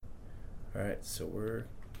All right, so we're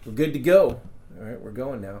good to go. All right, we're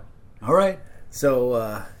going now. All right.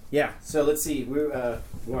 So so let's see. We want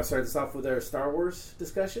to start this off with our Star Wars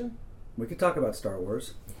discussion. We could talk about Star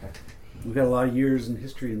Wars. Okay. We've got a lot of years in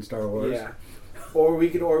history in Star Wars. Yeah, or we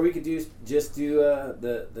could do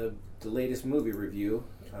the latest movie review,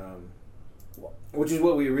 which is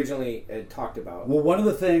what we originally had talked about. Well, one of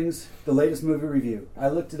the things, the latest movie review, I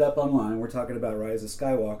looked it up online. We're talking about Rise of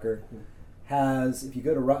Skywalker. Has, if you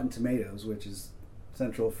go to Rotten Tomatoes, which is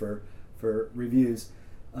central for reviews,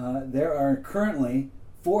 there are currently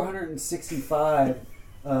 465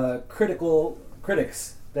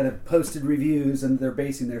 critics that have posted reviews, and they're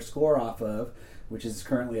basing their score off of, which is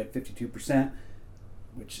currently at 52%,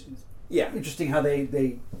 which is interesting how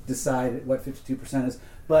they decide what 52% is.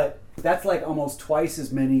 But that's like almost twice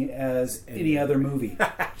as many as any other movie.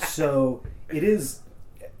 So it is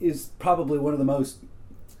probably one of the most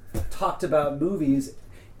talked about movies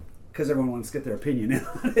because everyone wants to get their opinion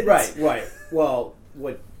on it. Right. Well,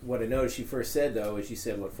 what I noticed she first said, though, is she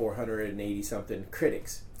said, 480 something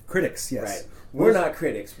critics. Critics, yes. Right. We're not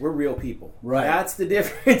critics. We're real people. Right. That's the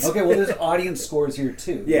difference. Okay, well, there's audience scores here,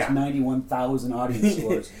 too. Yeah. There's 91,000 audience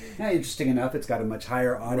scores. Now, interesting enough, it's got a much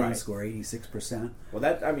higher audience score, 86%.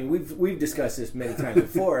 Well, we've discussed this many times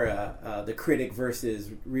before, the critic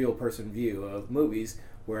versus real person view of movies,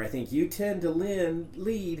 where I think you tend to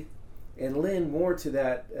lead more to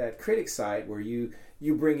that critic side, where you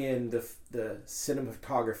bring in the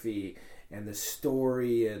cinematography and the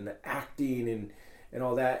story and the acting and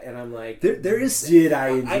all that, and I'm like, there is. Did I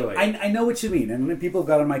enjoy it? I know what you mean, and when people have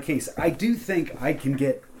got on my case, I do think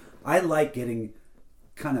I like getting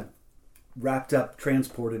kind of wrapped up,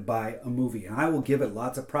 transported by a movie, and I will give it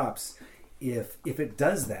lots of props if it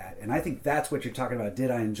does that, and I think that's what you're talking about. Did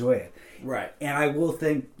I enjoy it? Right. And I will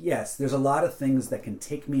think, yes, there's a lot of things that can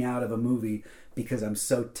take me out of a movie because I'm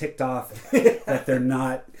so ticked off that they're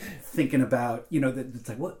not thinking about, it's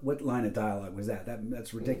like, what line of dialogue was that?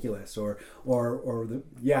 That's ridiculous. Or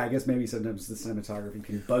I guess maybe sometimes the cinematography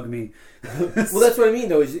can bug me. Well, that's what I mean,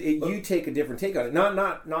 though, is you take a different take on it.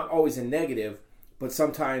 Not always a negative, but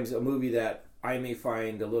sometimes a movie that I may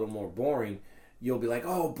find a little more boring, you'll be like,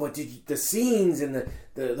 oh, but the scenes and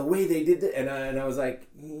the way they did it, and I was like,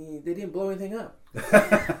 they didn't blow anything up.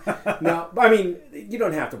 No, I mean, you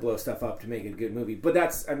don't have to blow stuff up to make a good movie, but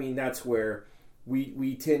that's where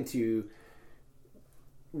we tend to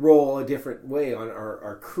roll a different way on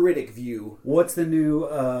our critic view. What's the new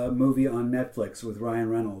movie on Netflix with Ryan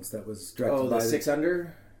Reynolds that was directed by... Oh, the Six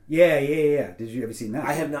Under? Yeah. Have you seen that?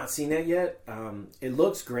 I have not seen that yet. It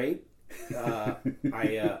looks great. I'm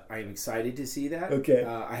excited to see that. Okay.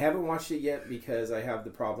 I haven't watched it yet because I have the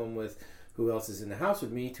problem with who else is in the house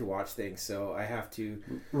with me to watch things, so I have to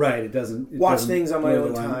it doesn't watch things on my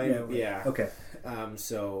own time. Yeah. Okay. And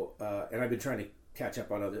I've been trying to catch up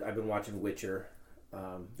on I've been watching Witcher,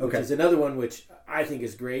 which okay. is another one which I think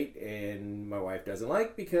is great, and my wife doesn't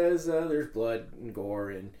like because there's blood and gore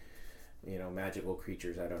and magical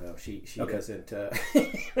creatures. I don't know. She doesn't.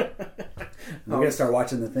 We're gonna start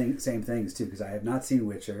watching the same things too, because I have not seen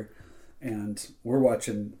Witcher, and we're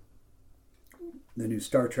watching the new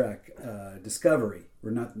Star Trek Discovery.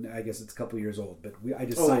 We're not. I guess it's a couple years old, but I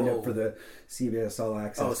just signed up for the CBS All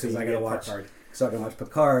Access because I got to watch. Picard. So I can watch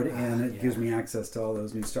Picard, and it gives me access to all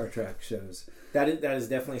those new Star Trek shows. That is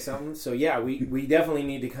definitely something. So yeah, we definitely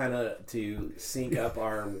need to kind of to sync up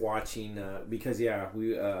our watching because I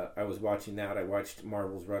was watching that. I watched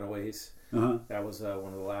Marvel's Runaways. Uh-huh. That was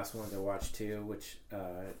one of the last ones I watched too, which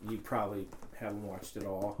you probably haven't watched at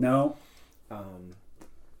all. No.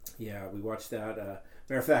 Yeah, we watched that.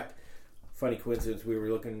 Matter of fact, funny coincidence, we were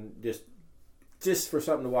looking just for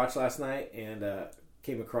something to watch last night and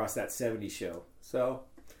came across that 70s show. So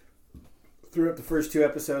threw up the first 2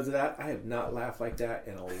 episodes of that. I have not laughed like that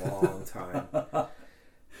in a long time.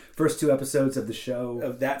 First 2 episodes of the show,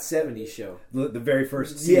 of that 70s show, the very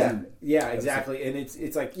first season. Yeah, exactly. And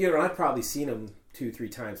it's like I've probably seen them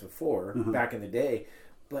 2-3 times before back in the day,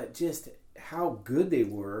 but just how good they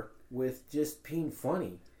were with just being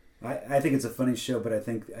funny. I think it's a funny show, but I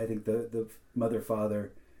think the mother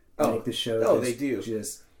father make the show. Oh, they do.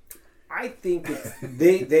 I think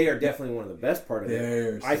they are definitely one of the best part of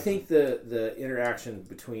it. I think the interaction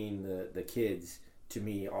between the kids to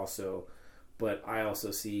me also, but I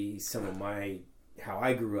also see some of how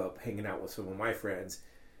I grew up hanging out with some of my friends,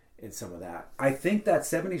 in some of that. I think that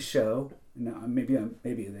 70s show. No, maybe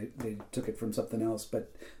they took it from something else,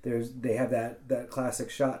 but they have that classic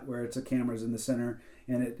shot where it's a camera's in the center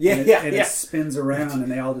and it spins around and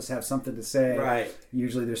they all just have something to say. Right.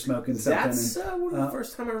 Usually they're smoking something. That's one of the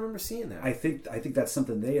first time I remember seeing that. I think that's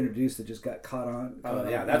something they introduced that just got caught on.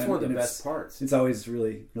 That's one of the best parts. It's always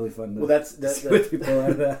really really fun. That's with people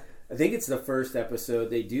out of that. I think it's the first episode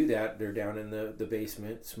they do that. They're down in the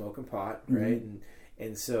basement smoking pot, right? Mm-hmm.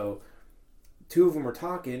 And so two of them are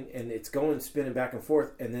talking, and it's going spinning back and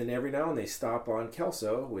forth, and then every now and then they stop on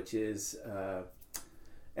Kelso, which is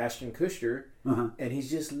Ashton Kutcher, and he's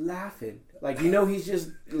just laughing. Like, he's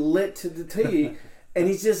just lit to the T, and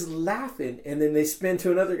he's just laughing, and then they spin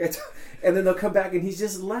to another guy, and then they'll come back, and he's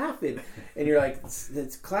just laughing. And you're like,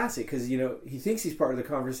 that's classic, because, he thinks he's part of the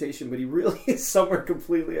conversation, but he really is somewhere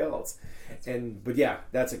completely else. But yeah,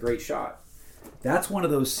 that's a great shot. That's one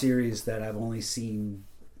of those series that I've only seen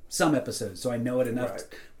some episodes, so I know it enough,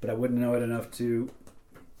 but I wouldn't know it enough to...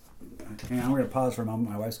 Hang on, we're going to pause for a moment.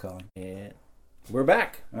 My wife's calling. And we're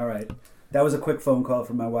back. All right. That was a quick phone call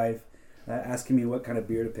from my wife asking me what kind of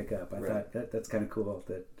beer to pick up. I thought that's kind of cool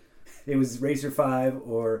that it was Racer 5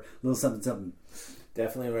 or Little Something Something.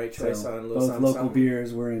 Definitely the right choice on Little both Something local Something.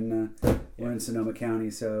 Beers. We're in Sonoma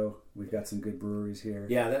County, so we've got some good breweries here.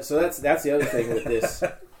 Yeah, so that's the other thing with this.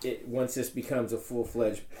 Once this becomes a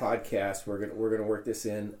full-fledged podcast, we're gonna work this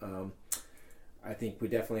in. I think we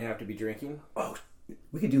definitely have to be drinking. Oh,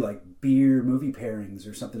 we could do like beer movie pairings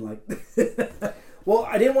or something like that. Well,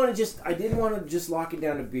 I didn't want to just lock it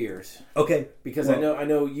down to beers. Okay. Because I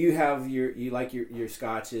know you have you like your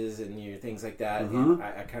scotches and your things like that. And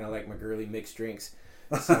I kind of like my girly mixed drinks.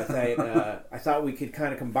 So I thought we could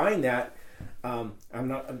kind of combine that. I'm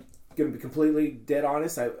going to be completely dead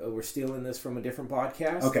honest. We're stealing this from a different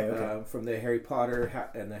podcast. Okay. From the Harry Potter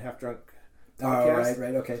and the Half Drunk podcast.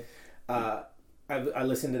 Right. Okay. I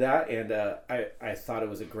listened to that and I thought it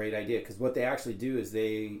was a great idea because what they actually do is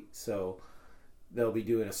they'll be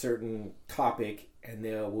doing a certain topic and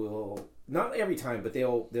they will, not every time, but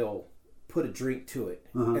they'll put a drink to it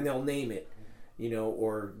and they'll name it,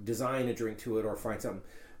 or design a drink to it or find something.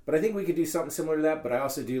 But I think we could do something similar to that. But I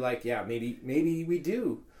also do maybe we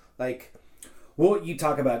do. Like, well, you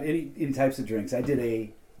talk about any types of drinks. I did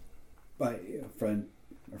a friend.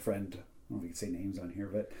 I don't know if we can say names on here,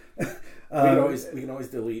 but we can always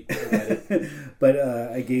delete. But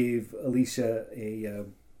I gave Alicia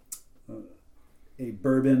a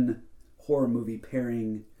bourbon horror movie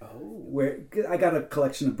pairing. Oh, where I got a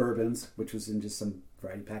collection of bourbons, which was in just some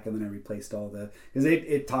variety pack, and then I replaced all because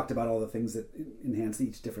it talked about all the things that enhance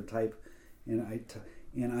each different type, and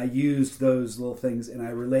I used those little things and I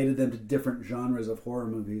related them to different genres of horror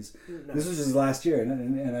movies. Nice. This was just last year,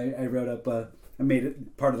 and I wrote up. I made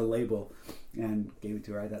it part of the label and gave it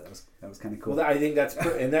to her. I thought that was kind of cool. Well, I think that's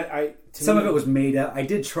and that some of it was made up. I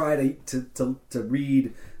did try to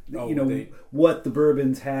read, what the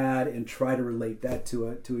bourbons had and try to relate that to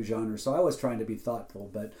a genre. So I was trying to be thoughtful,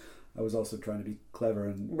 but I was also trying to be clever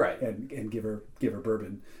and give her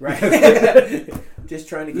bourbon. Right. Just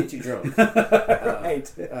trying to get you drunk.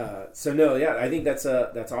 Right. So no, yeah, I think that's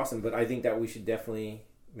awesome. But I think that we should definitely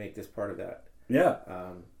make this part of that. Yeah.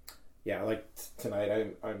 Yeah, like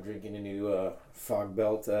tonight I'm drinking a new Fog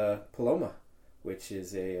Belt Paloma, which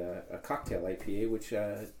is a cocktail IPA, which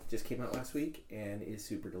just came out last week and is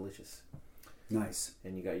super delicious. Nice.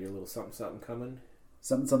 And you got your little something coming.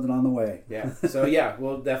 Something on the way. Yeah. So yeah,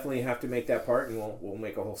 we'll definitely have to make that part, and we'll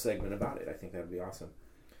make a whole segment about it. I think that'd be awesome.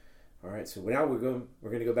 All right. So now we're going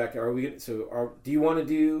to go back to. Do you want to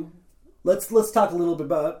do? Let's talk a little bit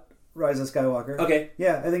about Rise of Skywalker. Okay.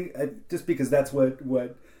 Yeah, I think just because that's what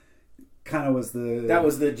kind of was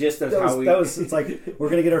the gist of how we. It's like we're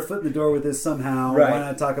going to get our foot in the door with this somehow. Right. Why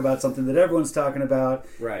not talk about something that everyone's talking about?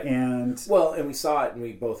 Right. And we saw it, and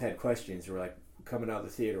we both had questions. We're like coming out of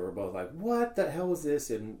the theater. We're both like, "What the hell was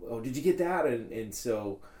this?" And did you get that? And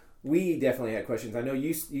so we definitely had questions. I know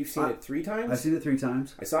you've seen it 3 times. I've seen it 3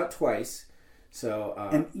 times. I saw it twice. So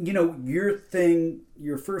and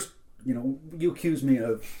your first, you accused me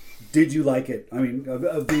of. Did you like it? I mean,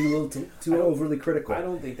 of being a little too overly critical. I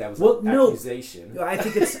don't think that was an accusation. I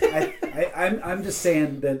think it's. I'm just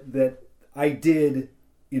saying that I did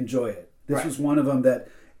enjoy it. This was one of them that,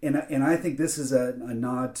 and I think this is a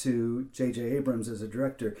nod to J.J. Abrams as a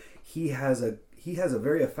director. He has a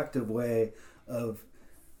very effective way of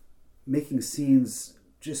making scenes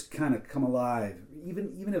just kind of come alive.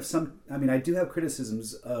 Even if I do have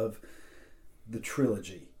criticisms of the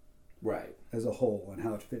trilogy. Right. As a whole and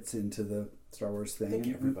how it fits into the Star Wars thing. I think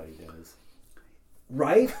everybody does.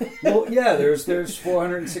 Right? Well, yeah. There's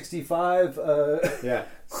 465. Yeah.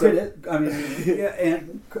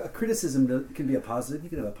 And criticism can be a positive. You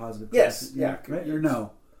can have a positive. Yes. Yeah. Right? Or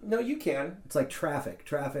no? No, you can. It's like traffic.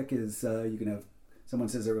 Traffic is you can have. Someone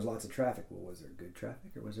says there was lots of traffic. Well, was there good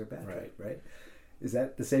traffic or was there bad traffic? Right? Is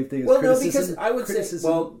that the same thing as criticism? No, because I would say,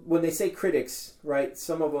 when they say critics, right?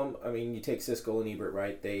 Some of them. I mean, you take Siskel and Ebert,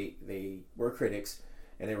 right? They were critics,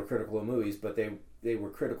 and they were critical of movies, but they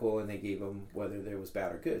were critical and they gave them whether there was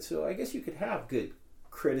bad or good. So I guess you could have good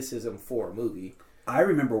criticism for a movie. I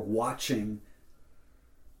remember watching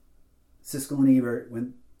Siskel and Ebert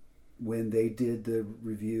when they did the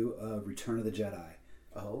review of Return of the Jedi.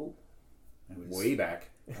 Oh, way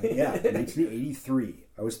back. Yeah, 1983.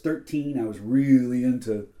 I was 13. I was really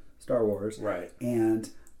into Star Wars. Right. And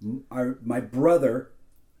my brother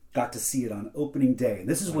got to see it on opening day. And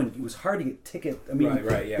this is when it was hard to get ticket. I mean,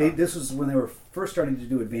 right, yeah. This was when they were first starting to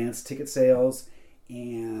do advanced ticket sales,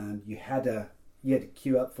 and you had to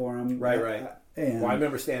queue up for them. Right. And, I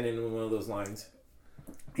remember standing in one of those lines.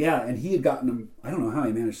 Yeah, and he had gotten them. I don't know how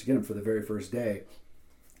he managed to get them for the very first day.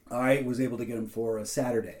 I was able to get them for a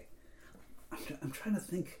Saturday. I'm trying to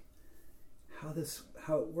think how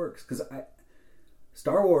it works, because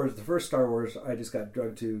Star Wars, the first Star Wars, I just got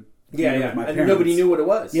drugged to. Yeah. And nobody knew what it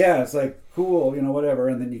was. Yeah, it's like, cool, whatever,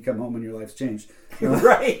 and then you come home and your life's changed.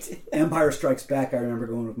 Right. Empire Strikes Back, I remember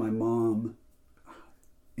going with my mom,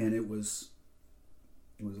 and it was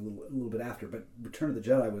a little bit after, but Return of the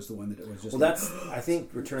Jedi was the one that it was just... Well, I think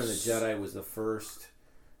Return of the Jedi was the first,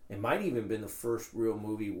 it might even been the first real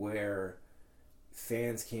movie where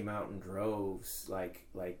fans came out in droves, like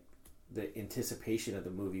the anticipation of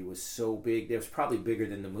the movie was so big. It was probably bigger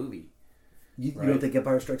than the movie. You don't think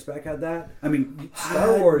Empire Strikes Back had that? I mean,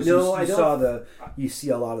 Star Wars. You see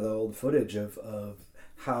a lot of the old footage of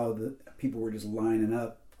how the people were just lining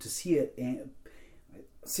up to see it. And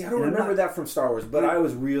I don't remember that from Star Wars, but I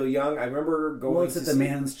was real young. I remember going. Well, it's at the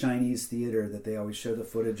Mann's Chinese Theater that they always show the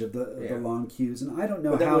footage of the long queues, and I don't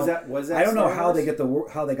know how was that. I don't know how they got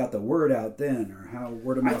the word out then, or how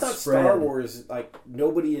word of mouth spread. I thought Star Wars, like,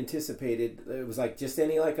 nobody anticipated. It was like just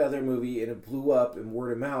any other movie, and it blew up, and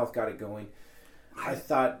word of mouth got it going. I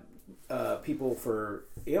thought people for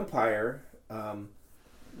Empire,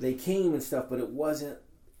 they came and stuff, but it wasn't.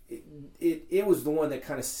 It was the one that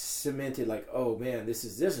kind of cemented, like, oh man, this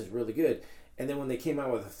is really good. And then when they came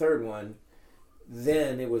out with a third one,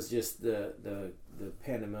 then it was just the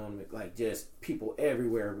pandemonium, like just people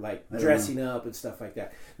everywhere, like dressing up and stuff like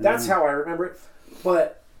that. That's how I remember it.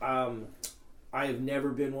 But I have never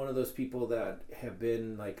been one of those people that have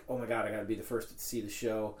been like, oh my god, I got to be the first to see the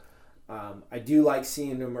show. I do like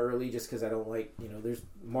seeing them early, just because I don't like, there's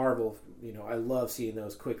Marvel. I love seeing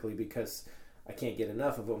those quickly because I can't get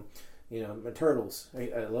enough of them. My Turtles.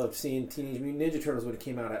 I loved seeing Teenage Mutant Ninja Turtles when it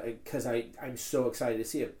came out because I'm so excited to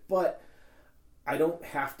see it. But I don't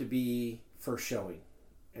have to be first showing.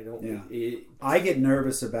 I don't. Yeah. I get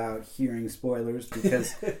nervous about hearing spoilers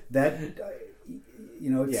because that,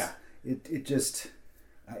 it just.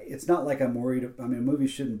 It's not like I'm worried. I mean,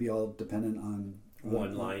 movies shouldn't be all dependent on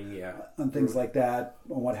one line, on things like that,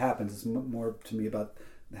 on what happens. It's more to me about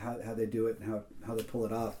how they do it and how they pull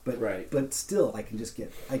it off. But still, I can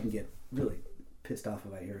get really pissed off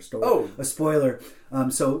if I hear a spoiler.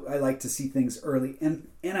 So I like to see things early, and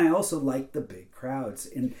I also like the big crowds.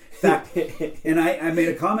 In fact, and I made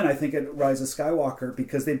a comment, I think, at Rise of Skywalker,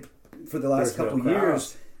 because they, for the last couple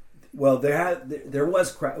years, well, there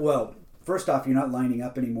was crowd. Well, first off, you're not lining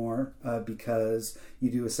up anymore because you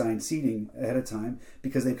do assigned seating ahead of time,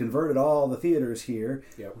 because they converted all the theaters here.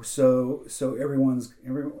 Yep. So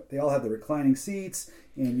they all have the reclining seats,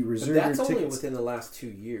 and you reserve your tickets. That's only within the last 2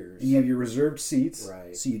 years. And you have your reserved seats,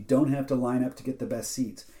 right? So you don't have to line up to get the best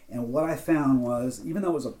seats. And what I found was, even though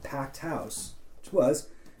it was a packed house, which was,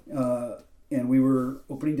 and we were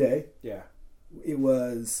opening day, it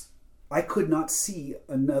was, I could not see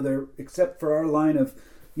another, except for our line of,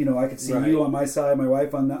 I could see you on my side, my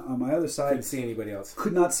wife on my other side. Couldn't see anybody else.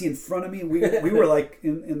 Could not see in front of me. We were like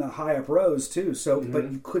in the high up rows too. So,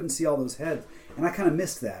 but you couldn't see all those heads, and I kind of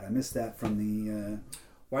missed that. I missed that from the.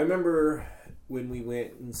 Well, I remember when we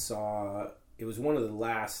went and saw. It was one of the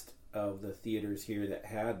last of the theaters here that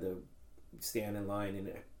had the stand in line, and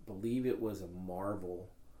I believe it was a Marvel.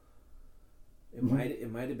 It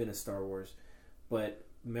might have been a Star Wars, but.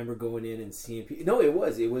 Remember going in and seeing people. No, it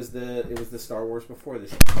was the Star Wars before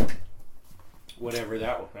this. Whatever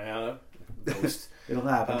that one. It'll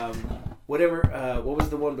happen. Whatever. What was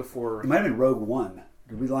the one before? It might have been Rogue One.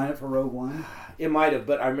 Did we line up for Rogue One? It might have,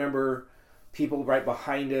 but I remember people right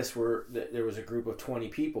behind us there was a group of 20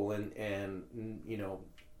 people, and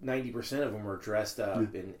 90% of them were dressed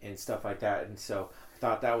up and stuff like that. And so I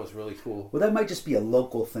thought that was really cool. Well, that might just be a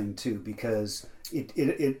local thing too, because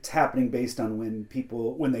it's happening based on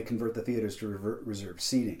when they convert the theaters to reserved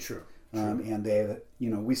seating. True. And they have,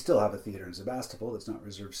 we still have a theater in Sebastopol that's not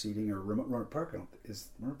reserved seating, or Remote Park. Is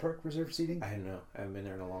Remote Park reserved seating? I don't know. I haven't been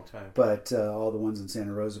there in a long time. But all the ones in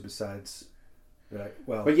Santa Rosa besides...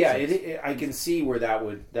 But yeah, I can see where that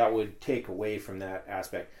would take away from that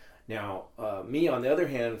aspect. Now, me on the other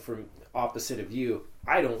hand, from opposite of you,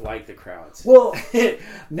 I don't like the crowds. Well,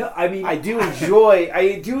 no, I mean, I do enjoy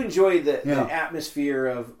the atmosphere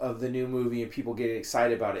of the new movie and people getting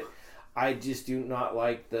excited about it. I just do not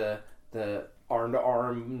like the arm to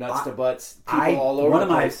arm, nuts to butts, people all over. One of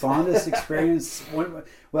my fondest experience.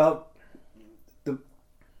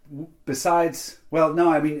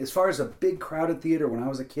 As far as a big crowded theater, when I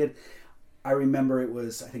was a kid, I remember it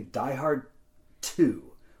was, I think, Die Hard 2.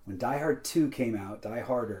 When Die Hard 2 came out, Die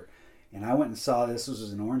Harder, and I went and saw this. This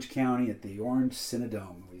was in Orange County at the Orange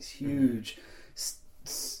Cinedome. It was huge,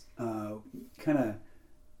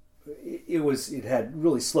 It had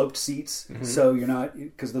really sloped seats, so you're not,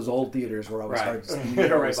 because those old theaters were always hard to see.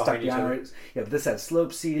 They're right behind each other. Yeah, but this had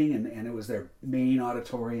sloped seating, and it was their main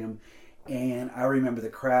auditorium. And I remember the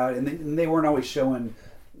crowd, and they weren't always showing.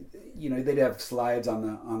 They'd have slides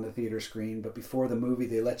on the theater screen, but before the movie,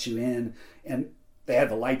 they let you in, and they had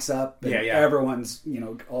the lights up, and everyone's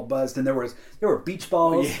all buzzed, and there were beach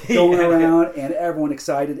balls going around, and everyone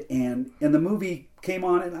excited, and the movie came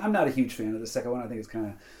on, and I'm not a huge fan of the second one. I think it's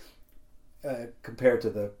kind of compared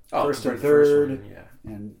to the first and third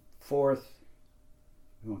and fourth.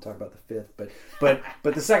 We won't talk about the fifth,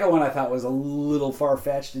 but the second one I thought was a little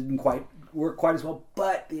far-fetched. Didn't quite work quite as well,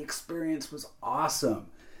 but the experience was awesome.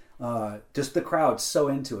 Just the crowd so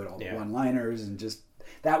into it, all the one-liners, and just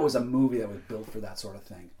that was a movie that was built for that sort of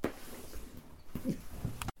thing.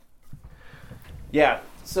 Yeah,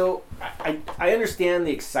 so I understand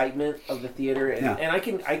the excitement of the theater, and I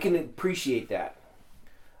can appreciate that.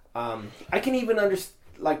 I can even understand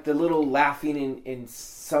like the little laughing in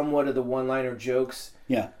somewhat of the one-liner jokes.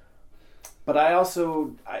 Yeah. But I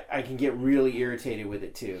also I can get really irritated with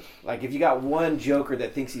it too. Like if you got one joker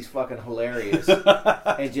that thinks he's fucking hilarious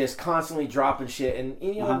and just constantly dropping shit, and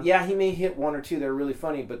he may hit one or two that are really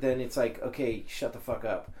funny, but then it's like, okay, shut the fuck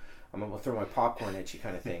up. I'm gonna throw my popcorn at you,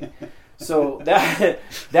 kind of thing. So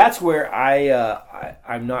that's where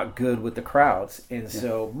I'm not good with the crowds, and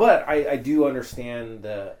so but I do understand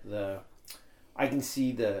the I can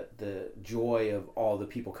see the joy of all the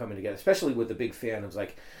people coming together, especially with the big fandoms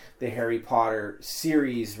like the Harry Potter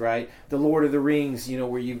series, right? The Lord of the Rings,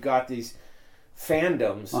 where you've got these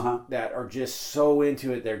fandoms that are just so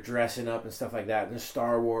into it, they're dressing up and stuff like that. And the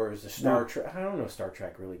Star Wars, the Star Trek. I don't know if Star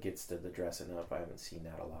Trek really gets to the dressing up. I haven't seen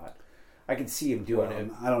that a lot. I can see him doing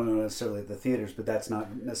it. I don't know necessarily the theaters, but that's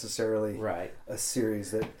not necessarily a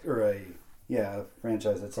series that, or a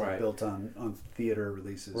franchise that's built on theater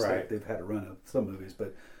releases. Right. Like they've had a run of some movies,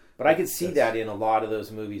 but I could see that in a lot of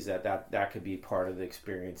those movies that could be part of the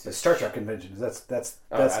experience. The Star Trek conventions, that's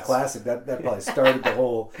classic. That probably started the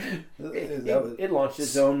whole. It launched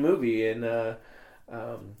its own movie in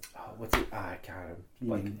what's it?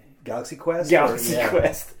 Galaxy Quest.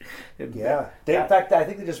 Quest. Yeah. In fact, I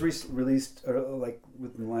think they just released like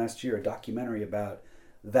within the last year a documentary about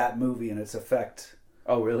that movie and its effect.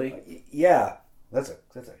 Oh, really? Yeah, that's a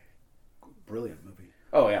brilliant movie.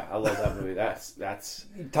 Oh yeah, I love that movie. That's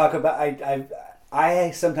talk about.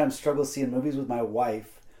 I sometimes struggle seeing movies with my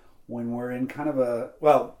wife when we're in kind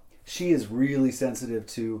of she is really sensitive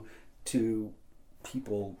to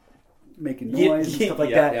people making noise and stuff like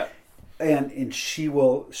that. Yeah. And she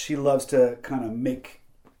loves to kind of make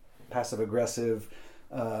passive aggressive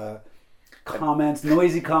comments,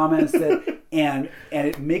 noisy comments and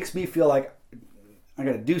it makes me feel like I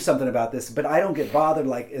got to do something about this, but I don't get bothered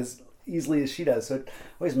like as easily as she does. So it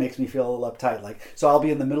always makes me feel a little uptight. Like, so I'll be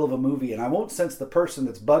in the middle of a movie and I won't sense the person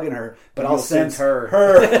that's bugging her, but I'll sense her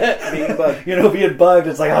being bugged. Being bugged.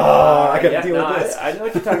 It's like, I got to deal with this. I know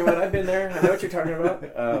what you're talking about. I've been there. I know what you're talking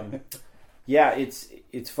about.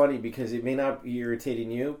 It's funny because it may not be irritating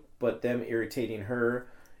you, but them irritating her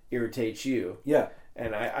irritates you. Yeah.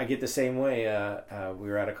 And I get the same way. We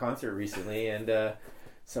were at a concert recently, and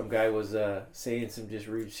some guy was saying some just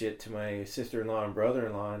rude shit to my sister-in-law and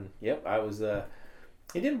brother-in-law, and I was. It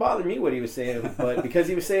didn't bother me what he was saying, but because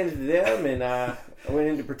he was saying it to them, and I went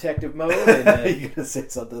into protective mode. And, you gonna say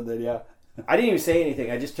something then? I didn't even say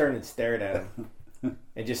anything. I just turned and stared at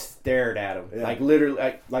him, like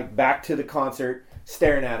literally, like back to the concert,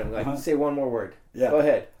 staring at him, like say one more word. Yeah. Go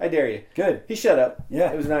ahead. I dare you. Good. He shut up.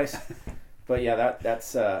 Yeah. It was nice. But yeah,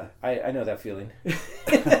 that's I know that feeling.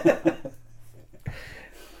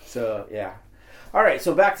 So yeah. All right,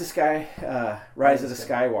 so back to Rise of the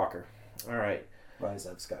Skywalker. All right. Rise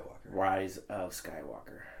of Skywalker. Rise of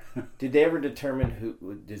Skywalker. Did they ever determine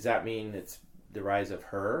who? Does that mean it's the rise of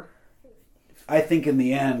her? I think in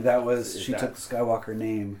the end that was she took the Skywalker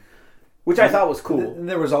name, which I thought was cool. And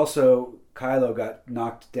there was also Kylo got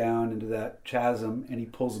knocked down into that chasm and he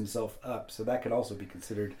pulls himself up, so that could also be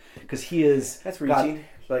considered because he is. That's reaching,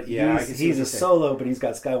 but yeah, he's a Solo, but he's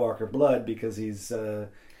got Skywalker blood because he's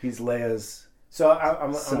Leia's. So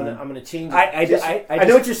I'm gonna change. I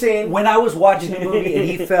know what you're saying. When I was watching the movie and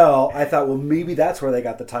he fell, I thought, well, maybe that's where they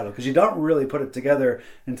got the title because you don't really put it together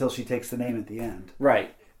until she takes the name at the end.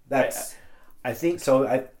 Right. That's. I think so.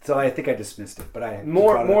 I think I dismissed it, but I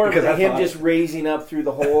more of him just raising up through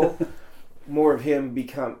the hole. More of him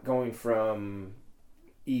going from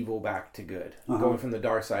evil back to good, going from the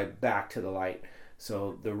dark side back to the light.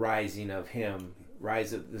 So the rising of him.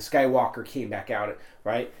 Rise of the Skywalker came back out,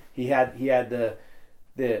 right? He had the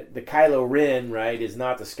Kylo Ren, right, is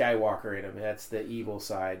not the Skywalker in him. That's the evil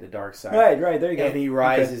side, the dark side. Right, there you go. And he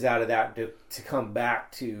rises out of that to come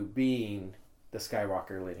back to being the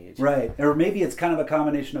Skywalker lineage. Right. Or maybe it's kind of a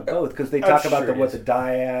combination of both because they talk about the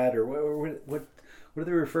dyad or what do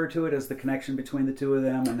they refer to it as the connection between the two of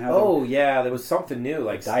them and how there was something new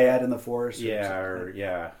like dyad in the Force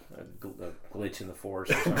a glitch in the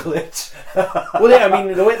Force or something. Glitch. Well, yeah, I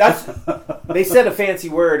mean the way they said a fancy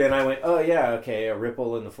word and I went, oh yeah, okay, a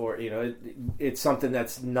ripple in the Force. It's something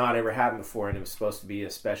that's not ever happened before and it was supposed to be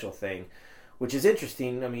a special thing, which is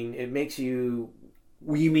interesting. I mean, it makes you.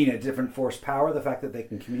 Well, you mean a different Force power? The fact that they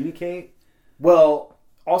can communicate. Well,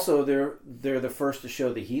 also they're the first to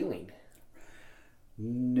show the healing.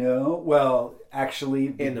 No, well,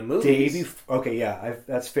 actually, in the movies.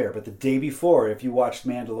 That's fair. But the day before, if you watched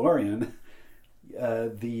Mandalorian,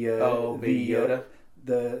 Baby Yoda,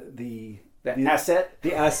 the asset,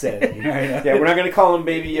 right? Yeah, we're not going to call him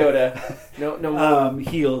Baby Yoda. No.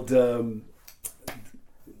 Healed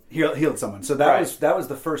someone. So that was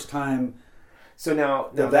the first time. So now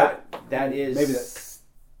that is maybe that's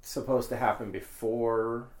supposed to happen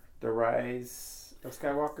before the rise of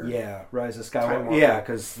Skywalker? Yeah, Rise of Skywalker. Yeah,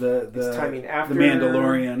 because the timing after the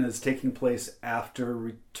Mandalorian is taking place after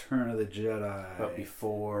Return of the Jedi. But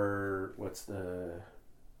before what's the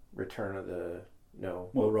Return of the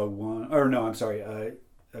Rogue One. Or no, I'm sorry.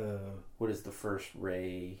 What is the first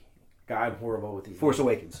Rey? God, I'm horrible with these. Force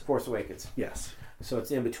Awakens. Force Awakens. Yes. So it's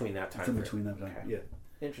in between that time. It's in between that time. Okay. Yeah.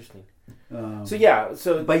 Interesting.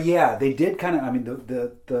 But yeah, they did kind of. I mean,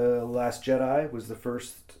 the Last Jedi was the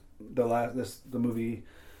first. The movie,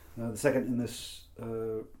 the second in this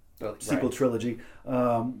sequel trilogy,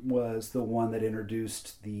 was the one that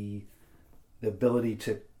introduced the ability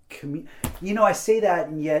to I say that,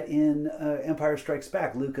 and yet in Empire Strikes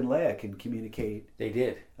Back, Luke and Leia can communicate. They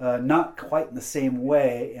did, not quite in the same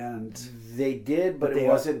way, and they did, but it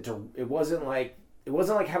wasn't like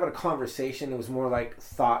having a conversation. It was more like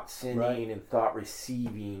thought sending and thought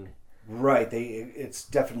receiving. Right, it's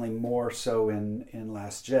definitely more so in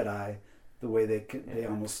Last Jedi, the way they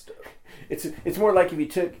almost. It's more like if you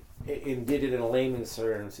took and did it in a layman's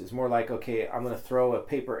terms. It's more like, okay, I'm going to throw a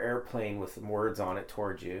paper airplane with some words on it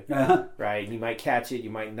towards you, right? And you might catch it, you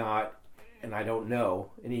might not, and I don't know,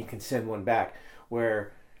 and you can send one back.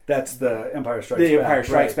 Where that's the Empire Strikes Back. The Empire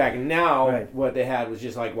Strikes Back, and now what they had was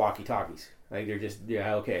just like walkie-talkies. Like they're just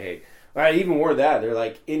hey. Right, even more that they're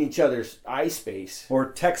like in each other's eye space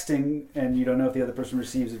or texting, and you don't know if the other person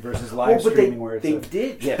receives it versus live streaming. They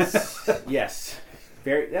did, yes,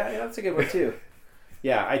 very. Yeah, that's a good one too.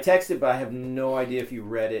 Yeah, I texted, but I have no idea if you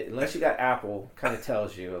read it unless you got Apple. Kind of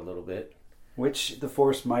tells you a little bit, which the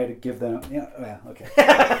Force might give them. Yeah,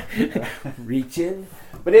 okay. Reach in,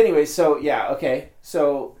 but anyway, so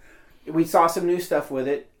we saw some new stuff with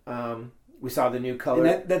it. We saw the new color.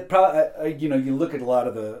 And that probably, you look at a lot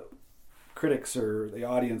of the critics or the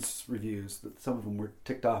audience reviews, that some of them were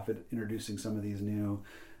ticked off at introducing some of these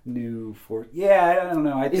new Force. Yeah, I don't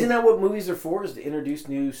know. Isn't that what movies are for? Is to introduce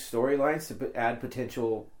new storylines to add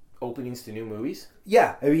potential openings to new movies?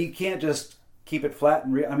 Yeah, I mean you can't just keep it flat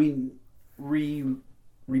and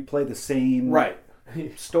replay the same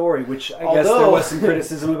story. Which I guess there was some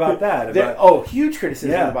criticism about that. Huge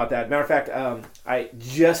criticism about that. Matter of fact, I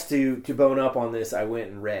just to bone up on this, I went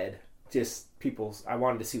and read I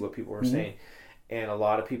wanted to see what people were saying, and a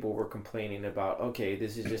lot of people were complaining about, okay,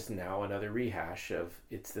 this is just now another rehash of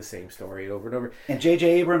it's the same story over and over. And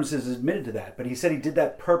J.J. Abrams has admitted to that, but he said he did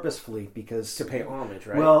that purposefully because to pay homage,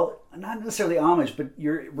 right? Well, not necessarily homage, but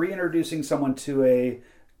you're reintroducing someone to a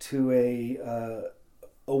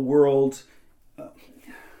a world. I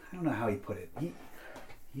don't know how he put it.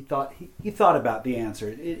 He thought about the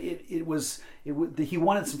answer. He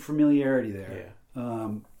wanted some familiarity there. Yeah.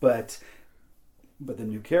 But the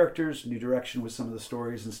new characters, new direction with some of the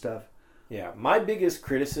stories and stuff. Yeah, my biggest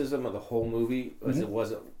criticism of the whole movie was it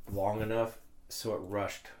wasn't long enough, so it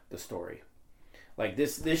rushed the story. Like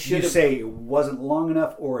this should. You say it wasn't long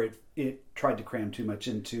enough, or it tried to cram too much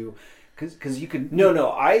into, because you could. No.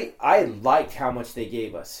 I liked how much they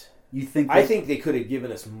gave us. You think? I think they could have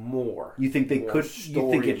given us more. You think they could? Story.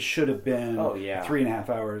 You think it should have been? 3.5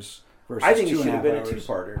 hours versus. I think it should have been a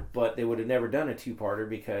two-parter, but they would have never done a two-parter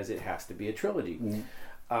because it has to be a trilogy,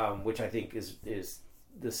 which I think is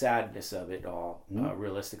the sadness of it all,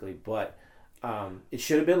 realistically. But it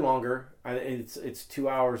should have been longer. It's 2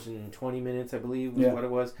 hours and 20 minutes, I believe, was what it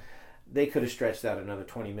was. They could have stretched out another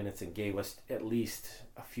 20 minutes and gave us at least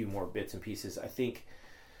a few more bits and pieces. I think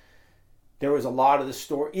there was a lot of the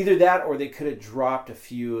story, either that or they could have dropped a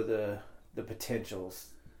few of the potentials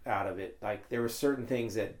out of it. Like there were certain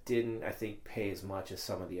things that didn't, I think, pay as much as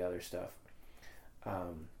some of the other stuff.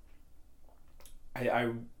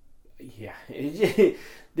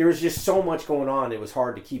 There was just so much going on. It was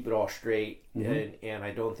hard to keep it all straight, and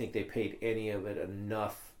I don't think they paid any of it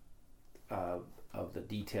enough of the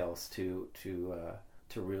details to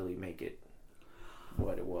really make it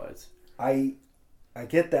what it was. I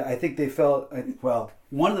get that. I think they felt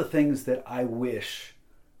one of the things that I wish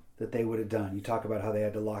that they would have done. You talk about how they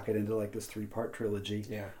had to lock it into like this 3-part trilogy.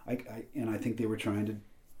 Yeah. I think they were trying to.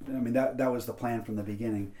 I mean that was the plan from the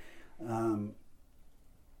beginning.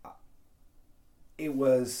 It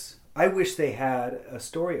was. I wish they had a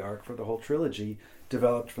story arc for the whole trilogy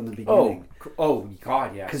developed from the beginning. Oh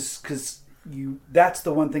God, yes. Because that's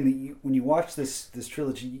the one thing that when you watch this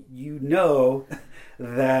trilogy, you know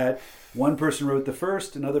that one person wrote the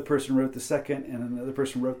first, another person wrote the second, and another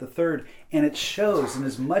person wrote the third, and it shows. And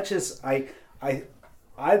as much as I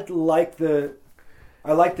like the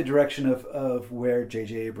direction of where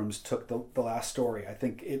J.J. Abrams took the last story. I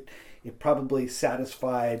think it probably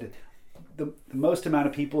satisfied the most amount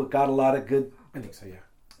of people. It got a lot of good. I think so. Yeah.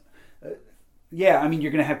 Yeah, I mean,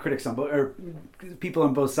 you're going to have critics on both, or people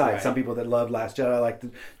on both sides. Right. Some people that loved Last Jedi, like the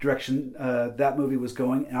direction that movie was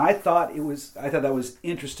going, and I thought that was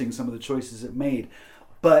interesting. Some of the choices it made,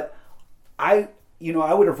 but I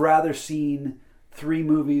would have rather seen 3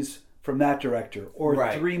 movies from that director, or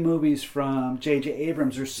 3 movies from J.J.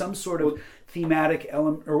 Abrams, or some sort of thematic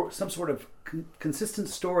element, or some sort of consistent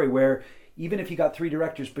story where even if you got 3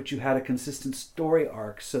 directors, but you had a consistent story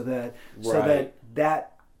arc, so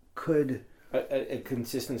that could. A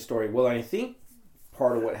consistent story. Well, I think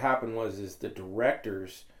part of what happened is the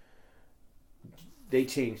directors, they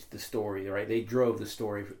changed the story, right? They drove the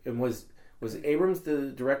story. And was Abrams the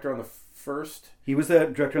director on the first? He was the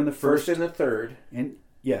director on the first and the third. And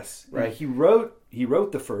yes, right. And he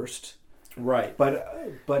wrote the first, right? But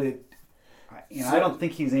it. I don't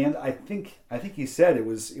think he's. I think he said it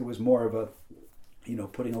was more of a,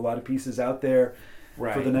 putting a lot of pieces out there.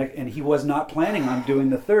 Right. For the next, and he was not planning on doing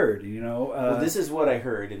the third. Well, this is what I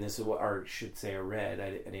heard, and this is what, or should say, I read.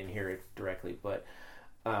 I didn't hear it directly, but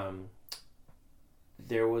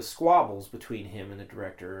there was squabbles between him and the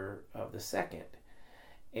director of the second,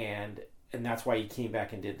 and that's why he came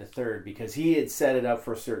back and did the third, because he had set it up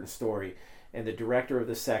for a certain story, and the director of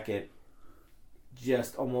the second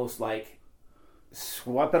just almost like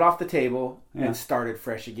swept it off the table and started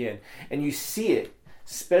fresh again, and you see it.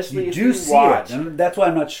 Especially if you watch. And that's why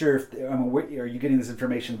I'm not sure if are you getting this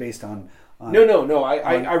information based on No.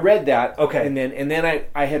 I read that. Okay. And then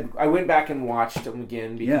I went back and watched them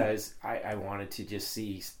again because I wanted to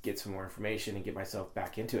just get some more information and get myself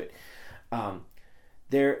back into it.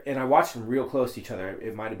 And I watched them real close to each other.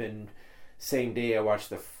 It might have been same day I watched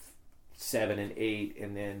the 7 and 8,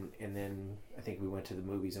 and then I think we went to the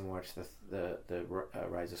movies and watched the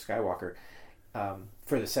Rise of Skywalker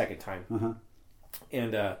for the second time. Uh-huh.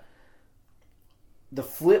 And the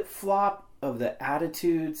flip-flop of the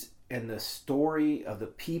attitudes and the story of the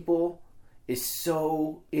people is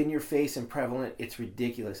so in your face and prevalent, it's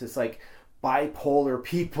ridiculous. It's like bipolar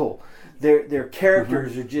people. Their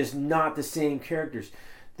characters are just not the same characters.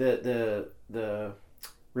 The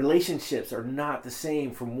relationships are not the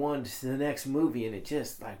same from one to the next movie, and it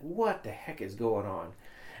just like, what the heck is going on?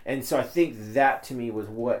 And so I think that to me was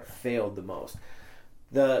what failed the most.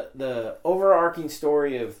 The overarching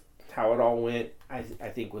story of how it all went, I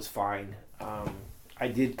think was fine. I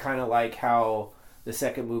did kind of like how the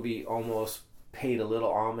second movie almost paid a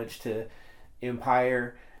little homage to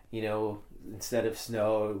Empire. Instead of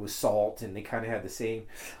snow, it was salt, and they kind of had the same.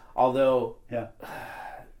 Although,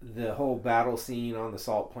 the whole battle scene on the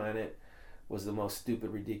Salt Planet was the most stupid,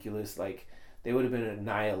 ridiculous. Like they would have been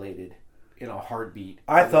annihilated in a heartbeat.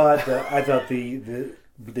 I thought the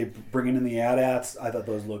they bringing in the AT-ATs. I thought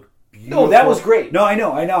those looked beautiful. No, that was great. No, I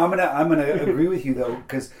know. I'm gonna agree with you though,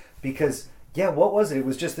 because yeah, what was it? It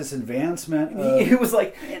was just this advancement. It was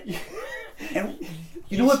like, and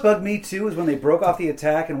you know what bugged me too is when they broke off the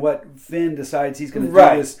attack and what Finn decides he's going to do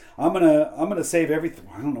is I'm gonna save everything.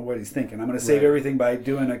 I don't know what he's thinking. I'm going to save everything by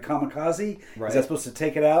doing a kamikaze. Right. Is that supposed to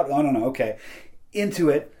take it out? I don't know. Okay, into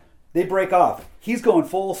it. They break off. He's going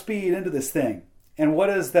full speed into this thing. And what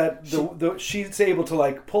is that? She's able to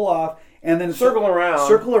like pull off and then circle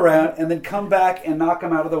around, and then come back and knock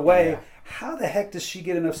him out of the way. Yeah. How the heck does she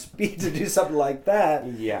get enough speed to do something like that?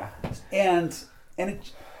 Yeah. And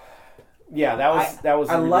it. Yeah, that was.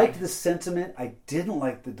 I liked the sentiment. I didn't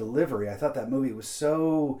like the delivery. I thought that movie was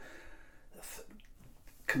so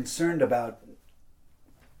concerned about.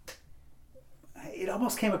 It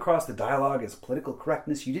almost came across the dialogue as political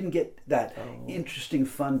correctness. You didn't get that interesting,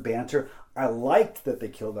 fun banter. I liked that they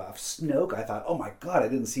killed off Snoke. I thought, oh my God, I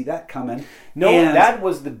didn't see that coming. No, that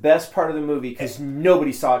was the best part of the movie because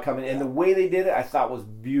nobody saw it coming. And the way they did it, I thought was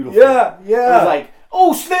beautiful. Yeah. It was like,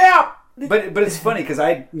 oh, snap! But it's funny because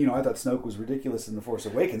I thought Snoke was ridiculous in The Force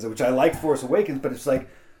Awakens, which I liked Force Awakens, but it's like,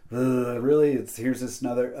 really? Here's this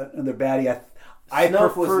another baddie.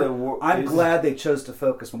 I'm glad they chose to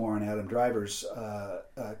focus more on Adam Driver's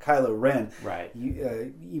Kylo Ren. Right.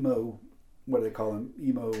 What do they call him?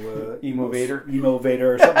 Emo Vader? Emo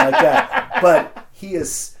Vader or something like that. But he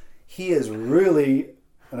is really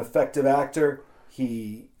an effective actor.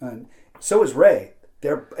 So is Rey.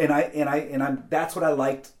 That's what I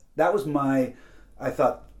liked. That was I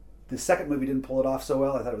thought the second movie didn't pull it off so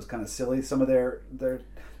well. I thought it was kind of silly, some of their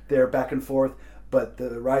back and forth. But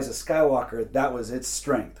the Rise of Skywalker, that was its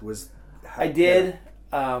strength. And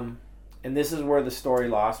this is where the story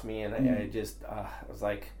lost me, and I just I was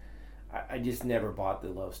like, I just never bought the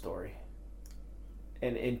love story.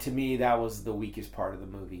 And to me, that was the weakest part of the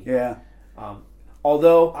movie. Yeah.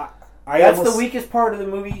 Although that's the weakest part of the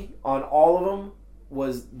movie on all of them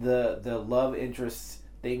was the love interests.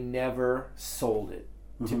 They never sold it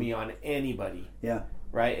to me on anybody. Yeah.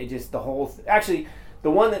 Right? It just the whole actually. The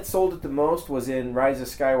one that sold it the most was in Rise of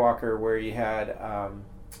Skywalker, where you had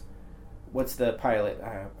what's the pilot?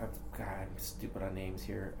 God, I'm stupid on names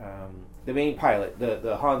here. The main pilot,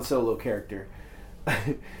 the Han Solo character.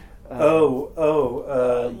 Yeah,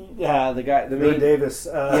 the guy, the main Davis.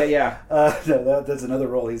 Yeah. No, that's another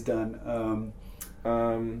role he's done.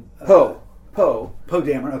 Poe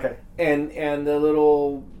Dameron. Okay. And the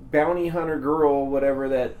little bounty hunter girl, whatever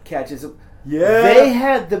that catches him. Yeah, they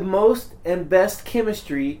had the most and best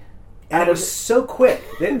chemistry, and it was so quick.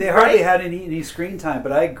 They hardly had any screen time.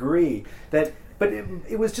 But I agree that. But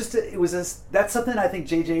it was just that's something I think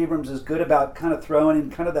J.J. Abrams is good about, kind of throwing in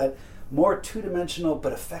kind of that more two-dimensional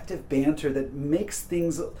but effective banter that makes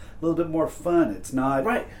things a little bit more fun. It's not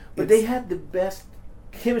right, but they had the best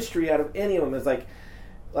chemistry out of any of them. It's like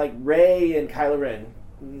Rey and Kylo Ren.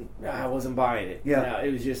 I wasn't buying it. Yeah. No,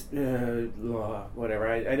 it was just whatever.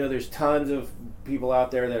 I know there's tons of people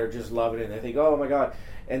out there that are just loving it and they think, oh my God.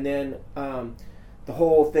 And then the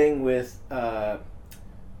whole thing with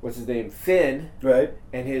what's his name? Finn. Right.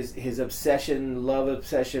 And his love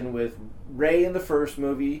obsession with Rey in the first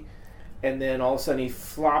movie, and then all of a sudden he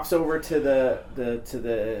flops over to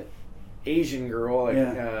the Asian girl,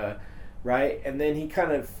 right? And then he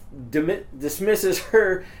kind of dismisses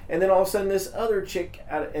her, and then all of a sudden this other chick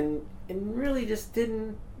and really just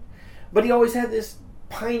didn't. But he always had this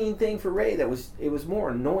pining thing for Rey that was more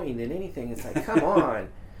annoying than anything. It's like, come on,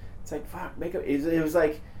 it's like fuck, make up. It was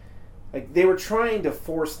like they were trying to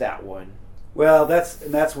force that one. Well,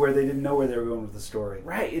 that's where they didn't know where they were going with the story,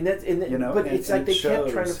 right? And but it's like they kept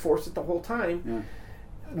trying to force it the whole time. Yeah.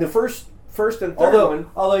 The first and third one.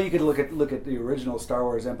 Although you could look at the original Star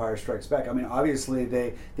Wars Empire Strikes Back. I mean, obviously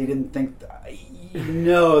they didn't think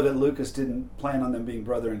that Lucas didn't plan on them being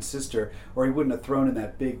brother and sister, or he wouldn't have thrown in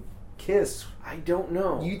that big kiss. I don't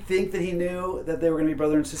know. You think that he knew that they were going to be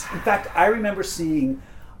brother and sister? In fact, I remember seeing.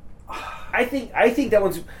 I think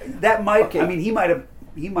that might. Okay. I mean, he might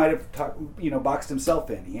have boxed himself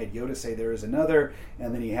in. He had Yoda say there is another,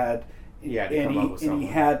 and then he had. Yeah, he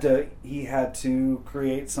had to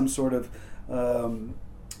create some sort of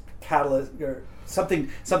catalyst or something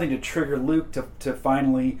to trigger Luke to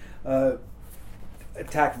finally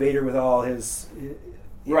attack Vader with all his.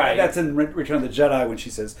 Right. That's in Return of the Jedi when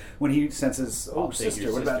he senses,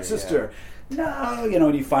 sister. What about sister? Yeah. No,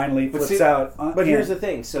 and he finally flips out. But here's the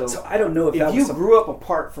thing. So I don't know if you grew up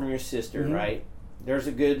apart from your sister, mm-hmm. right? There's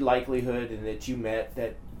a good likelihood in that you met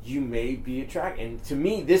that you may be attracted. And to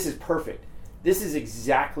me, this is perfect. This is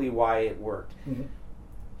exactly why it worked.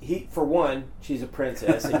 Mm-hmm. For one, she's a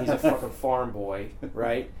princess and he's a fucking farm boy,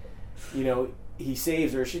 right? You know, he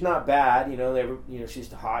saves her. She's not bad. You know, she's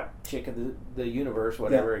the hot chick of the universe,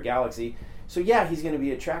 whatever, a galaxy. So yeah, he's going to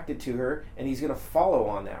be attracted to her, and he's going to follow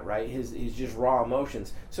on that, right? His just raw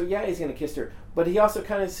emotions. So yeah, he's going to kiss her, but he also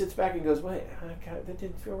kind of sits back and goes, "Wait, that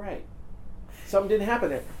didn't feel right. Something didn't happen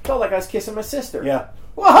there. Felt like I was kissing my sister." Yeah.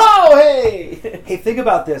 Whoa, hey. Hey, think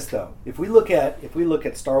about this though. If we look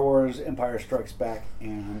at Star Wars: Empire Strikes Back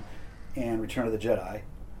and Return of the Jedi.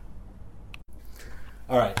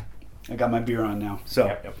 All right, I got my beer on now. So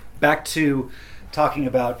yep. Back to talking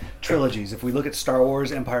about trilogies. If we look at Star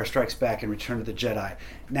Wars, Empire Strikes Back, and Return of the Jedi,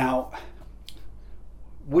 now,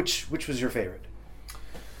 which was your favorite?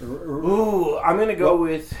 Ooh, I'm going to go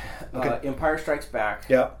with Empire Strikes Back.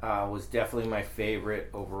 Yep. Was definitely my favorite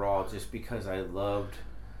overall, just because I loved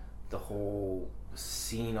the whole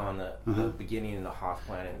scene on the beginning of the Hoth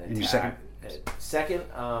planet and the attack. Second,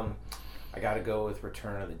 I got to go with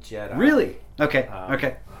Return of the Jedi. Really? Okay.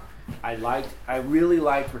 Okay. I really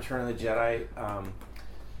liked Return of the Jedi.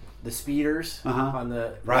 The speeders on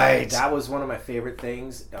the right. That was one of my favorite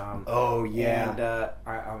things. Oh yeah. And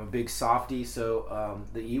I'm a big softie, so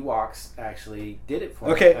the Ewoks actually did it for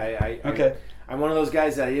me. Okay. I'm one of those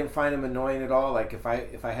guys that I didn't find them annoying at all. Like if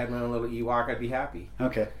I had my own little Ewok, I'd be happy.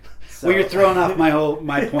 Okay. So. Well, you're throwing off my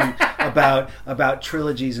point about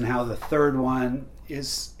trilogies and how the third one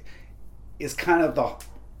is kind of the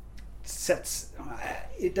sets.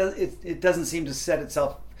 It doesn't seem to set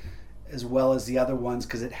itself as well as the other ones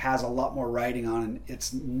because it has a lot more writing on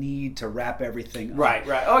its need to wrap everything up. Right.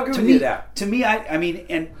 Oh, I agree with you that. To me, I mean,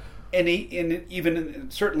 and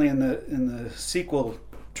even certainly in the sequel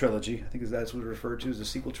trilogy, I think that's what it's referred to as the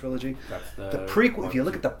sequel trilogy. That's the prequel. If you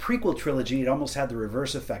look at the prequel trilogy, it almost had the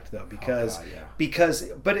reverse effect though,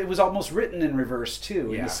 but it was almost written in reverse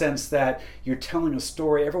too, in the sense that you're telling a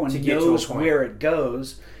story. Everyone knows where it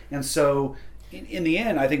goes, and so. In the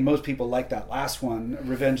end, I think most people like that last one,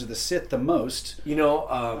 Revenge of the Sith, the most. You know,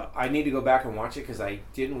 I need to go back and watch it because I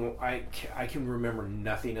can remember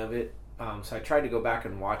nothing of it. So I tried to go back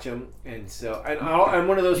and watch them, and so I'm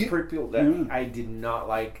one of those people that I did not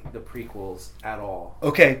like the prequels at all.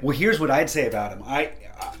 Okay, well here's what I'd say about them.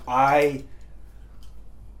 I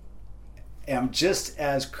am just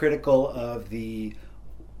as critical of the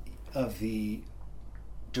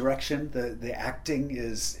direction. The acting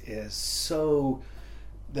is so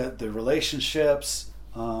the relationships.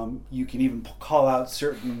 You can even call out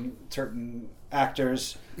certain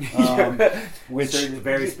actors, which certain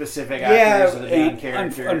very specific actors of the main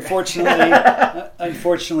character. Unfortunately,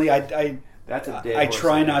 I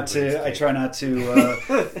try not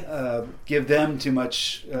to give them too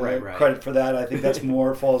much credit for that. I think that's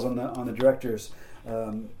more falls on the director's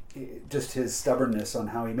just his stubbornness on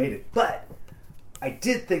how he made it, but. I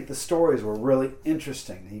did think the stories were really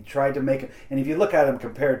interesting. He tried to make it, and if you look at them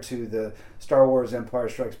compared to the Star Wars Empire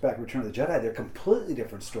Strikes Back, Return of the Jedi, they're completely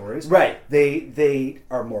different stories. Right. They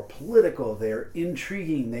are more political. They're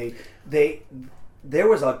intriguing. There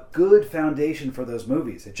was a good foundation for those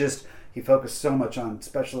movies. He focused so much on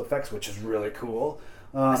special effects, which is really cool.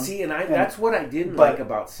 That's what I didn't like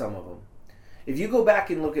about some of them. If you go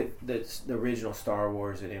back and look at the original Star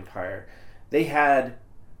Wars and Empire, they had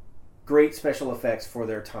great special effects for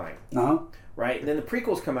their time, right? And then the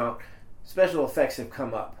prequels come out, special effects have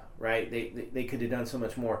come up, right? They could have done so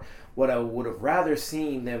much more. What I would have rather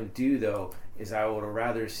seen them do, though, is I would have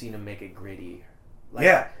rather seen them make it gritty.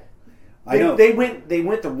 I know they went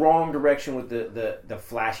the wrong direction with the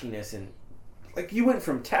flashiness, and like you went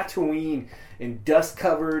from Tatooine and dust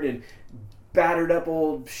covered and battered up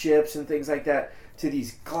old ships and things like that. To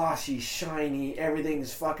these glossy, shiny,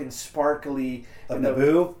 everything's fucking sparkly. Of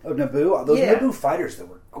Naboo? Those Naboo fighters that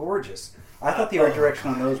were gorgeous. I thought the art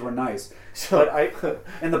direction on those were nice.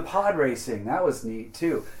 And the pod racing, that was neat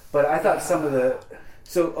too. But I thought some of the...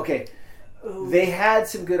 they had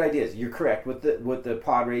some good ideas. You're correct with the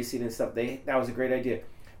pod racing and stuff. That was a great idea.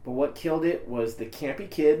 But what killed it was the campy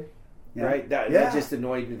kid. Yeah. Right, that just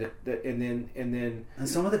annoyed me. And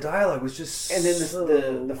some of the dialogue was just and then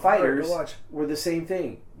the fighters were the same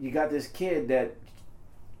thing. You got this kid that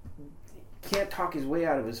can't talk his way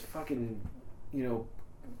out of his fucking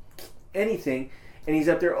anything, and he's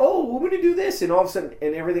up there. Oh, we're going to do this, and all of a sudden,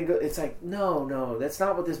 and everything goes. It's like no, that's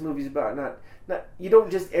not what this movie's about. Not you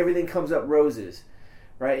don't just everything comes up roses,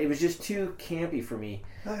 right? It was just too campy for me.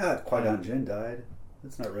 Qui-Gon Jinn died.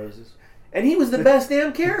 That's not roses. And he was the best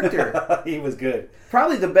damn character. He was good.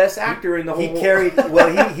 Probably the best actor in the whole... He carried...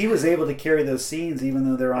 Well, he was able to carry those scenes even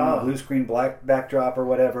though they're on a blue screen black backdrop or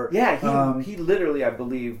whatever. Yeah, he literally, I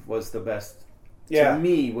believe, was the best... To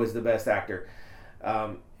me, was the best actor.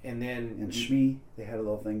 And then... And Shmi, they had a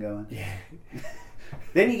little thing going. Yeah.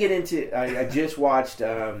 Then you get into... I just watched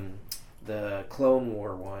the Clone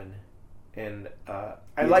War one. And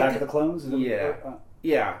I liked Attack of the Clones?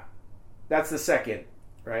 Yeah. That's the second.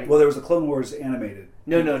 Right? Well, there was a Clone Wars animated.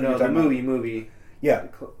 No, the movie. Yeah,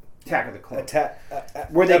 Attack of the Clones.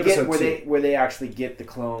 Where they actually get the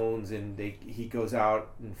clones, and he goes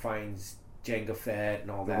out and finds Jango Fett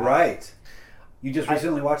and all that. Right. You just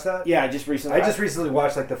recently watched that? Yeah, I just recently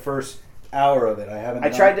watched like the first hour of it. I haven't.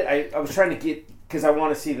 I was trying to get, because I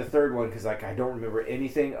want to see the third one, because like I don't remember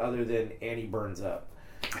anything other than Annie burns up.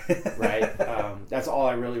 Right. That's all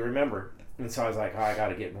I really remember. And so I was like, I got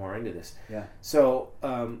to get more into this. Yeah. So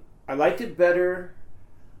I liked it better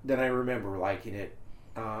than I remember liking it.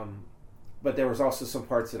 But there was also some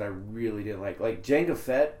parts that I really didn't like. Like Jango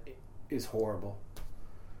Fett is horrible.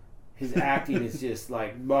 His acting is just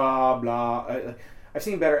like blah, blah. I've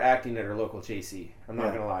seen better acting at our local JC. I'm not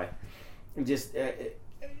going to lie. Just it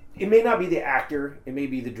may not be the actor. It may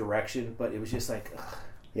be the direction. But it was just like... Ugh.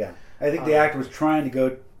 Yeah. I think the actor was trying to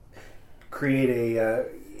go create a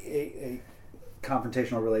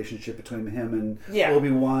confrontational relationship between him and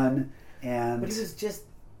Obi-Wan, but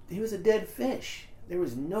he was a dead fish. There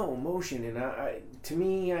was no emotion, and I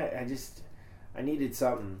needed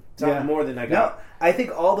something more than I got. No, I think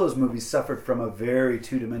all those movies suffered from a very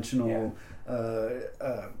two-dimensional but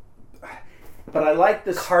I like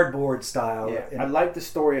the cardboard style. Yeah, I like the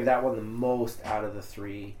story of that one the most out of the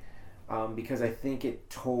three, because I think it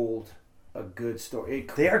told a good story.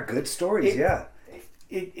 They are good stories,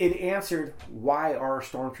 It answered, why are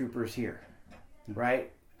stormtroopers here,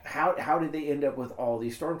 right? How did they end up with all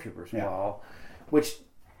these stormtroopers? Yeah. Well, which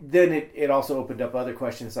then it also opened up other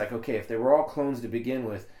questions like, okay, if they were all clones to begin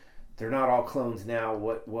with, they're not all clones now.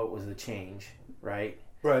 What was the change, right?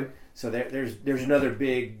 Right. So there's another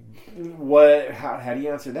big what? How do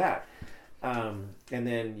you answer that? And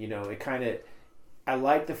then it kind of, I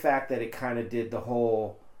like the fact that it kind of did the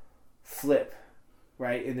whole flip.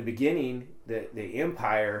 Right, in the beginning, the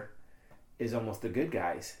Empire is almost the good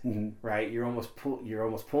guys, right? You're almost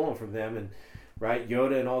pulling from them, and right,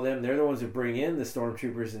 Yoda and all them, they're the ones that bring in the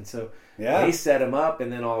stormtroopers, and so they set them up,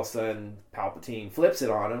 and then all of a sudden Palpatine flips it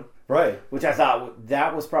on them, right? Which I thought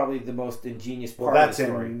that was probably the most ingenious part of the story.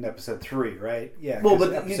 Well, that's in Episode 3, right? Yeah. Well,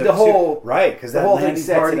 but the whole because that whole landing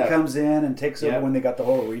party comes in and takes over when they got the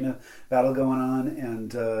whole arena battle going on,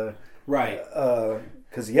 and right.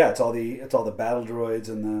 Because it's all the battle droids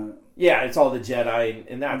and the it's all the Jedi,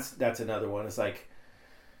 and that's another one. It's like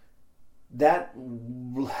that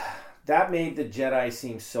made the Jedi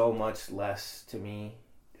seem so much less to me.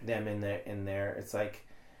 Them in there, it's like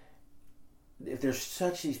if there's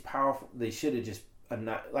such these powerful, they should have just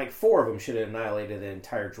like 4 of them should have annihilated the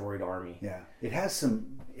entire droid army. Yeah, it has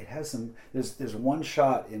some. There's one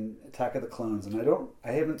shot in Attack of the Clones, and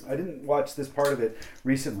I didn't watch this part of it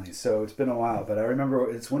recently, so it's been a while. But I remember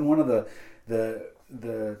it's when one of the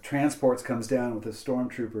transports comes down with the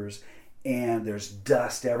stormtroopers, and there's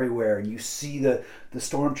dust everywhere, and you see the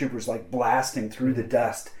stormtroopers like blasting through the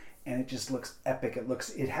dust, and it just looks epic.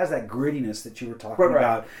 It has that grittiness that you were talking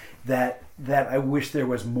about that I wish there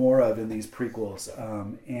was more of in these prequels,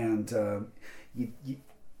 you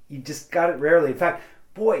just got it rarely. In fact,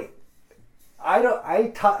 boy,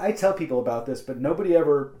 I tell people about this, but nobody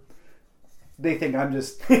ever. They think I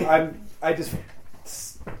just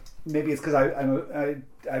maybe it's because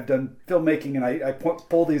I've done filmmaking and I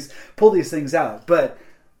pull these things out. But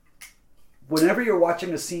whenever you're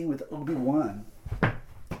watching a scene with Obi-Wan,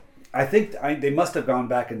 I think they must have gone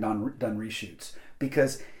back and done reshoots,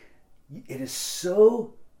 because it is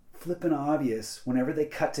so flippin' obvious whenever they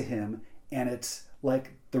cut to him, and it's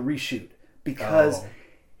like the reshoot, because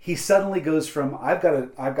he suddenly goes from I've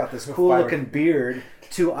got this cool looking beard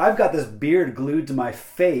to I've got this beard glued to my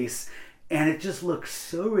face, and it just looks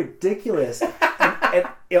so ridiculous. and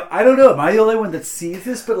I don't know. Am I the only one that sees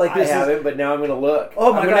this? But like, I haven't. But now I'm going to look.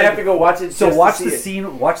 Oh my god! I have to go watch it. So watch the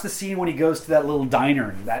scene. Watch the scene when he goes to that little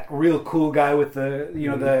diner. That real cool guy with the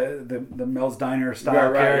the Mel's Diner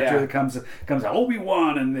style character that comes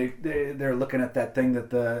Obi-Wan, and they're looking at that thing that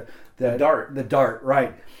the dart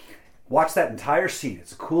right. Watch that entire scene.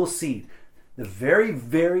 It's a cool scene. The very,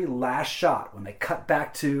 very last shot, when they cut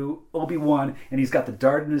back to Obi-Wan and he's got the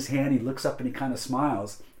dart in his hand, he looks up and he kind of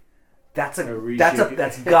smiles. that's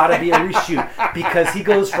got to be a reshoot because he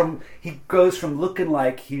goes from looking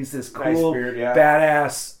like he's this cool nice beard,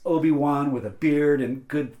 badass Obi-Wan with a beard and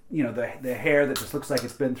good, the hair that just looks like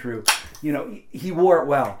it's been through, he wore it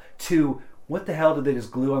well, to what the hell did they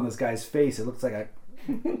just glue on this guy's face? It looks like a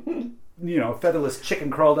featherless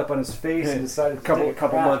chicken crawled up on his face and decided a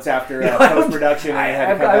couple months after post-production and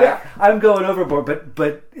had to come back. I'm going overboard,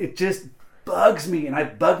 but it just bugs me, and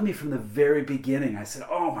it bugged me from the very beginning. I said,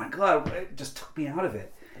 "Oh my god!" It just took me out of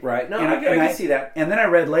it. Right? No, I can see that. And then I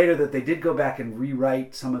read later that they did go back and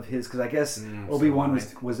rewrite some of his, because I guess Obi-Wan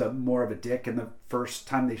was more of a dick in the first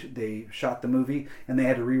time they shot the movie, and they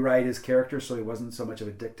had to rewrite his character so he wasn't so much of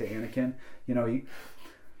a dick to Anakin.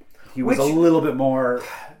 He was a little bit more.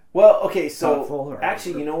 Well, okay, so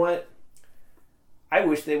actually, you know what? I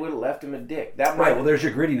wish they would have left him a dick. That might. Right. Well, there's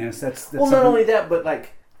your grittiness. That's well, not only that, but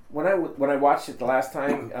like. When I watched it the last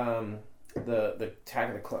time, the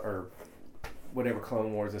Attack of the or whatever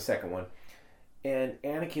Clone Wars, the second one, and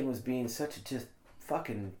Anakin was being such a just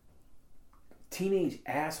fucking teenage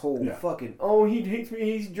asshole, fucking he hates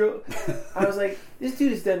me, he's drunk. I was like, this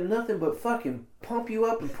dude has done nothing but fucking pump you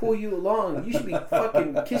up and pull you along. You should be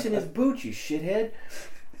fucking kissing his boots, you shithead.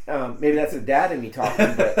 Maybe that's the dad in me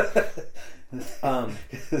talking, but.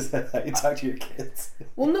 Is that how you talk to your kids?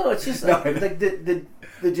 Well, no, it's just like the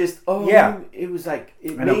just it was like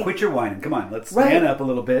quit your whining. Come on, let's man up a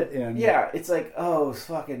little bit and it's like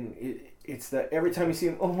it's the every time you see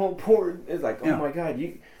him poor, it's like my god,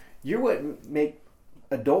 you're what make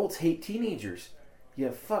adults hate teenagers.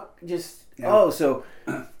 So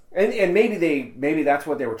and maybe that's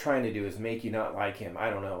what they were trying to do, is make you not like him. I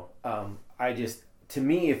don't know. To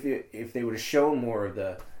me, if they would have shown more of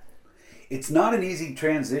the. It's not an easy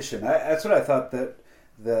transition. That's what I thought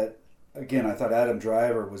that again, I thought Adam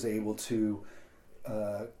Driver was able to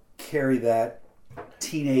carry that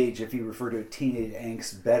teenage, if you refer to it, teenage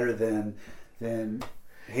angst better than Hayden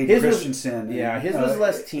Christensen. His was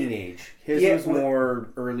less teenage. His was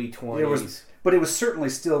more early 20s. But it was certainly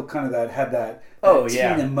still kind of that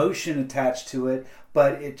teen emotion attached to it.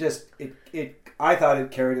 But I thought it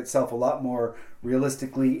carried itself a lot more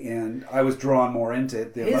realistically, and I was drawn more into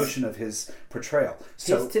it, the emotion of his portrayal.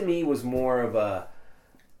 His to me was more of a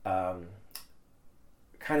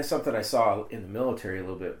kind of something I saw in the military a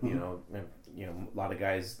little bit. Mm-hmm. A lot of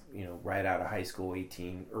guys, right out of high school,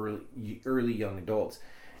 18, early young adults,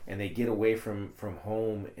 and they get away from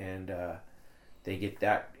home, and they get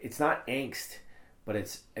that. It's not angst, but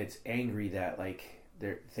it's angry that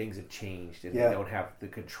things have changed and they don't have the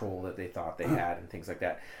control that they thought they had and things like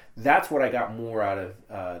that. That's what I got more out of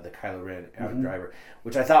the Kylo Ren Adam Driver,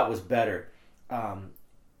 which I thought was better.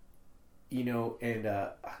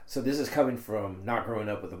 So this is coming from not growing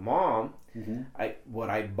up with a mom. Mm-hmm. What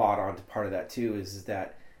I bought onto part of that too is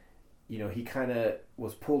that, he kind of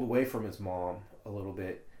was pulled away from his mom a little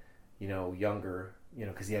bit, younger,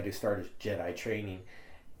 because he had to start his Jedi training,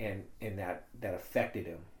 and that affected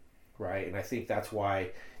him. Right, and I think that's why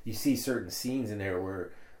you see certain scenes in there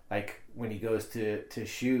where, like, when he goes to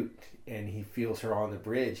shoot and he feels her on the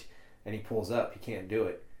bridge and he pulls up, he can't do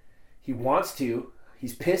it. He wants to.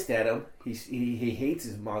 He's pissed at him. He hates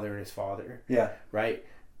his mother and his father. Yeah. Right,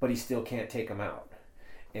 but he still can't take them out.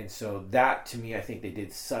 And so that, to me, I think they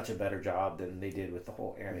did such a better job than they did with the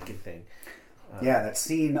whole Anakin thing. That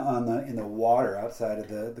scene in the water outside of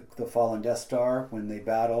the fallen Death Star when they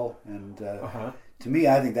battle, and to me,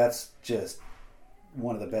 I think that's just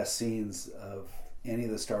one of the best scenes of any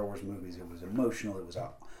of the Star Wars movies. It was emotional. It was an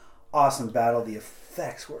awesome battle. The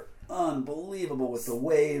effects were unbelievable with the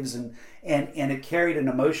waves, and it carried an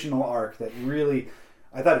emotional arc that really,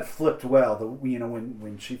 I thought it flipped well.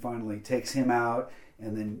 When she finally takes him out,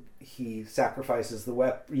 and then he sacrifices the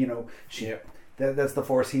weapon. That's the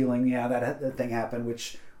Force healing. Yeah, that thing happened,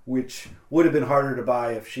 which would have been harder to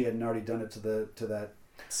buy if she hadn't already done it to that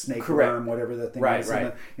snake worm, whatever that thing was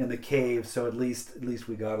in the cave. So at least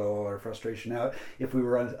we got all our frustration out. If we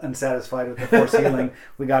were unsatisfied with the Force healing,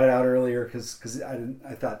 we got it out earlier because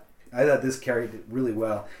I thought this carried it really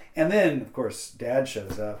well. And then of course Dad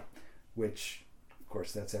shows up, which of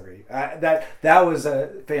course that's that was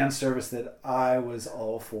a fan service that I was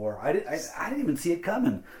all for. I didn't even see it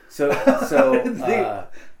coming. So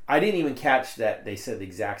I didn't even catch that they said the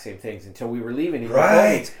exact same things until we were leaving.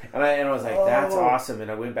 Right. And I was like, that's awesome.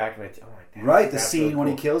 And I went back and the scene really cool. When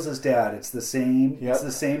he kills his dad, it's the same. Yep. It's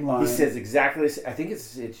the same line. He says exactly. I think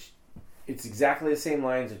it's exactly the same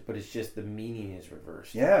lines, but it's just the meaning is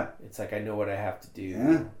reversed. Yeah. It's like, I know what I have to do.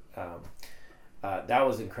 Yeah. That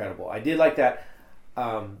was incredible. I did like that.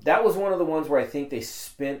 That was one of the ones where I think they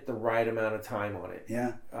spent the right amount of time on it.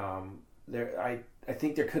 Yeah. I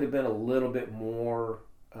think there could have been a little bit more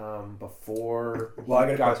before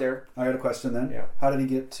he got there. I got a question then. Yeah. How did he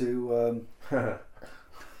get to...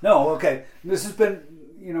 No, okay. This has been,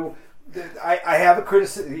 I have a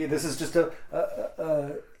criticism. This is just a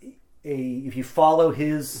if you follow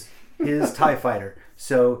his TIE fighter.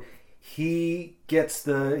 So he gets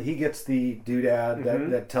the doodad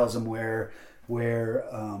that tells him where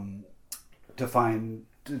to find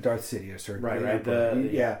Darth Sidious or right. I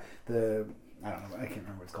don't know. I can't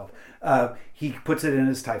remember what it's called. He puts it in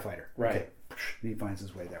his TIE fighter. Right. Okay. He finds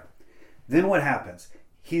his way there. Then what happens?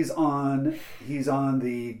 He's on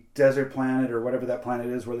the desert planet or whatever that planet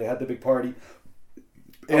is where they had the big party.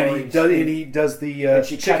 And he does the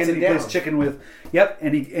chicken. He plays chicken with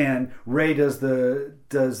and Rey does the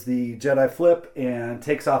Jedi flip and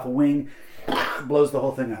takes off a wing, blows the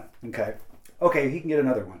whole thing up. Okay, he can get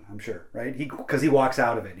another one, I'm sure, right? Because he walks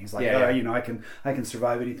out of it. And he's like, I can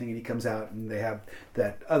survive anything, and he comes out, and they have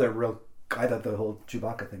that other real. I thought the whole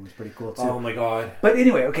Chewbacca thing was pretty cool too. Oh my god! But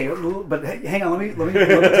anyway, okay. But hang on, let me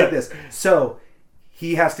take this. So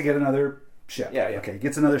he has to get another ship. Yeah. Okay, he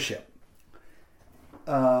gets another ship.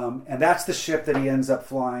 And that's the ship that he ends up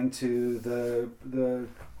flying to the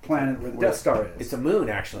planet where the Death Star is. It's a moon,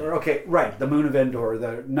 actually. Okay, right. The moon of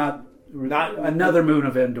Endor. Not another moon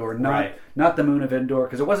of Endor. Not the moon of Endor,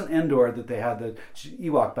 because it wasn't Endor that they had the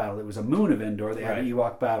Ewok battle. It was a moon of Endor. They had an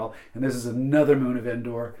Ewok battle, and this is another moon of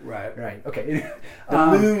Endor. Right. Okay. The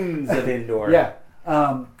moons of Endor. Yeah.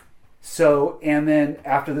 So, and then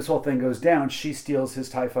after this whole thing goes down, she steals his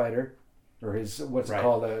TIE fighter, or his, what's it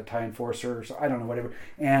called, a TIE Enforcer, or so, I don't know, whatever,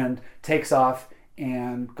 and takes off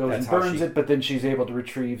and goes and burns it, but then she's able to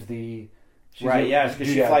retrieve the... because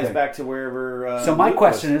she flies back to wherever... so my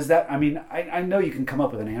question is that, I know you can come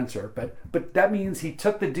up with an answer, but that means he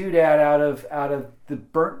took the doodad out of the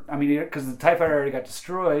burnt... because the TIE fighter already got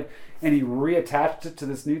destroyed, and he reattached it to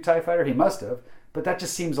this new TIE fighter. He must have. But that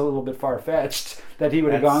just seems a little bit far-fetched that he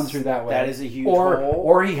would have gone through that way. That is a huge hole.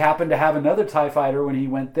 Or he happened to have another TIE fighter when he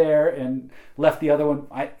went there and left the other one.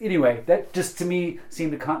 Anyway, that just to me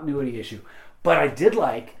seemed a continuity issue. But I did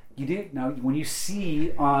like, when you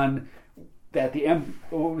see on that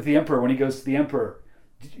with the Emperor, when he goes to the Emperor,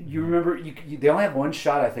 you remember, they only have one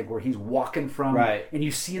shot, I think, where he's walking from, and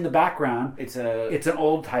you see in the background, it's an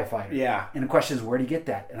old TIE fighter. Yeah. And the question is, where did he get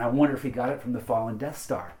that? And I wonder if he got it from the fallen Death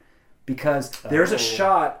Star. Because there's a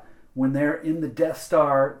shot when they're in the Death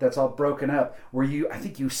Star that's all broken up where I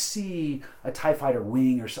think you see a TIE fighter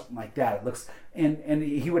wing or something like that. It looks, and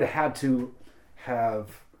he would have had to have...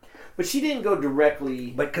 But she didn't go directly...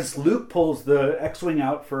 But because Luke pulls the X-Wing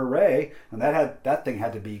out for Rey, and that thing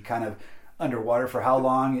had to be kind of underwater for how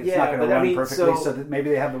long? It's not going to run perfectly, so that maybe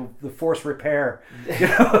they have the force repair.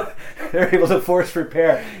 They're able to force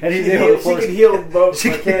repair, and he's able to force. She can heal both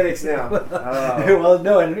mechanics now. Well,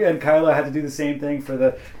 no, and Kylo had to do the same thing for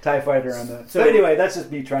the TIE fighter on the. So anyway, that's just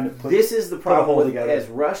me trying to put. This is the problem together. As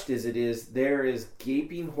rushed as it is. There is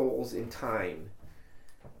gaping holes in time.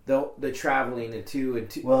 The traveling and two.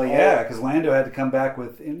 Well, yeah, because Lando had to come back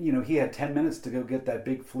with. He had 10 minutes to go get that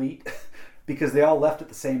big fleet. Because they all left at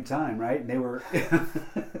the same time, right? And they were...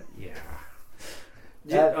 Yeah.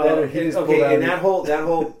 And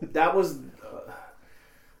that was...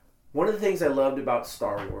 one of the things I loved about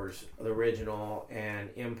Star Wars, the original, and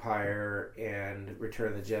Empire, and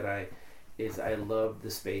Return of the Jedi, is I loved the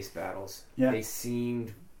space battles. Yeah. They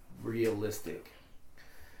seemed realistic.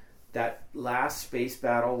 That last space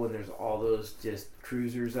battle, when there's all those just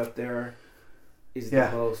cruisers up there, is the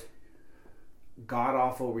most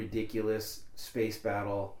god-awful, ridiculous space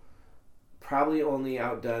battle, probably only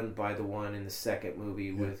outdone by the one in the second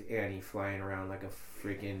movie with Annie flying around like a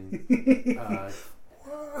freaking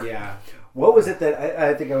What was it that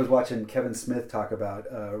I think I was watching Kevin Smith talk about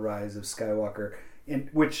Rise of Skywalker, in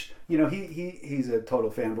which he's a total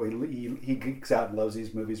fanboy. He geeks out and loves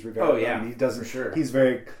these movies regardless. He doesn't. For sure. He's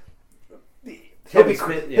very. He'll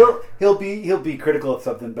be critical of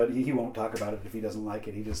something, but he won't talk about it if he doesn't like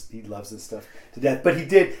it. He loves this stuff to death. But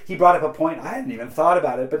he brought up a point I hadn't even thought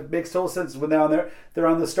about it, but it makes total sense when they're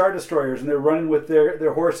on the Star Destroyers and they're running with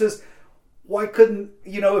their horses. Why couldn't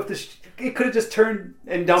if it could have just turned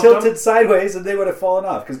and tilted sideways and they would have fallen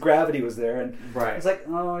off because gravity was there and it's like,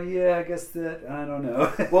 oh yeah, I guess that I don't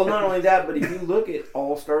know. Well, not only that, but if you look at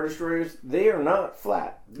all Star Destroyers, they are not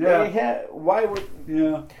flat. That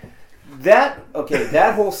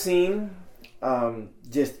whole scene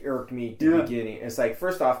just irked me to the beginning. It's like,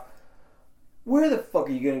 first off, where the fuck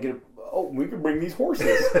are you going to get we can bring these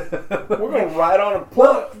horses. We're going to ride on a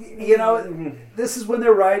plug. Well, this is when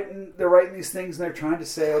they're writing these things and they're trying to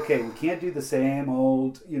say, okay, we can't do the same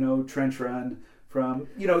old, trench run from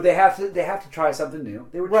they have to try something new.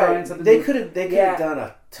 They were trying something new. They could have done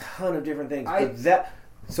a ton of different things.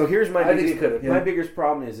 So here's my biggest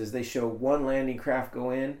problem is they show one landing craft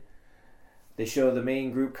go in. They show the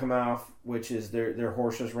main group come off, which is their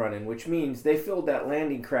horses running, which means they filled that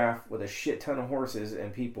landing craft with a shit ton of horses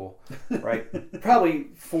and people, right? Probably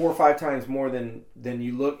 4 or 5 times more than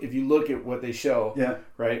you look if you look at what they show,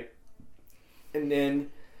 right? And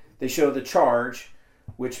then they show the charge,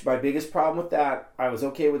 which my biggest problem with that, I was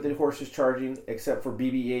okay with the horses charging, except for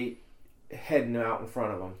BB-8 heading out in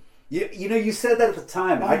front of them. You said that at the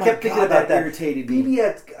time. I kept thinking about that. Irritated me.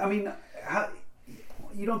 BB-8. I mean,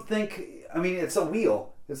 you don't think? I mean, it's a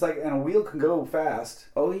wheel. It's like, and a wheel can go fast.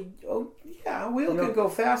 Oh yeah, a wheel can go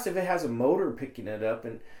fast if it has a motor picking it up.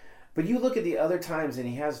 But you look at the other times, and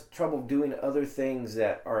he has trouble doing other things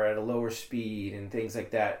that are at a lower speed and things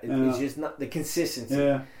like that. It's just not the consistency.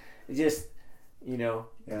 Yeah. It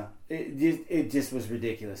just, it just was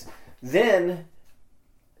ridiculous. Then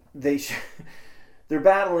they're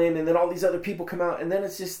battling, and then all these other people come out, and then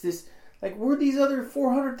it's just this, like, where'd these other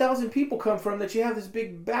 400,000 people come from that you have this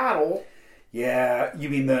big battle? Yeah, you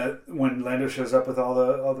mean when Lando shows up with all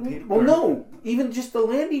the people? Well, no, even just the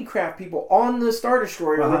landing craft people on the Star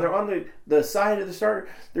Destroyer, when they're on the side of the Star,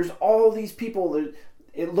 there's all these people that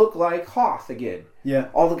it looked like Hoth again. Yeah,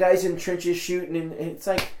 all the guys in trenches shooting, and it's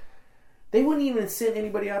like they wouldn't even send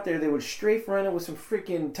anybody out there. They would strafe run it with some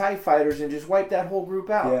freaking TIE fighters and just wipe that whole group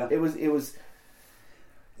out. Yeah. It was.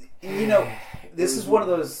 This is one of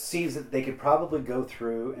those scenes that they could probably go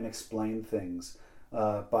through and explain things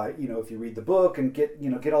by, if you read the book and get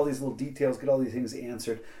all these little details, get all these things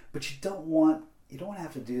answered. But you don't want to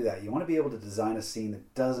have to do that. You want to be able to design a scene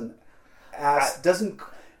that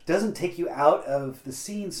doesn't take you out of the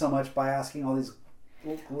scene so much by asking all these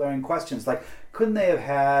glaring questions. Like, couldn't they have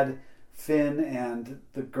had Finn and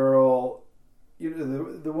the girl,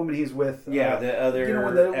 the woman he's with? The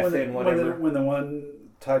other when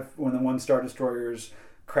the one Star Destroyer's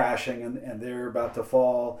crashing and they're about to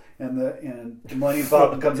fall and the Millennium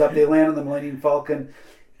Falcon comes up, they land on the Millennium Falcon.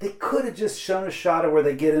 They could have just shown a shot of where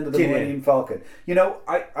they get into the Millennium Falcon.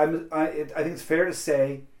 I think it's fair to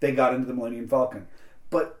say they got into the Millennium Falcon,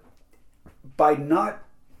 but by not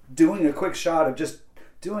doing a quick shot of just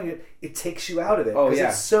doing it, it takes you out of it.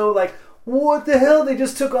 It's so like, what the hell? They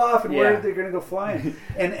just took off and where they're going to go flying,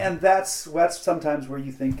 and that's sometimes where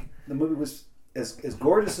you think the movie was. As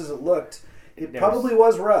gorgeous as it looked, it probably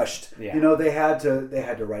was rushed. Yeah. They had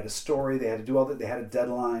to write a story. They had to do all that. They had a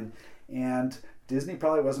deadline, and Disney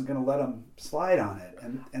probably wasn't going to let them slide on it.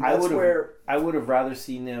 And that's where I would have rather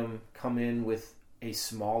seen them come in with a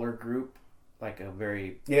smaller group, like a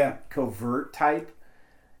very covert type,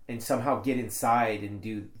 and somehow get inside and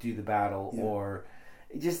do the battle. Yeah. Or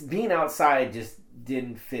just being outside just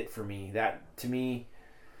didn't fit for me. That, to me.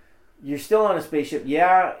 You're still on a spaceship.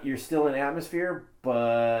 Yeah, you're still in atmosphere,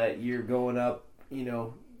 but you're going up,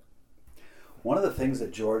 One of the things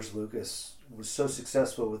that George Lucas was so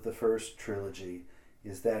successful with the first trilogy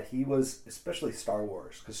is that he was, especially Star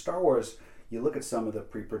Wars, because Star Wars, you look at some of the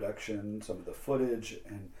pre-production, some of the footage,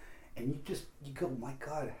 and you go, my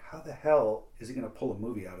God, how the hell is he going to pull a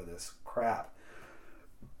movie out of this crap?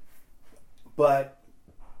 But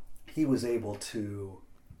he was able to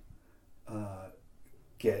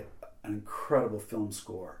get an incredible film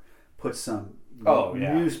score, put some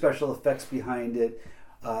new special effects behind it,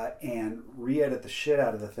 and re-edit the shit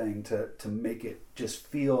out of the thing to make it just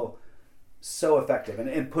feel so effective,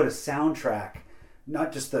 and put a soundtrack,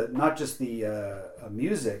 not just the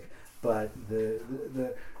music, but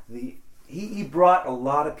he brought a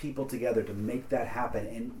lot of people together to make that happen.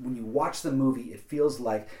 And when you watch the movie, it feels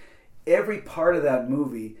like every part of that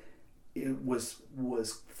movie was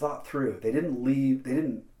thought through. They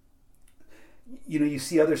didn't. You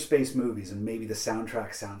see other space movies and maybe the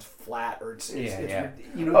soundtrack sounds flat or he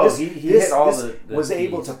was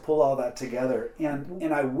able to pull all that together,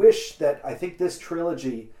 and I think this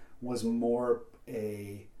trilogy was more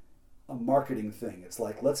a marketing thing. It's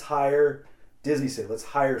like, let's hire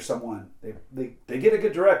someone. They get a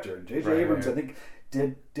good director, and J.J. Abrams I think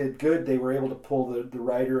did good. They were able to pull the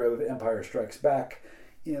writer of Empire Strikes Back,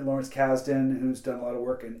 Lawrence Kasdan, who's done a lot of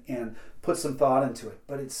work and put some thought into it.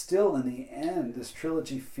 But it's still, in the end, this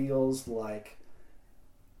trilogy feels like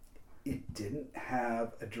it didn't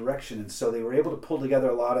have a direction, and so they were able to pull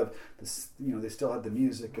together a lot of this. They still had the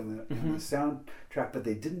music and the soundtrack, but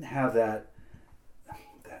they didn't have that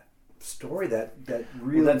story that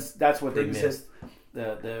really. Well, that's what they missed.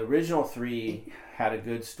 The original 3 had a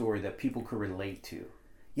good story that people could relate to.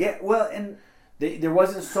 Yeah, well, and there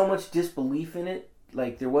wasn't so much disbelief in it.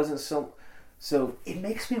 Like, there wasn't So it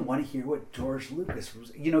makes me want to hear what George Lucas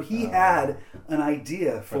was. He had an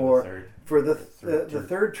idea for the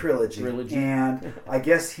third trilogy, and I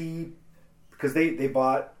guess because Disney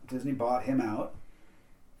bought him out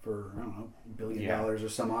for, I don't know, $1 billion or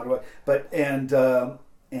some odd way, and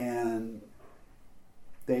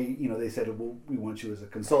they said, well, we want you as a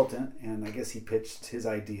consultant, and I guess he pitched his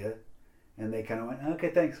idea, and they kind of went,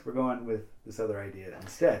 okay, thanks, we're going with this other idea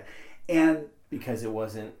instead, and. Because it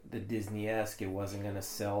wasn't the Disney-esque, it wasn't going to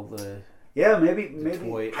sell the maybe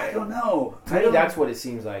toy. I don't know. That's what it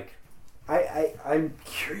seems like. I'm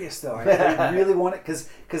curious though. I really want it because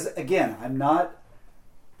again, I'm not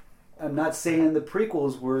saying the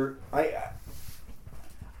prequels were.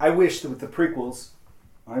 I wish that with the prequels,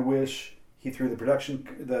 I wish he threw the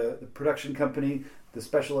production company, the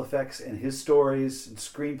special effects, and his stories and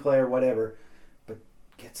screenplay or whatever, but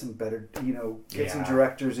get some better, some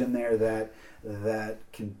directors in there that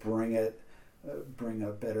can bring a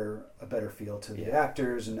better feel to the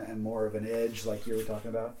actors and more of an edge, like you were talking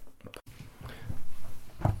about.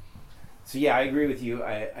 So I agree with you.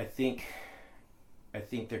 I think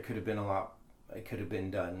there could have been a lot. It could have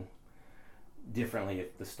been done differently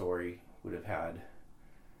if the story would have had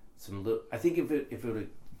some. I think if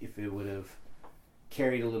it would have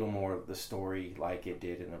carried a little more of the story like it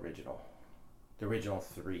did in the original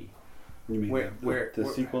 3. You mean the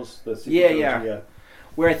sequels? The sequels? Yeah.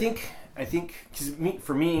 Where I think, because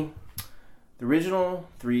for me, the original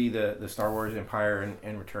 3, the Star Wars Empire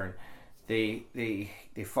and Return, they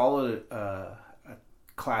followed a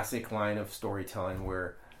classic line of storytelling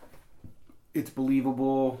where it's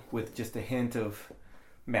believable with just a hint of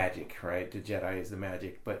magic, right? The Jedi is the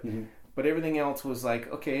magic, but everything else was like,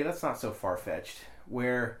 okay, that's not so far fetched.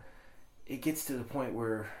 Where it gets to the point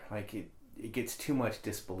where like it gets too much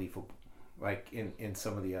disbelievable. Like in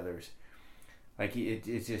some of the others, like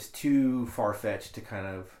it's just too far fetched to kind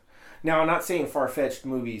of. Now I'm not saying far fetched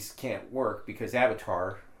movies can't work, because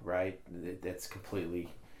Avatar, right? That's completely,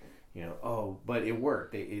 but it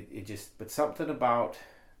worked. It just, but something about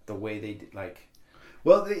the way they did, like.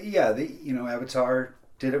 Well, Avatar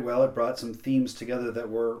did it well. It brought some themes together that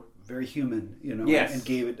were very human, yes. and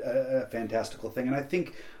gave it a fantastical thing. And I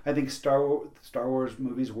think Star Wars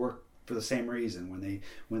movies work for the same reason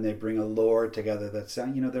when they bring a lore together. That's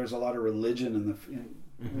there's a lot of religion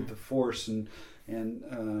with the Force and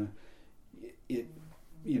it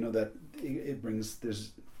brings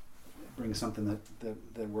something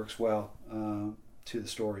that works well to the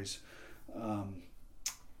stories.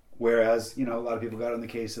 Whereas a lot of people got on the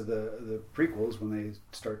case of the prequels when they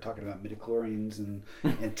start talking about midichlorians and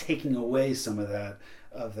taking away some of that.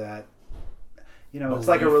 It's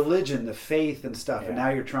like a religion, the faith and stuff, and now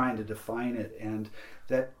you're trying to define it, and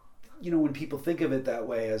that, when people think of it that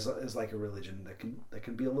way as like a religion, that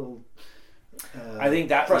can be a little, I think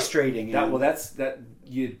that frustrating. That's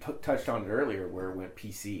you touched on it earlier, where it went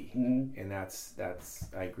PC, and that's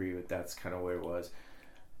I agree with. That's kind of where it was.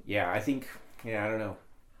 Yeah, I think. Yeah, I don't know.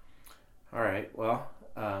 All right, well,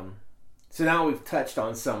 so now we've touched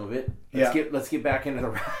on some of it. Let's get back into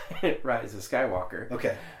the Rise of Skywalker.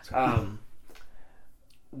 Okay.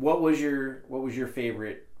 What was your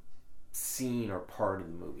favorite scene or part of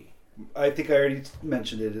the movie? I think I already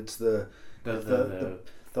mentioned it. It's the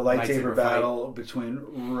lightsaber battle between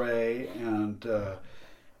Rey and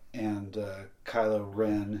Kylo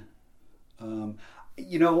Ren.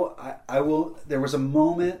 I will. There was a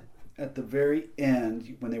moment at the very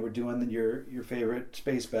end when they were doing your favorite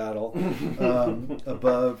space battle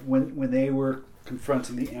above when they were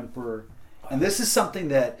confronting the Emperor, and this is something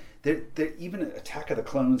that. Even Attack of the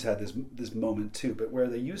Clones had this moment too, but where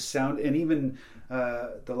they use sound, and even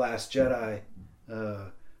The Last Jedi,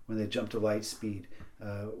 when they jump to light speed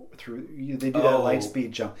through, they do that light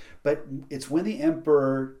speed jump. But it's when the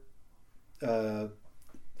Emperor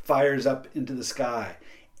fires up into the sky,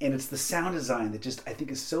 and it's the sound design that just I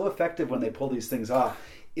think is so effective when they pull these things off.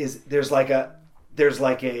 Is there's like a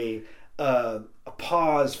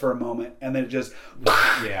pause for a moment, and then it just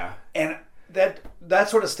and. That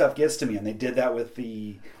sort of stuff gets to me, and they did that with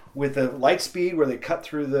the light speed where they cut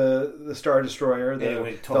through the Star Destroyer,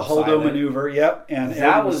 the Holdo maneuver. Yep, and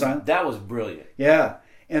that was brilliant. Yeah,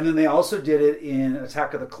 and then they also did it in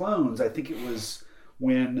Attack of the Clones. I think it was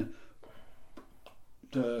when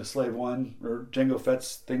Slave One or Jango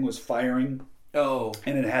Fett's thing was firing. Oh,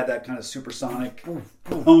 and it had that kind of supersonic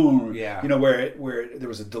boom. Yeah, where there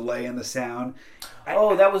was a delay in the sound.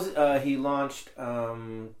 That was he launched.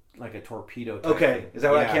 Like a torpedo type thing. Is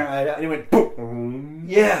that what I can't? And it went boom.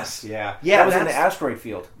 Yes. Yeah. That was in the asteroid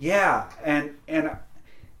field. Yeah, and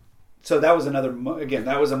So that was another again.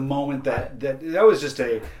 That was a moment that was just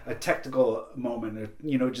a technical moment.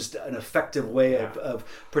 Just an effective way of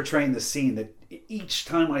portraying the scene. That each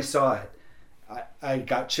time I saw it, I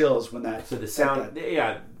got chills when that. So the sound,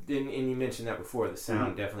 and you mentioned that before. The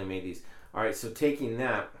sound definitely made these. All right, so taking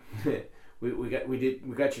that, we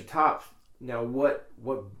got your top. Now, what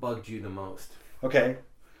bugged you the most? Okay,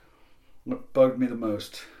 what bugged me the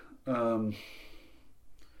most?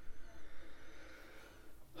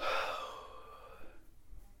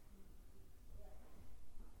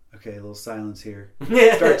 Okay, a little silence here.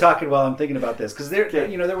 Start talking while I'm thinking about this, because there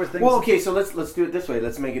were things. Well, okay, so let's do it this way.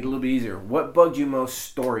 Let's make it a little bit easier. What bugged you most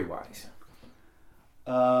story wise?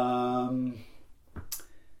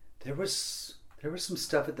 There was some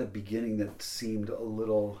stuff at the beginning that seemed a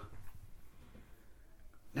little.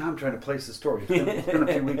 Now I'm trying to place the story. It's been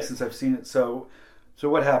a few weeks since I've seen it. So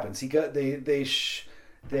what happens?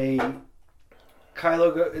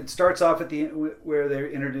 Kylo. It starts off at where they're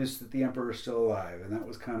introduced that the Emperor is still alive, and that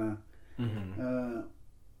was kind of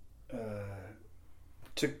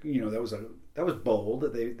that was bold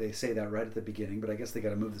that they say that right at the beginning. But I guess they got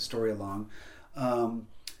to move the story along.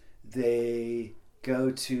 They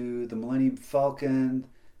go to the Millennium Falcon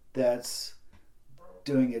that's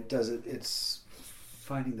doing it. It's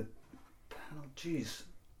finding the panel. Jeez,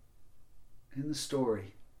 in the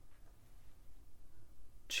story.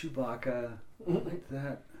 Chewbacca, like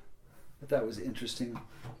that. That was interesting.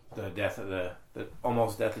 The death of the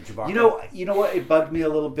almost death of Chewbacca. You know what? It bugged me a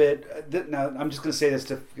little bit. Now I'm just going to say this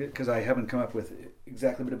because I haven't come up with it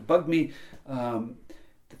exactly, but it bugged me.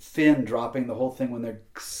 Finn dropping the whole thing when they're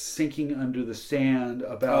sinking under the sand.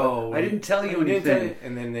 I didn't tell you anything,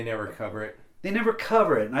 and then they never cover it. They never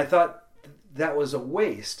cover it, and I thought that was a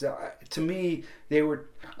waste. To me,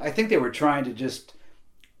 I think they were trying to just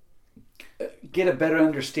get a better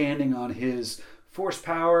understanding on his force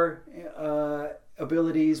power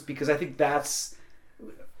abilities, because I think that's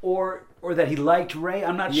or that he liked Rey.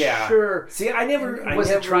 I'm not sure. See, I never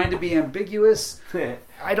it trying to be ambiguous.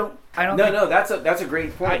 I don't. No. That's a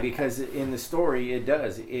great point, because in the story it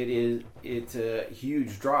does. It's a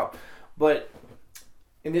huge drop, and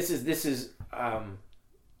this is.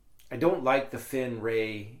 I don't like the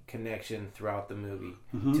Finn-Rey connection throughout the movie.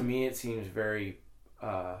 Mm-hmm. To me, it seems very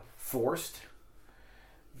forced,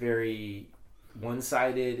 very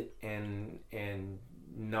one-sided, and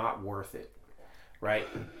not worth it. Right?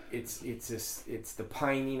 It's the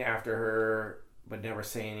pining after her, but never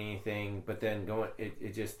saying anything. But then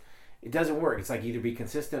it doesn't work. It's like either be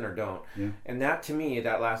consistent or don't. Yeah. And that, to me,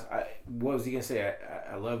 what was he gonna say?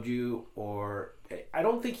 I loved you, or I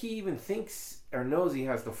don't think he even thinks or knows he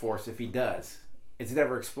has the Force. If he does, it's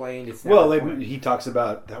never explained. He talks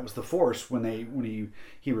about that was the Force when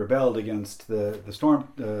he rebelled against the storm.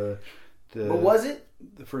 But was it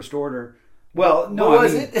the First Order? Well, no.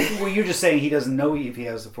 Was it? Well, you're just saying he doesn't know if he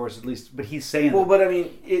has the Force, at least, but he's saying. Well, but I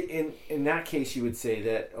mean, in that case, you would say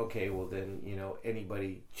that okay, well then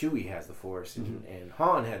anybody, Chewie has the Force, and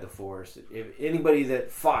Han had the Force. If anybody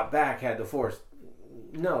that fought back had the Force,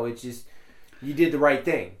 no, it's just you did the right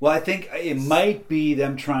thing. Well, I think it might be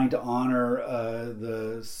them trying to honor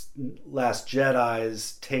the Last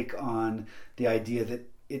Jedi's take on the idea that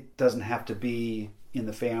it doesn't have to be in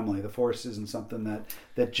the family. The Force isn't something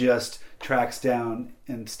that just tracks down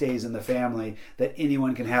and stays in the family, that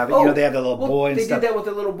anyone can have it. They have the little boy and they stuff. They did that with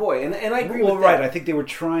the little boy, and I agree with that. Right. I think they were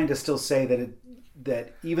trying to still say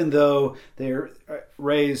that even though they're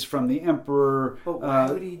raised from the Emperor, but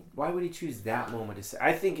why would he choose that moment to say?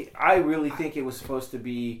 I really think it was supposed to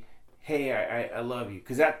be, hey, I love you,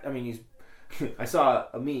 because that, I mean, I saw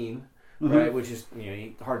a meme, right, which is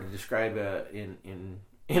hard to describe in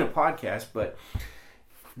a podcast, but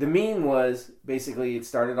the meme was basically it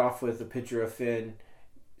started off with a picture of Finn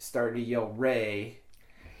starting to yell Rey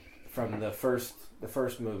from the first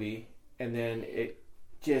movie, and then it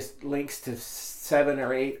just links to 7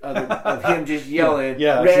 or 8 other of him just yelling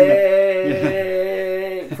Rey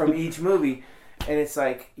from each movie, and it's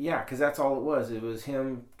like because that's all it was. It was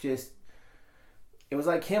him it was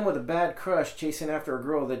like him with a bad crush chasing after a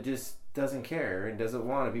girl that just doesn't care and doesn't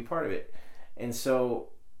want to be part of it, and so.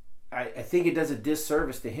 I think it does a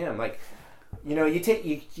disservice to him. Like, you take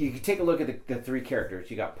a look at the 3 characters.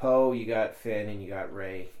 You got Poe, you got Finn, and you got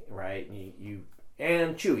Rey, right?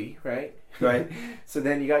 And Chewie, right? Right. So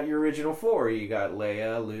then you got your original 4. You got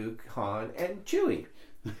Leia, Luke, Han, and Chewie,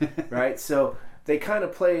 right? So they kind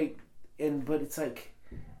of play, but it's like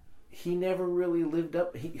he never really lived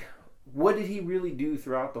up. What did he really do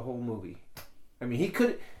throughout the whole movie? I mean, you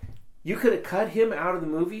could have cut him out of the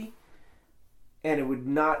movie, and it would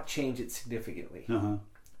not change it significantly,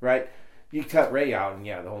 right? You cut Rey out, and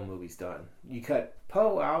the whole movie's done. You cut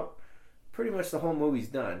Poe out, pretty much the whole movie's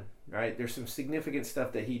done. Right? There's some significant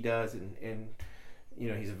stuff that he does, and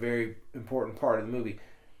he's a very important part of the movie.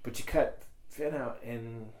 But you cut Finn out,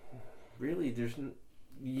 and really,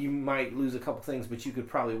 you might lose a couple things, but you could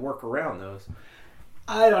probably work around those.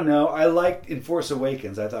 I don't know. I liked in Force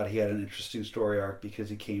Awakens. I thought he had an interesting story arc because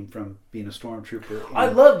he came from being a stormtrooper. I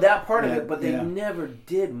loved that part of it, but they never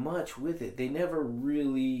did much with it. They never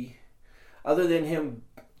really, other than him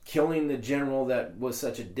killing the general that was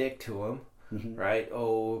such a dick to him, right?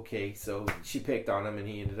 Oh, okay, so she picked on him and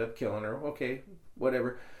he ended up killing her. Okay,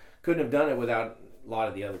 whatever. Couldn't have done it without a lot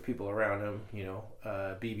of the other people around him,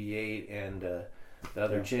 BB-8 and the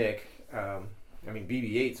other chick.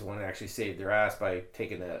 BB-8's the one that actually saved their ass by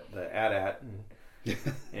taking the AT-AT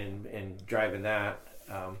and driving that.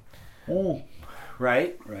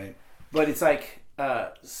 Right? Right. But it's like,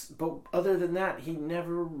 but other than that, he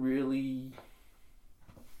never really.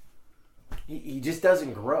 He just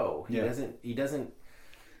doesn't grow. He doesn't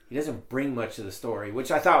bring much to the story, which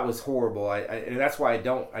I thought was horrible. And that's why I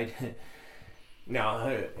don't. Now,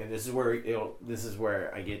 and this is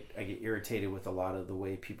where I get irritated with a lot of the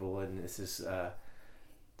way people, and this is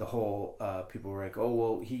the whole people were like, oh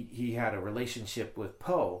well, he had a relationship with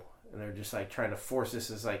Poe, and they're just like trying to force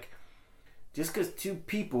this as like, just because two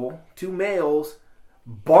males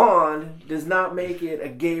bond does not make it a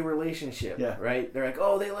gay relationship, right? They're like,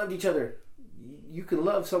 oh, they loved each other. You can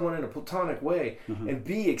love someone in a platonic way and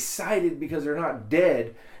be excited because they're not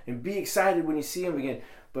dead, and be excited when you see them again.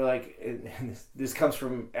 But like, and this comes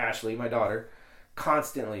from Ashley, my daughter,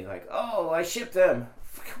 constantly like, "Oh, I ship them."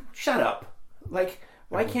 Shut up! Like,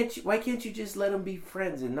 why can't you just let them be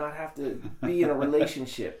friends and not have to be in a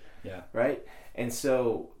relationship? Right. And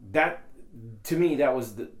so that, to me, it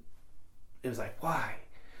was like, why?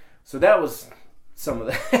 So that was some of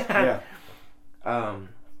that. All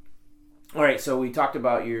right. So we talked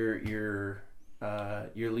about your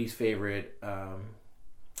least favorite.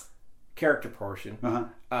 Character portion.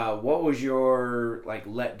 What was your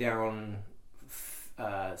letdown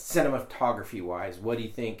cinematography wise? What do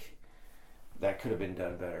you think that could have been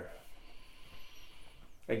done better?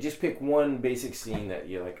 Like, just pick one basic scene that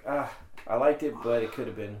you're like, I liked it, but it could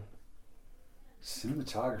have been.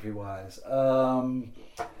 Cinematography wise,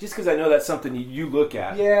 just because I know that's something you look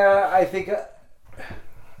at. Yeah, I think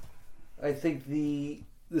the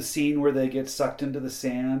scene where they get sucked into the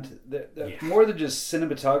sand, that more than just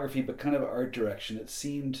cinematography, but kind of art direction. It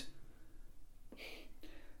seemed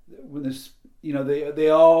when this, they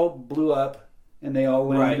all blew up and they all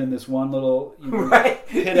landed in this one little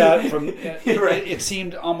hit out from. It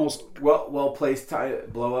seemed almost well placed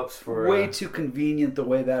blow ups for way too convenient the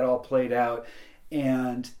way that all played out,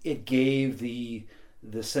 and it gave the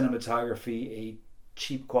cinematography a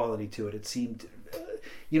cheap quality to it. It seemed,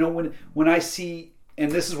 when I see. And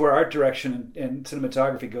this is where art direction and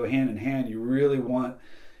cinematography go hand in hand. You really want,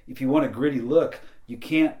 if you want a gritty look, you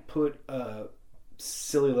can't put a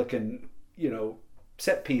silly looking,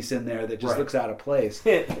 set piece in there that just looks out of place.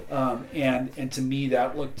 And to me,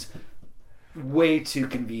 that looked way too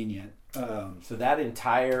convenient. So that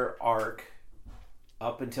entire arc,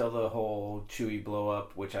 up until the whole Chewie blow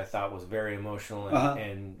up, which I thought was very emotional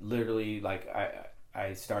and literally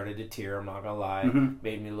I started to tear, I'm not gonna lie.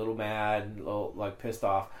 Made me a little mad, a little pissed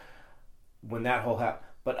off when that whole happened.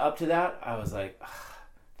 But up to that, I was like,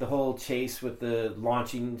 the whole chase with the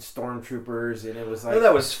launching stormtroopers, and it was like,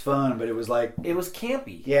 that was fun, but it was like, it was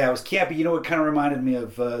campy. Yeah, it was campy. It kind of reminded me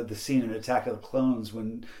of the scene in Attack of the Clones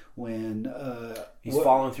when he's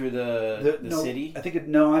falling through the city. I'm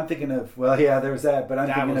thinking of there's that, but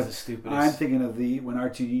I'm thinking of when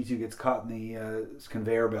R2-D2 gets caught in the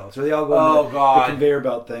conveyor belts, or they all go in the conveyor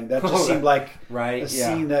belt thing. That just seemed like a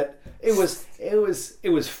scene that it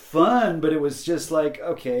was fun, but it was just like,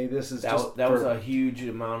 okay, this is that was a huge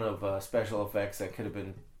amount of special effects that could have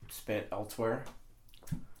been spent elsewhere.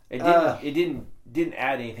 It didn't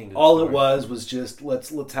add anything to the all story. It was just let's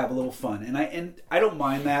have a little fun, and I don't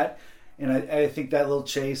mind that, and I think that little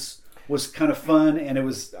chase was kind of fun, and it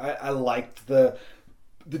was I liked the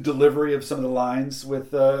delivery of some of the lines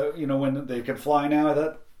with when they could fly now. I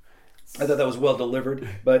thought that was well delivered,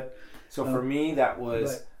 but so for me that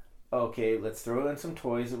was okay. Let's throw in some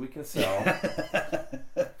toys that we can sell.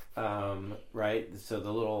 Right, so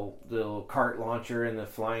the little cart launcher and the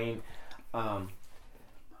flying.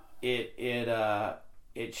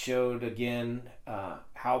 It showed again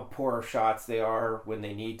how poor shots they are when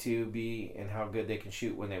they need to be, and how good they can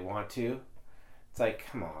shoot when they want to. It's like,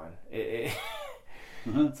 come on.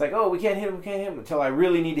 It's like, oh, we can't hit him until I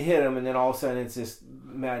really need to hit him, and then all of a sudden it's this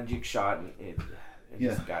magic shot, and it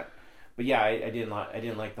just got. But yeah, I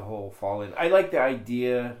didn't like the whole fall in. I like the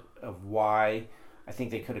idea of why. I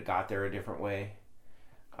think they could have got there a different way.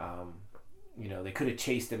 They could have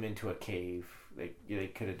chased them into a cave.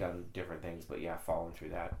 They could have done different things, but yeah, falling through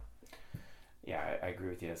that. Yeah, I agree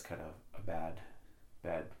with you. It's kind of a bad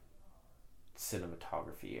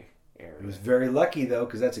cinematography area. It was very lucky though,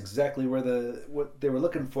 because that's exactly where what they were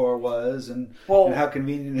looking for was, and how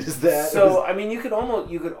convenient is that? So you could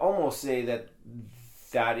almost say that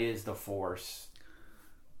is the Force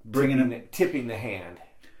tipping the hand,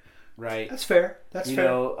 right? That's fair. That's fair.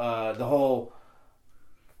 The whole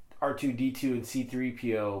R2-D2 and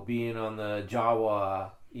C-3PO being on the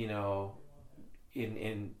Jawa,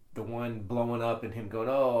 in the one blowing up and him going,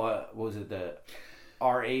 what was it, the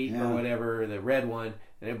R8 or whatever, the red one,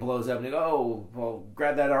 and it blows up and they go, oh, well,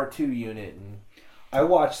 grab that R2 unit. And I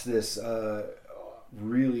watched this,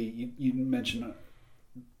 really, you mentioned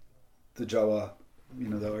the Jawa, the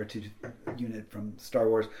R2 unit from Star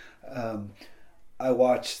Wars. I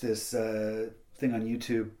watched this thing on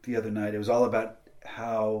YouTube the other night. It was all about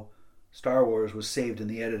how Star Wars was saved in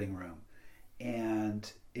the editing room. And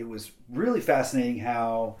it was really fascinating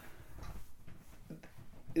how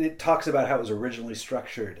it talks about how it was originally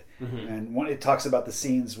structured. Mm-hmm. And it talks about the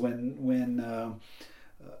scenes when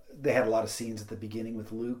they had a lot of scenes at the beginning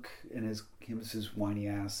with Luke and his whiny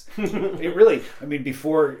ass. It really,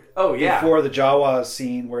 before the Jawas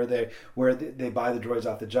scene where they buy the droids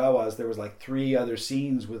off the Jawas, there was like 3 other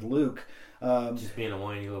scenes with Luke. Just being a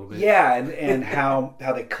whiny little bit. Yeah, and how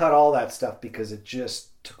they cut all that stuff because it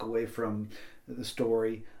just took away from the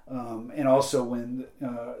story. And also when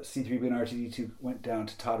C-3PO and R2-D2 went down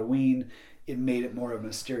to Tatooine, it made it more of a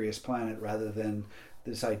mysterious planet rather than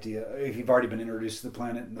this idea. If you've already been introduced to the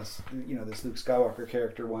planet and this Luke Skywalker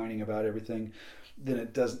character whining about everything, then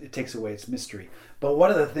it takes away its mystery. But one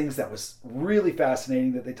of the things that was really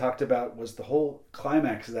fascinating that they talked about was the whole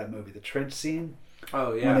climax of that movie, the trench scene.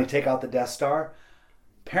 Oh yeah. When they take out the Death Star.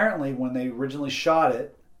 Apparently when they originally shot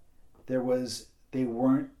it, the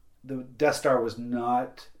Death Star was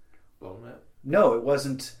not blown up. No, it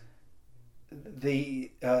wasn't.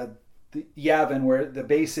 The Yavin, where the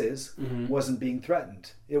base is, wasn't being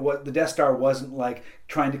threatened. The Death Star wasn't like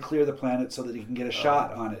trying to clear the planet so that he can get a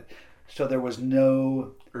shot on it. So there was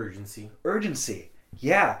no urgency.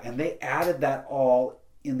 Yeah, and they added that all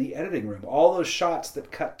in the editing room. All those shots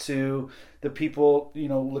that cut to the people,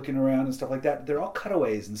 looking around and stuff like that, they're all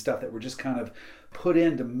cutaways and stuff that were just kind of put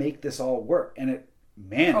in to make this all work. And it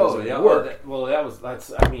work.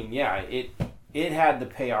 It had the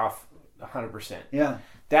payoff 100%. Yeah.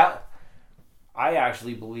 I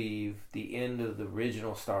actually believe the end of the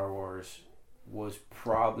original Star Wars was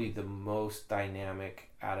probably the most dynamic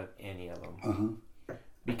out of any of them.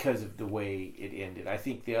 Because of the way it ended. I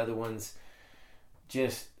think the other ones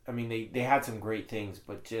just, they had some great things,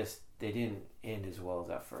 but just they didn't end as well as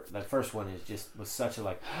that first. That first one was such a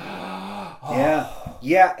like.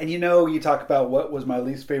 Yeah, and you talk about what was my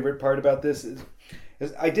least favorite part about this is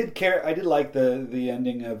I did like the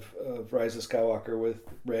ending of Rise of Skywalker with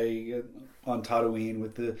Rey on Tatooine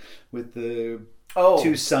with the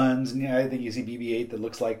 2 suns, and I think you see BB-8 that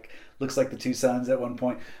looks like the 2 suns at one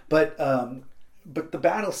point, but the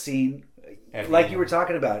battle scene, like you were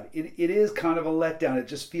talking about, it is kind of a letdown. It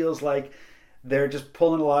just feels like they're just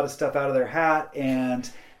pulling a lot of stuff out of their hat. And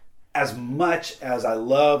as much as I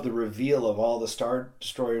love the reveal of all the Star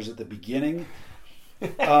Destroyers at the beginning,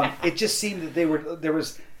 it just seemed that there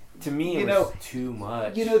was to me it was too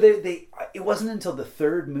much. It wasn't until the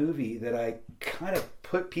 3rd movie that I kind of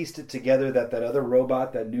pieced it together that other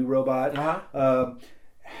robot, that new robot,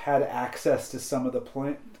 had access to some of the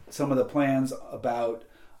plans about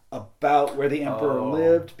where the Emperor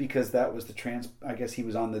lived, because that was I guess he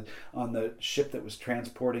was on the ship that was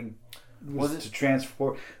transporting. Was it to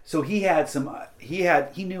transport? So he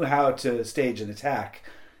knew how to stage an attack,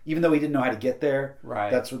 even though he didn't know how to get there.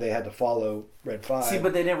 Right. That's where they had to follow Red 5. See,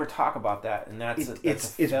 but they never talk about that, and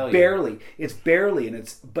it's barely,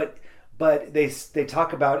 and but they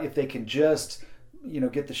talk about if they can just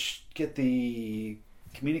get the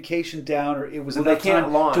communication down, or it was enough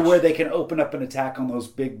time to where they can open up an attack on those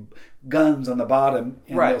big guns on the bottom.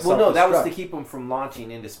 Right. Well, no, that was to keep them from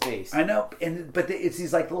launching into space. I know, but it's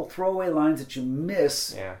these like little throwaway lines that you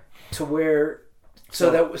miss. Yeah. To where,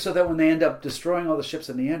 so that when they end up destroying all the ships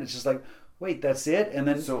in the end, it's just like, wait, that's it, and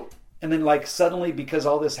then like suddenly, because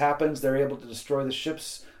all this happens, they're able to destroy the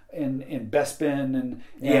ships in Bespin and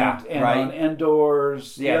right. on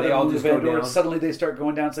Endor's. Yeah, they all just go down. Suddenly they start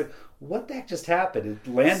going down. It's like, what the heck just happened?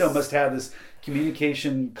 Lando must have this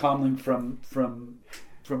communication comlink from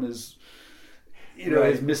his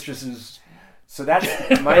his mistress's So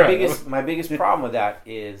that's my biggest problem with that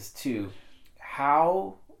is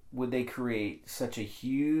how would they create such a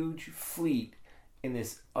huge fleet in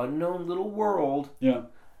this unknown little world? Yeah.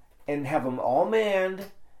 And have them all manned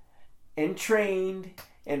and trained,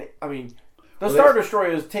 and I mean, those Star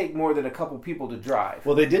Destroyers take more than a couple people to drive.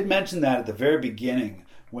 Well, they did mention that at the very beginning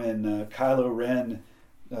when Kylo Ren,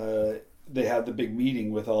 they had the big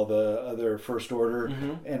meeting with all the other First Order,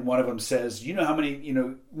 and one of them says, "You know how many? You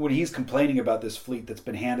know when he's complaining about this fleet that's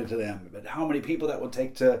been handed to them, but how many people that will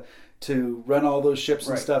take to run all those ships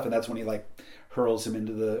and stuff?" And that's when he hurls him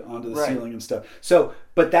onto the ceiling and stuff. So,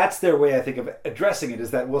 but that's their way, I think, of addressing it.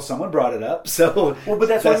 Is that someone brought it up, so but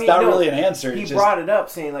that's not really an answer. He brought it up,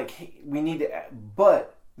 saying hey, we need to,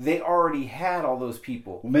 but they already had all those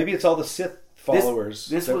people. Well, maybe it's all the Sith followers.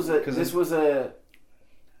 This was a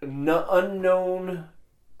unknown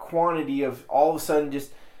quantity of all of a sudden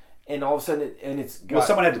it's got,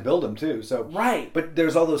 someone had to build them too. So right, but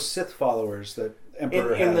there's all those Sith followers that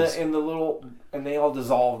Emperor has. In the little, and they all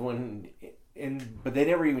dissolved but they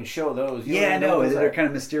never even show those. You know, they're kind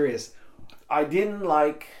of mysterious. I didn't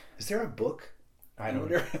like. Is there a book? I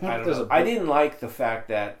don't know. I didn't like the fact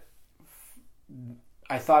that.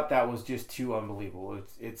 I thought that was just too unbelievable.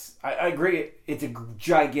 I agree. It's a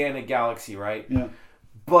gigantic galaxy, right? Yeah.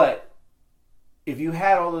 But if you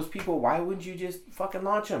had all those people, why wouldn't you just fucking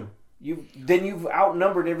launch them? You've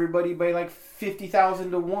outnumbered everybody by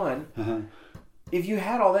 50,000 to 1. Uh-huh. If you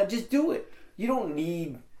had all that, just do it. You don't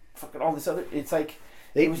need fucking all this other. It's like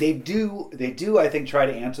they do. I think try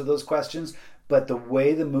to answer those questions, but the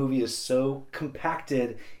way the movie is so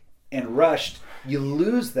compacted and rushed, you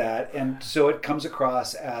lose that, and so it comes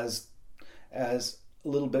across as a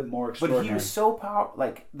little bit more extraordinary. But he was so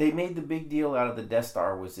powerful. They made the big deal out of the Death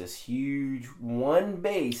Star was this huge one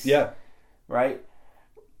base. Yeah. Right?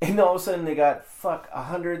 And all of a sudden they got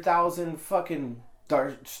 100,000 fucking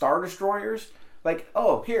Star Destroyers.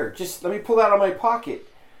 Here, just let me pull that out of my pocket.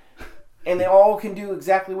 And they all can do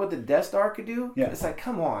exactly what the Death Star could do. Yeah. It's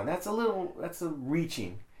come on, that's a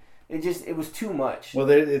reaching. It was too much. Well,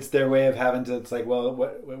 it's their way of having to. It's we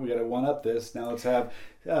got to one up this. Now let's have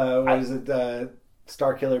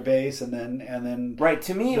Star Killer Base, and then right.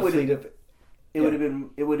 To me, it would have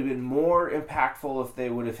been more impactful if they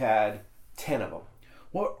would have had 10 of them,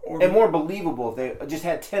 and more believable if they just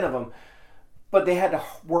had 10 of them. But they had to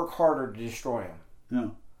work harder to destroy them. Yeah.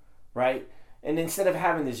 Right, and instead of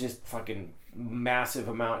having this just fucking massive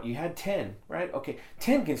amount, you had 10, right? Okay,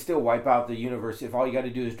 10 can still wipe out the universe if all you got to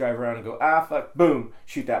do is drive around and go, fuck, boom,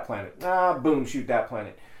 shoot that planet. Boom, shoot that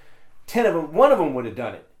planet. 10 of them, one of them would have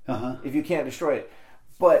done it if you can't destroy it.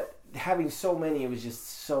 But having so many, it was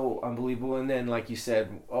just so unbelievable. And then, like you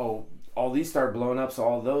said, all these start blowing up, so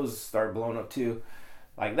all those start blowing up too.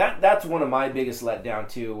 That's one of my biggest letdown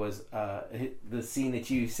too, was the scene that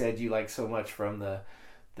you said you liked so much from the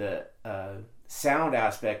sound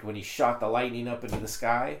aspect when he shot the lightning up into the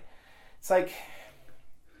sky. It's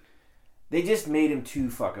they just made him too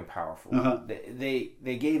fucking powerful.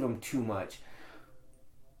 They gave him too much.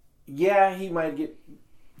 Yeah, he might get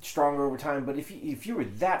stronger over time, but if you were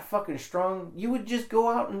that fucking strong, you would just go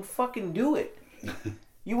out and fucking do it.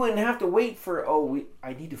 You wouldn't have to wait for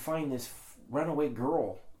I need to find this runaway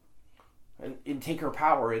girl and take her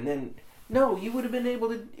power, and then no, you would have been able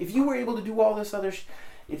to, if you were able to do all this other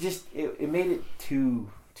it made it too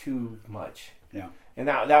much. Yeah. And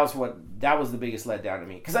that was the biggest letdown to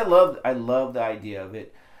me, because I loved the idea of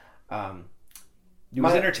it. It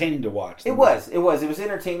was entertaining to watch. It was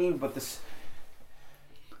entertaining, but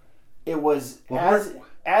it was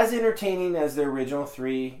as entertaining as the original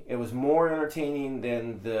 3. It was more entertaining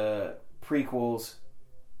than the prequels.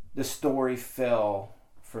 The story fell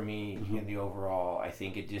for me in the overall. I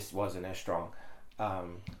think it just wasn't as strong.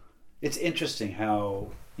 It's interesting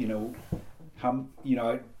how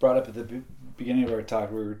I brought up at the beginning of our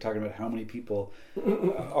talk, we were talking about how many people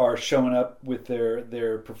are showing up with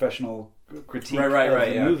their professional critique of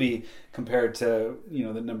the movie compared to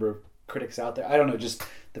the number of critics out there. I don't know, just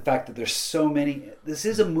the fact that there's so many. This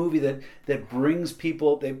is a movie that brings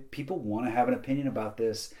people. People want to have an opinion about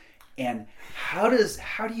this. And how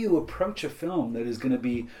do you approach a film that is going to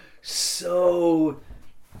be so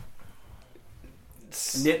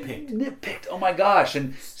nitpicked? Oh my gosh!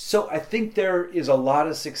 And so I think there is a lot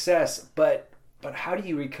of success, but how do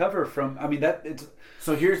you recover from? I mean,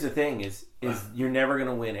 So here's the thing: is you're never going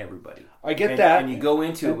to win everybody. I get that, and you go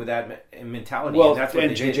into it with that mentality. Well, and that's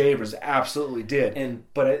what J.J. Abrams absolutely did.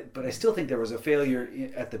 But I still think there was a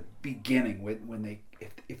failure at the beginning when they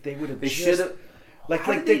if they would have should have.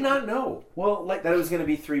 How did they not know? Well, that it was going to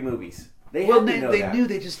be 3 movies. They knew.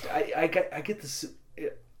 They just I get this.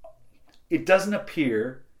 it doesn't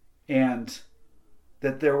appear, and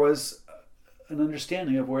that there was an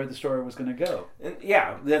understanding of where the story was going to go. And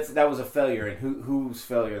yeah, that was a failure, and whose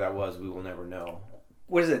failure that was, we will never know.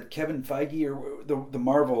 What is it, Kevin Feige or the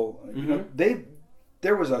Marvel? You know,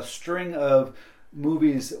 there was a string of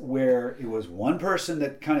movies where it was one person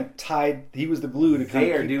that kind of tied. He was the glue to kind of.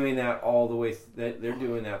 They are doing that all the way. They're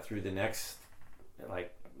doing that through the next,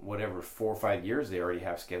 like, whatever 4 or 5 years they already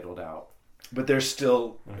have scheduled out. But there's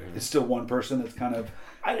still it's still one person that's kind of.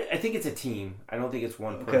 I think it's a team. I don't think it's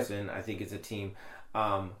one person. I think it's a team.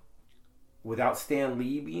 Without Stan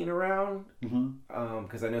Lee being around,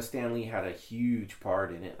 because I know Stan Lee had a huge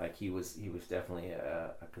part in it. Like he was definitely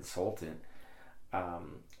a consultant.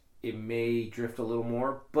 It may drift a little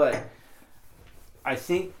more, but I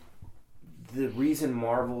think the reason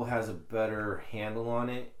Marvel has a better handle on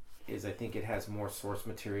it is I think it has more source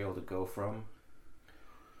material to go from.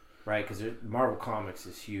 Right, because Marvel Comics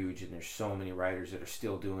is huge, and there's so many writers that are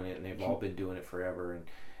still doing it, and they've all been doing it forever,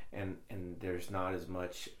 and there's not as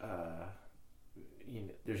much,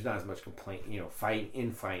 there's not as much complaint,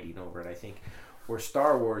 fighting over it. I think where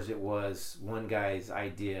Star Wars, it was one guy's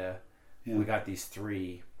idea. Yeah. We got these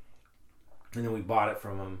 3, and then we bought it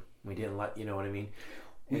from him. We didn't let, you know what I mean.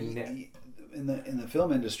 In the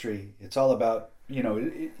film industry, it's all about,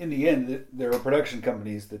 in the end, there are production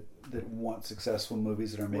companies that want successful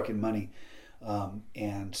movies that are making money.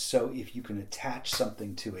 And so if you can attach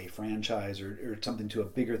something to a franchise or something to a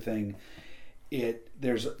bigger thing,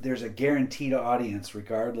 there's a guaranteed audience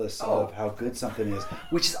regardless of how good something is,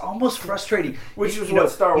 which is almost frustrating. Which is what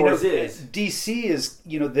Star Wars is. DC is,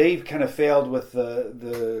 they've kind of failed with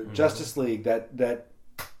the Justice League that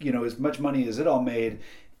as much money as it all made,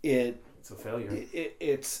 it's a failure.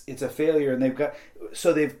 It's a failure, and they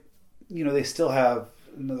still have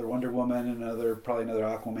another Wonder Woman, probably another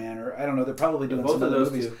Aquaman, or I don't know. They're probably doing both some of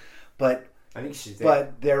those movies, two. But I think she's.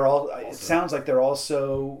 But they're all. It sounds like they're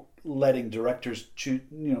also letting directors choose,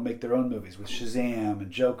 make their own movies with Shazam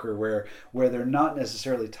and Joker, where they're not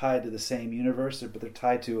necessarily tied to the same universe, but they're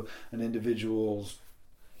tied to an individual's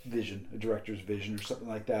vision, a director's vision, or something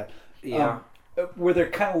like that. Yeah. Where they're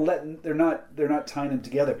kind of they're not tying them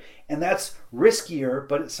together, and that's riskier,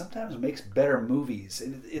 but it sometimes makes better movies.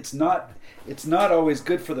 It's not always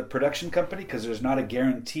good for the production company because there's not a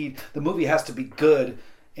guaranteed. The movie has to be good,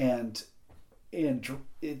 and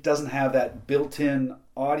it doesn't have that built-in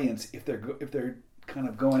audience if they're kind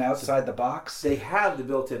of going outside the box. They have the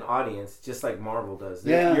built-in audience, just like Marvel does.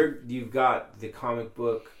 You've got the comic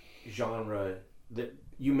book genre that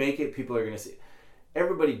you make it, people are going to see.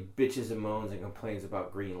 Everybody bitches and moans and complains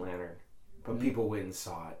about Green Lantern, but people went and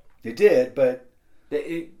saw it. They did, but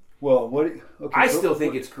I still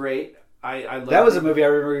think it's great. That was a movie I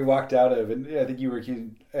remember you walked out of, and I think you were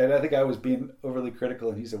accusing, and I think I was being overly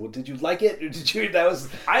critical, and you said, "Well, did you like it, or did you?" That was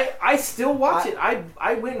I still watch it.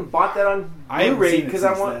 I went and bought that on Blu-ray because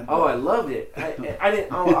I want. I loved it. I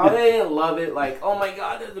didn't love it like, oh my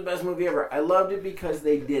god, that's the best movie ever. I loved it because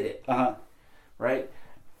they did it. Right.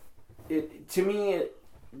 To me,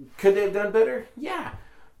 could they have done better? Yeah.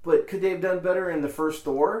 But could they have done better in the first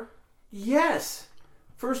Thor? Yes.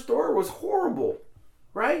 First Thor was horrible,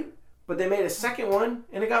 right? But they made a second one,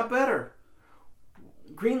 and it got better.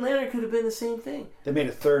 Green Lantern could have been the same thing. They made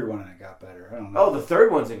a third one, and it got better. I don't know. Oh, the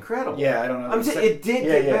third one's incredible. Yeah, I don't know. I'm saying it did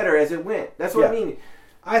get better as it went. That's what I mean.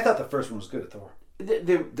 I thought the first one was good at Thor.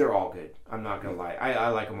 They're all good. I'm not going to lie. I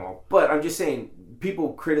like them all. But I'm just saying,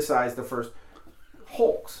 people criticize the first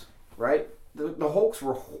Hulks. Right, the Hulks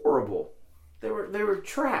were horrible. They were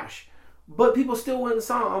trash, but people still went and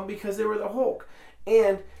saw them because they were the Hulk,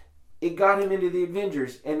 and it got him into the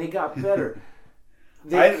Avengers, and they got better.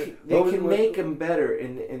 They can make them better.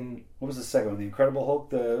 And what was the second one? The Incredible Hulk,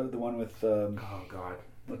 the one with oh god,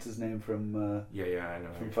 what's his name from? I know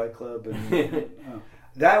from Fight Club. And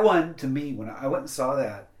that one, to me, when I went and saw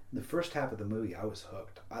that, the first half of the movie, I was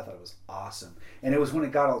hooked. I thought it was awesome, and it was when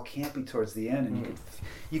it got all campy towards the end, and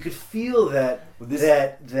you could feel that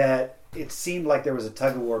it seemed like there was a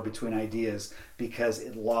tug of war between ideas because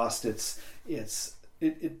it lost it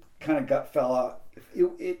kind of fell out.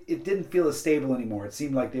 It didn't feel as stable anymore. It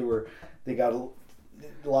seemed like they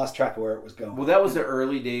lost track of where it was going. Well, that was the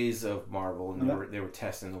early days of Marvel, and they were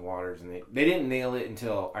testing the waters, and they didn't nail it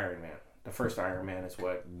until Iron Man. The first Iron Man is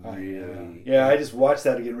what really. Yeah, I just watched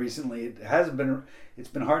that again recently. It's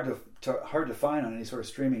been hard to find on any sort of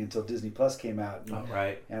streaming until Disney Plus came out.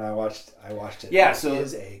 Right. And I watched it. Yeah, so it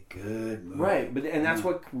is a good movie. Right, and that's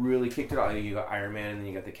what really kicked it off. You got Iron Man, and then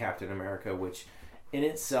you got the Captain America, which in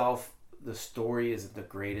itself the story isn't the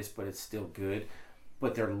greatest, but it's still good.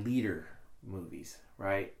 But they're leader movies,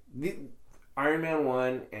 right? Iron Man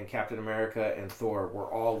 1 and Captain America and Thor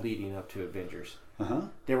were all leading up to Avengers.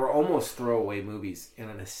 They were almost throwaway movies, and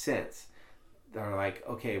in a sense, they're like,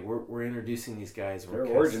 okay, we're introducing these guys. They're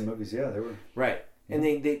origin movies, yeah, they were. Right. And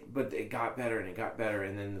but it got better and it got better,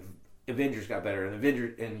 and then the Avengers got better, and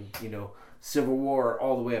Avengers and Civil War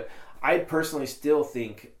all the way up. I personally still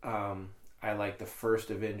think I like the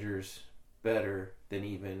first Avengers better than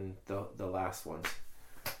even the last ones.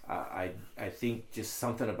 I think just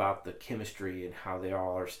something about the chemistry and how they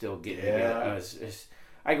all are still getting together.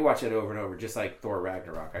 I can watch it over and over, just like Thor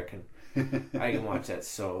Ragnarok. I can watch that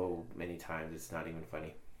so many times it's not even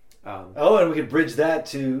funny. And we could bridge that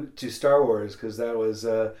to Star Wars, because that was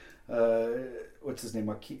what's his name?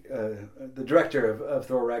 The director of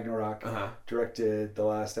Thor Ragnarok directed the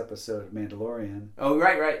last episode of Mandalorian. Oh,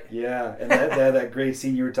 right. Yeah, and that great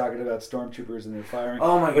scene you were talking about, stormtroopers and they're firing.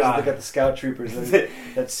 Oh my God! They got the scout troopers.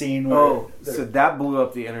 That scene. Where so that blew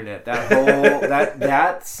up the internet. That whole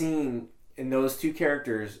that scene and those two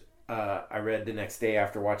characters. I read the next day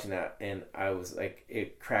after watching that, and I was like,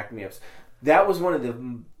 it cracked me up. That was one of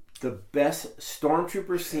the best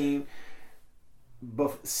stormtrooper scene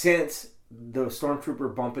since the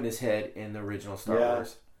stormtrooper bumping his head in the original Star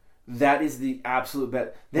Wars. That is the absolute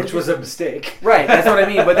best. Which was a mistake. Right, that's what I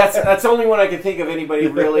mean. But that's the only one I can think of anybody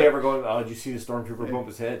really ever going, oh, did you see the stormtrooper bump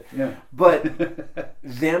his head? Yeah. But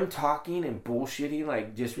them talking and bullshitting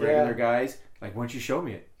like just regular guys, like, why don't you show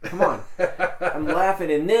me it? Come on. I'm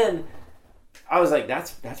laughing, and then I was like,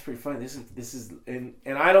 that's pretty funny. This is and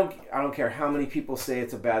I don't care how many people say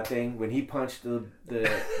it's a bad thing. When he punched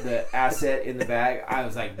the asset in the bag, I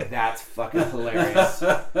was like, that's fucking hilarious.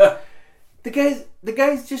 The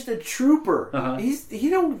guy's just a trooper. He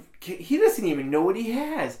doesn't even know what he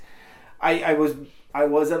has. I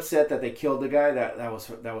was upset that they killed the guy. That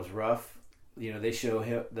was rough. They show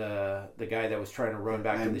him the guy that was trying to run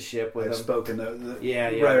back to the ship with him. Spoken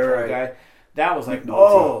right. Guy. That was like,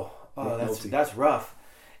 oh, that's rough.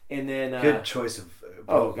 And then good choice of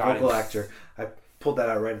vocal actor. I pulled that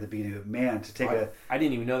out right at the beginning of man to take I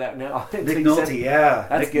didn't even know that now. Nick Nolte,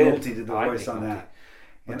 that's Nick good. Nolte did the voice on that.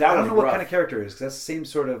 But I don't know what kind of character it is, because that's the same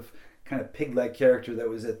sort of kind of pig-like character that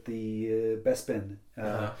was at the Bespin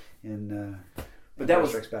in. But that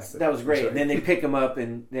was great. And then they pick him up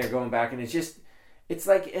and they're going back, and it's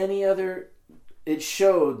like any other. It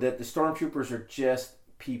showed that the stormtroopers are just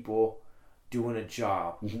people doing a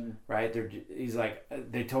job, right? He's like,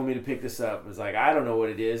 they told me to pick this up. It's like, I don't know what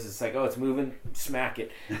it is. It's like, oh, it's moving, smack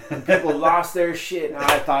it. And people lost their shit, and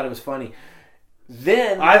I thought it was funny.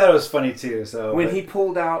 Then I thought it was funny too. So when he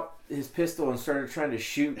pulled out his pistol and started trying to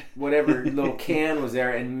shoot whatever little can was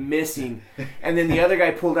there and missing, and then the other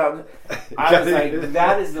guy pulled out, I was like,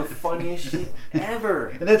 that is the funniest shit ever.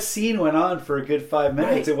 And that scene went on for a good 5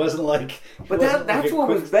 minutes. Right. It wasn't like, but that's what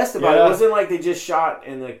was best about it. It wasn't like they just shot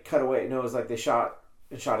and like cut away. No, it was like they shot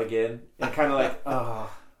and shot again, and kind of like, oh.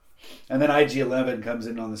 And then IG-11 comes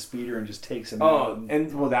in on the speeder and just takes him out. Oh,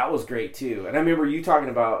 and well, that was great too. And I remember you talking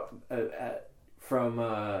about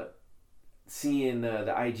from seeing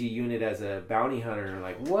the IG unit as a bounty hunter, and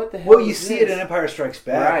like, what the hell? Well, you see it in Empire Strikes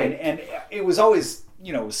Back, right? And it was always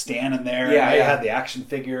standing there. Yeah, and they had the action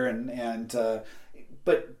figure, and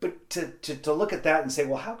but to look at that and say,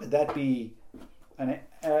 well, how could that be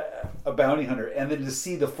a bounty hunter? And then to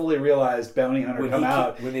see the fully realized bounty hunter come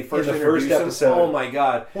out when they first in the first episode, oh my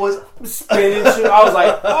god, was spinning shit. I was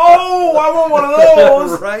like, oh, I want one of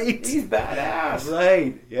those. Right, he's badass.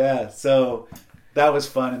 Right, yeah. So that was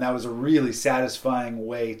fun, and that was a really satisfying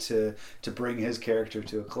way to bring his character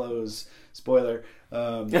to a close. Spoiler,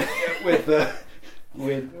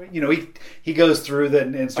 he goes through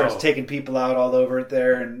and starts taking people out all over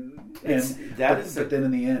there, but then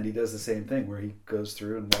in the end he does the same thing where he goes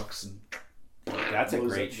through and walks and that's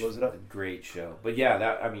blows it up. Great show. But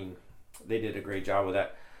yeah, they did a great job with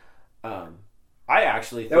that. I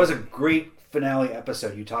actually think that was a great finale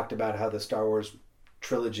episode. You talked about how the Star Wars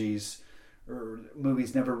trilogies or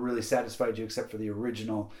movies never really satisfied you except for the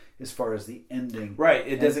original as far as the ending. Right,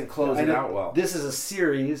 it doesn't close it out well. This is a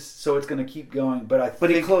series, so it's going to keep going, but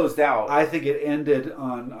it closed out. I think it ended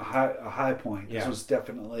on a high point. This was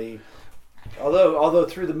definitely, although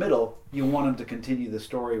through the middle you want them to continue the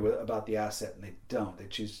story about the asset, and they don't. They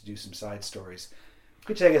choose to do some side stories,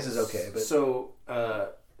 which I guess is okay. But so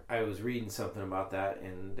I was reading something about that,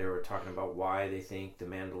 and they were talking about why they think The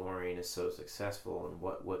Mandalorian is so successful, and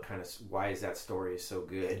why is that story so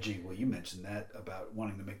good. Edgy. Well, you mentioned that about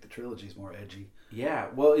wanting to make the trilogies more edgy. Yeah.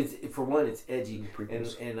 Well, it's edgy,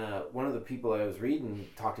 and one of the people I was reading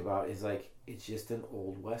talked about is like, it's just an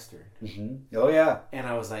old Western. Mm-hmm. Oh yeah. And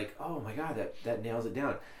I was like, oh my god, that nails it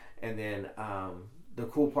down. And then the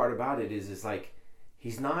cool part about it is like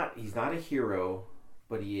he's not a hero,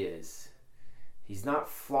 but he is. He's not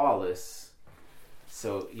flawless,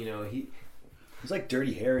 so he's like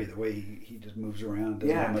Dirty Harry, the way he just moves around,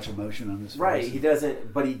 doesn't have much emotion on his face. Right, he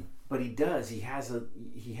doesn't, but he does. He has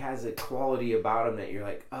a quality about him that you're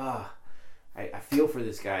like, I feel for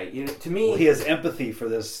this guy. To me, he has empathy for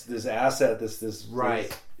this asset. This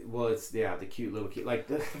right. Well, it's the cute little kid, like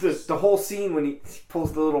the whole scene when he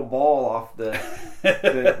pulls the little ball off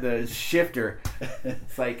the shifter.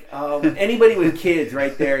 It's like anybody with kids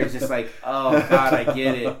right there is just like, oh God, I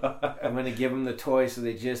get it. I'm gonna give them the toy so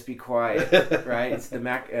they just be quiet, right? It's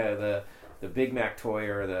the the Big Mac toy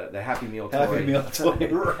or the Happy Meal toy. Happy Meal toy,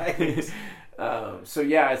 right? So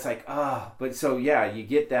yeah, it's like but so yeah, you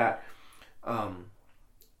get that.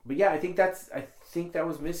 But yeah, I think that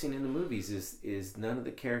was missing in the movies is none of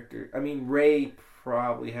the characters. I mean, Rey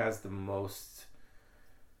probably has the most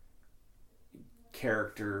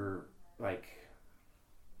character like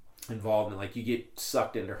involvement. Like you get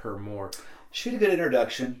sucked into her more. She had a good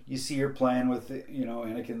introduction. You see her playing with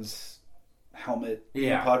Anakin's helmet.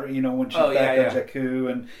 Yeah. When she's back on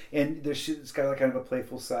Jakku, and she's got kind of a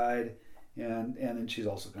playful side. And then she's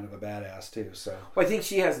also kind of a badass too. So I think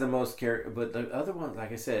she has the most character, but the other one,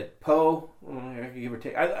 like I said, Poe, I could give or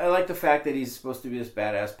take. I like the fact that he's supposed to be this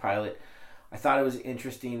badass pilot. I thought it was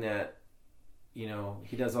interesting that he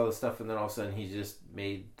does all this stuff, and then all of a sudden he's just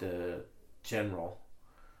made the general,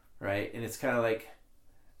 right? And it's kind of like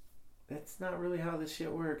that's not really how this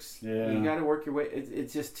shit works. Yeah. You got to work your way.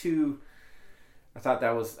 It's just too. I thought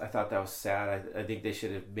that was sad. I think they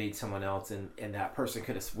should have made someone else, and that person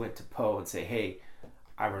could have went to Poe and say, "Hey,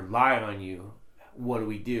 I rely on you. What do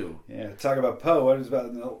we do?" Yeah, talk about Poe. What is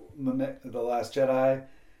about the Last Jedi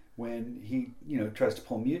when he tries to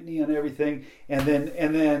pull mutiny on everything, and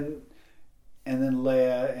then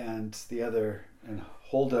Leia and the other and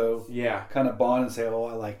Holdo, kind of bond and say, "Oh,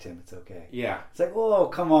 I liked him. It's okay." Yeah, it's like, "Oh,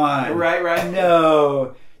 come on, right,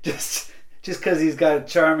 no, just because he's got a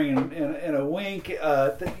charming and a wink,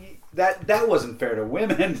 that wasn't fair to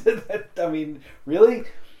women." I mean, really?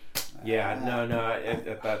 Yeah, no.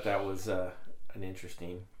 I thought that was an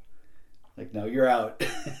interesting. Like, no, you're out.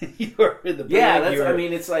 You're in the yeah. I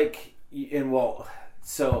mean, it's like, and well,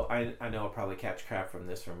 so I know I'll probably catch crap from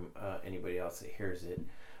this from anybody else that hears it,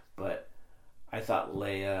 but I thought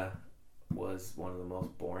Leia was one of the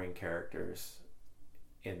most boring characters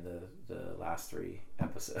in the last 3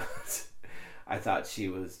 episodes. I thought she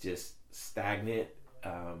was just stagnant.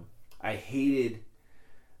 I hated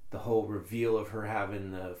the whole reveal of her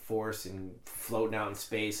having the Force and floating out in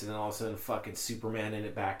space, and then all of a sudden fucking Superman in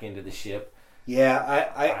it back into the ship. Yeah,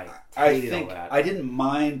 I think all that. I didn't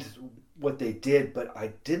mind what they did, but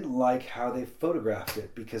I didn't like how they photographed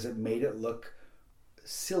it because it made it look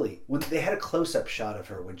silly. When they had a close-up shot of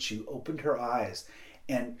her when she opened her eyes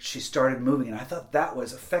and she started moving, and I thought that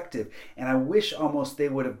was effective. And I wish almost they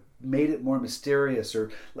would have made it more mysterious,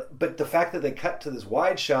 but the fact that they cut to this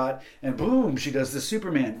wide shot and boom, she does the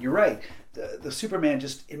Superman. You're right. The Superman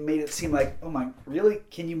it made it seem like, oh my, really?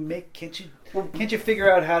 Can't you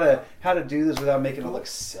figure out how to do this without making it look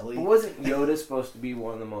silly? Wasn't Yoda supposed to be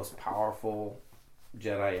one of the most powerful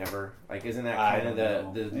Jedi ever? Like, isn't that kind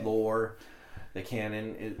of the lore, the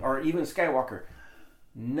canon, or even Skywalker?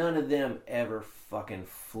 None of them ever fucking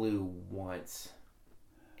flew once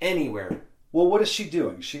anywhere. Well, what is she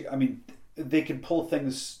doing? They can pull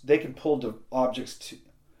things. They can pull the objects to.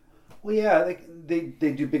 Well, yeah, they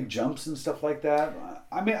do big jumps and stuff like that.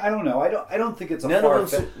 I mean, I don't know. I don't think it's none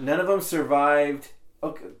of them survived.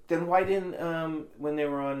 Okay, then why didn't when they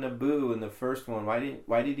were on Naboo in the first one? Why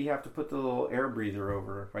did he have to put the little air breather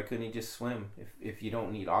over? Why couldn't he just swim? If you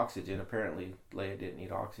don't need oxygen, apparently Leia didn't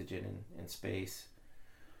need oxygen in space.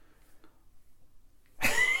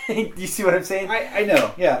 Do you see what I'm saying? I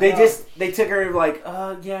know. Yeah. They took her like,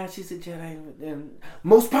 yeah, she's a Jedi and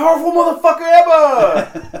most powerful motherfucker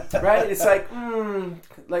ever. Right? It's like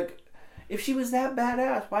if she was that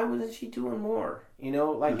badass, why wasn't she doing more?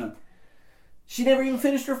 She never even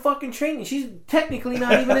finished her fucking training. She's technically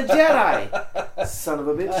not even a Jedi. Son of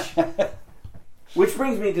a bitch. Which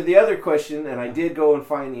brings me to the other question, and I did go and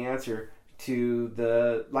find the answer to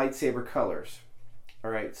the lightsaber colors. All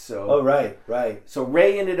right, so... Oh, right. So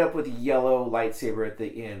Rey ended up with a yellow lightsaber at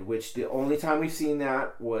the end, which the only time we've seen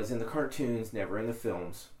that was in the cartoons, never in the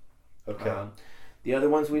films. Okay. The other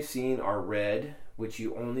ones we've seen are red, which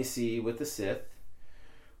you only see with the Sith,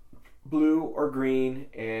 blue or green,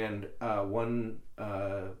 and one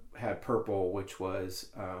had purple, which was...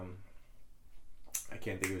 I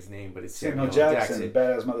can't think of his name, but it's Samuel Jackson.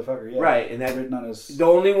 Badass motherfucker, yeah. Right, and that written on his... The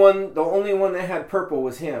only one that had purple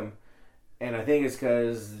was him. And I think it's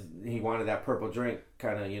because he wanted that purple drink,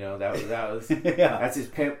 kind of, that was yeah. That's his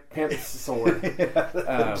pimp sword.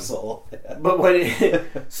 Pimp soul. Yeah. But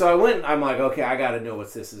so I went. I'm like, okay, I got to know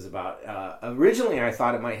what this is about. Originally, I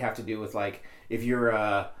thought it might have to do with like if you're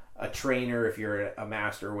a trainer, if you're a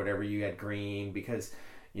master or whatever, you had green because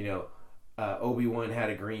Obi-Wan had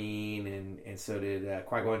a green, and so did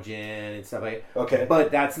Qui-Gon Jinn and stuff like that. Okay, but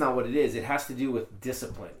that's not what it is. It has to do with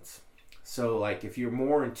disciplines. So, like, if you're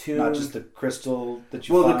more in tune... Not just the crystal that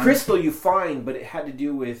you find? Well, the crystal you find, but it had to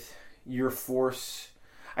do with your force.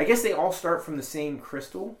 I guess they all start from the same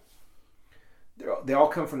crystal. They all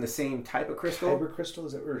come from the same type of crystal. Kyber crystal,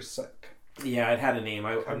 is it? Or yeah, it had a name.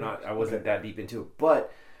 I wasn't that deep into it.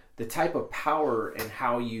 But the type of power and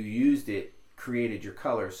how you used it created your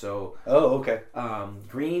color. So... Oh, okay.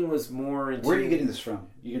 Green was more into... Where are you getting this from?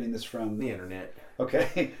 You getting this from... The internet.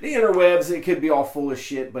 Okay. The interwebs, it could be all full of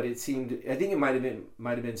shit, but it seemed... I think it might have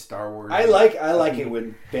been Star Wars. I like it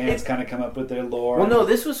when bands kind of come up with their lore. Well, no,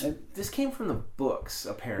 this came from the books,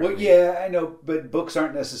 apparently. Well, yeah, I know, but books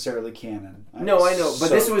aren't necessarily canon. No, I know,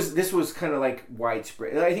 but this was kind of like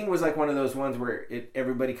widespread. I think it was like one of those ones where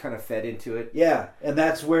everybody kind of fed into it. Yeah, and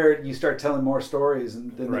that's where you start telling more stories,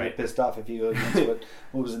 and then they Right. get pissed off if you go against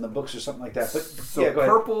what was in the books or something like that. But So yeah, go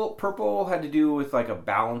ahead. purple had to do with like a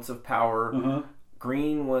balance of power. Uh-huh.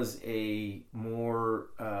 Green was a more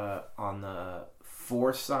on the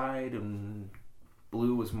force side, and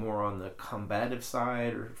blue was more on the combative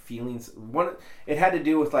side or feelings. It had to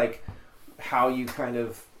do with like how you kind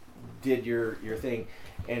of did your thing.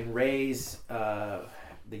 And Rey's the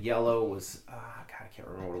yellow was God, I can't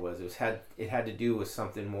remember what it was. It had to do with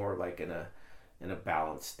something more like in a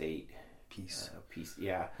balanced state. Peace. Peace.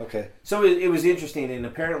 Yeah. Okay. So it was interesting, and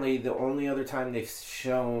apparently the only other time they've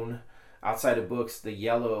shown. Outside of books, the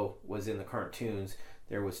yellow was in the cartoons.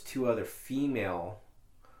 There was 2 other female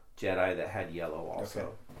Jedi that had yellow also, okay.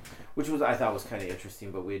 Which I thought was kind of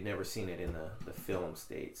interesting, but we had never seen it in the film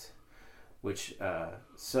states. Which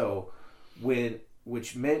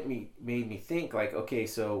made me think like, okay,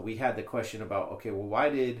 so we had the question about, okay, well,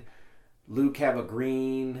 why did Luke have a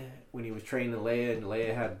green when he was training Leia, and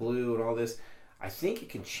Leia had blue and all this? I think it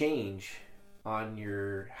can change on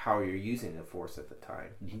how you're using the Force at the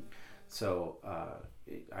time. Mm-hmm. So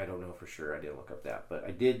I don't know for sure. I didn't look up that, but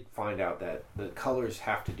I did find out that the colors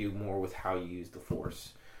have to do more with how you use the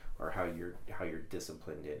Force, or how you're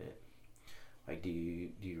disciplined in it. Like, do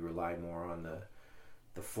you rely more on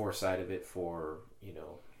the Force side of it for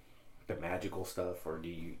the magical stuff, or do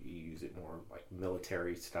you use it more like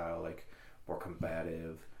military style, like more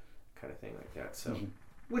combative kind of thing like that? So,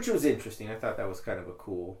 which was interesting. I thought that was kind of a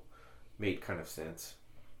cool, made kind of sense.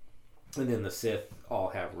 And then the Sith all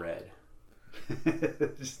have red.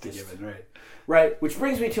 Just a given, right. Which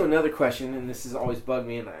brings me to another question, and this has always bugged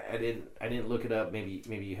me, and I didn't look it up. Maybe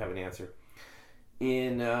you have an answer.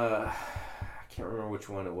 In I can't remember which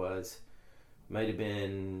one it was. Might have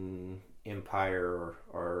been Empire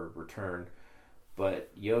or Return,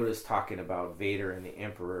 but Yoda's talking about Vader and the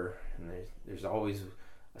Emperor, and there's always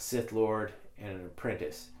a Sith Lord and an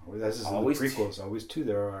apprentice. Well, this is always in the prequels. Always 2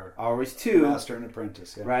 there are. Always 2. Master and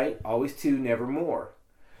apprentice. Yeah. Right. Always 2, never more.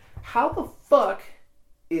 How the fuck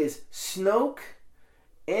is Snoke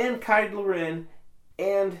and Kylo Ren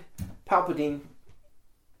and Palpatine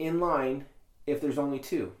in line if there's only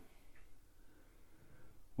 2?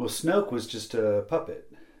 Well, Snoke was just a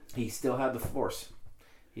puppet. He still had the Force.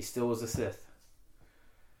 He still was a Sith.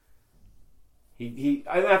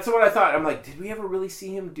 That's what I thought. I'm like, did we ever really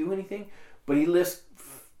see him do anything? But he lifts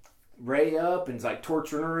Rey up and is like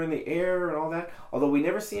torturing her in the air and all that. Although we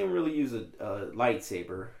never see him really use a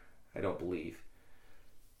lightsaber. I don't believe.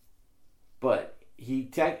 But he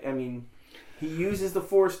uses the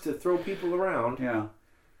Force to throw people around. Yeah.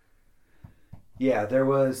 Yeah, there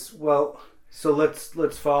was... Well, so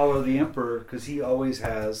let's follow the Emperor, because he always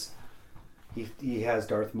has... He has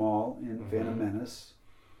Darth Maul in Phantom Menace,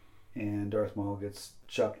 and Darth Maul gets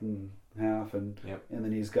chopped in half, and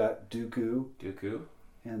then he's got Dooku.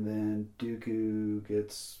 And then Dooku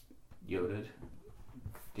gets... Yoda'd.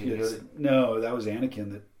 No, that was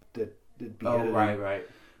Anakin that beheaded him right.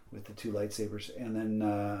 with the 2 lightsabers, and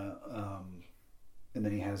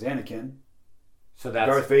then he has Anakin. So that's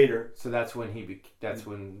Darth Vader. So that's when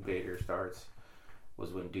when Vader starts.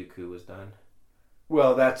 Was when Dooku was done.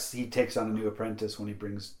 Well, he takes on a new apprentice when he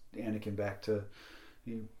brings Anakin back to.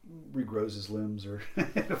 He regrows his limbs or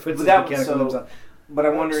puts his mechanical limbs on. But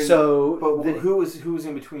I'm wondering. Who was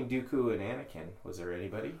in between Dooku and Anakin? Was there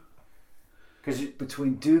anybody?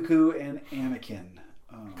 Between Dooku and Anakin.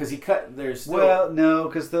 Because he cut. There's still... Well, no,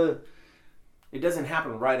 because It doesn't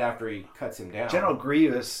happen right after he cuts him down. General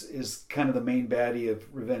Grievous is kind of the main baddie of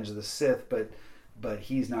Revenge of the Sith, but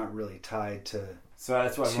he's not really tied to. So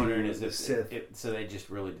that's what I'm wondering is if Sith. So they just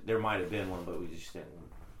really there might have been one, but we just didn't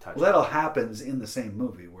touch. Well, that all happens in the same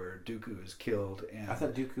movie where Dooku is killed. And I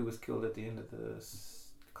thought Dooku was killed at the end of the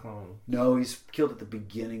Clone. No, he's killed at the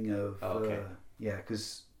beginning of. Oh, okay.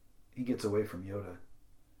 Because he gets away from Yoda.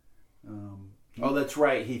 That's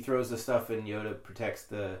right. He throws the stuff and Yoda protects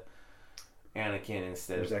the Anakin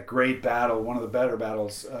instead. There's that great battle, one of the better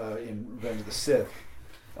battles in Revenge of the Sith.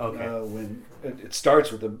 Okay. When it starts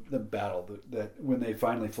with the battle that when they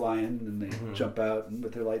finally fly in and they jump out and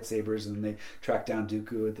with their lightsabers and they track down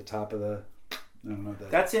Dooku at the top of the. I don't know.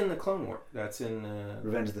 That's in the Clone War. That's in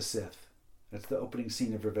Revenge of the Sith. That's the opening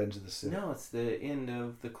scene of Revenge of the Sith. No, it's the end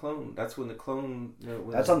of the Clone. That's when the Clone.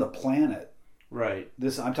 That's on the planet. Right.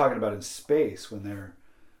 This I'm talking about in space when they're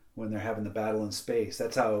having the battle in space.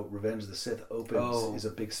 That's how Revenge of the Sith opens. Is a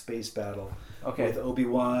big space battle. Okay. With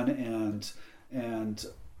Obi-Wan and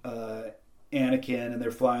Anakin, and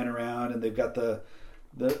they're flying around, and they've got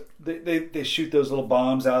they shoot those little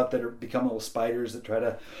bombs out that become little spiders that try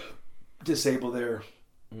to disable their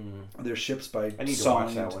ships by I need to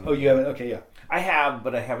watch that one. Oh, you haven't? Okay, yeah. I have,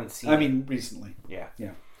 but I haven't seen I mean, recently. Yeah.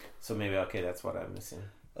 Yeah. So maybe, that's what I'm missing.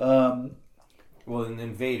 Well, and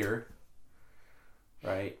then Vader,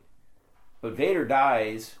 right? But Vader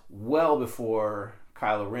dies well before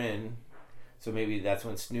Kylo Ren, so maybe that's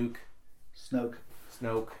when Snoke.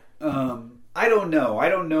 I don't know. I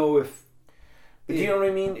don't know if. But do you know what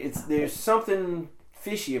I mean? There's something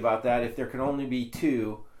fishy about that. If there can only be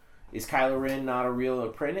two, is Kylo Ren not a real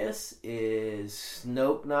apprentice? Is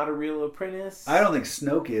Snoke not a real apprentice? I don't think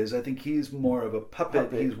Snoke is. I think he's more of a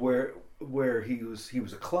puppet. He's where he was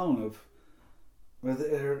a clone of. I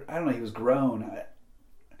don't know. He was grown.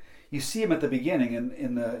 You see him at the beginning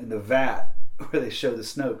in the vat where they show the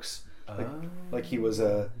Snokes, like he was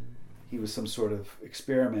some sort of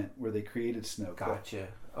experiment where they created Snoke. Gotcha.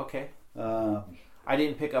 Okay. I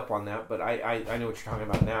didn't pick up on that, but I know what you're talking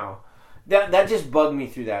about now. That just bugged me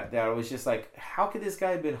through that. That I was just like, how could this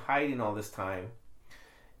guy have been hiding all this time?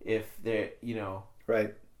 If they're,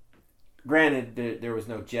 right. Granted, there was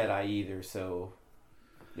no Jedi either, so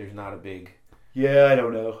there's not a big. Yeah, I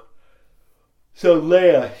don't know. So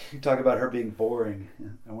Leia, you talk about her being boring.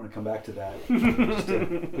 I want to come back to that. Just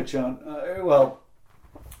to put you on.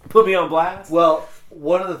 Put me on blast. Well,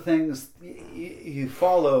 one of the things you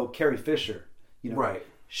follow Carrie Fisher, right?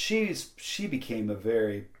 She became a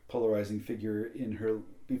very polarizing figure in her,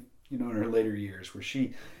 in her later years, where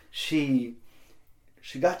she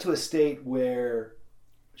got to a state where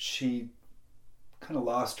she kind of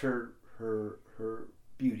lost her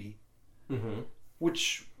beauty,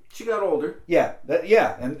 which she got older. Yeah,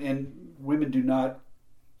 and women do not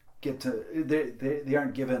get to they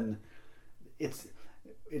aren't given.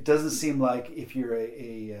 It doesn't seem like if you're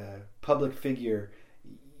a public figure,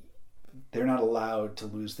 they're not allowed to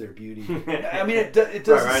lose their beauty. I mean, it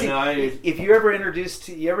doesn't seem. If you're ever introduced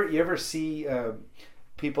to, you ever see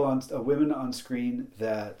people women on screen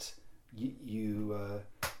that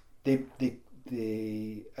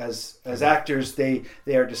they as actors they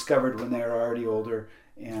are discovered when they are already older.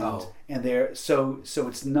 And they're so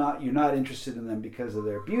it's not, you're not interested in them because of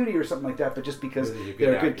their beauty or something like that, but just because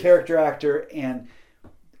they're a good character actor.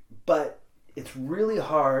 But it's really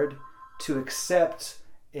hard to accept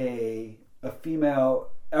a female.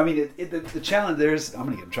 I mean, the challenge I'm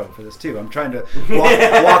going to get in trouble for this too. I'm trying to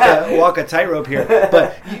walk a tightrope here,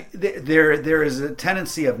 but there is a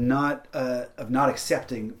tendency of not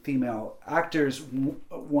accepting female actors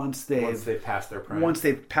once they've passed their prime. Once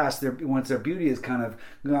their beauty has kind of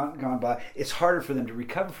gone by. It's harder for them to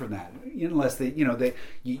recover from that unless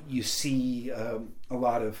you see a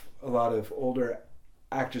lot of older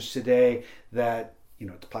actors today that.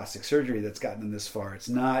 It's plastic surgery that's gotten them this far. It's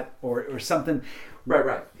not, or something.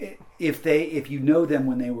 Right. If you know them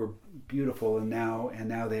when they were beautiful and now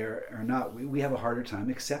they are not, we have a harder time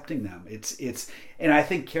accepting them. And I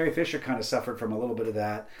think Carrie Fisher kind of suffered from a little bit of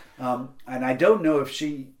that. And I don't know if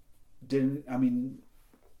she didn't. I mean,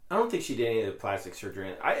 I don't think she did any of the plastic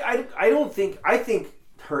surgery. I think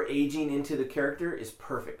her aging into the character is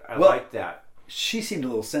perfect. I like that. She seemed a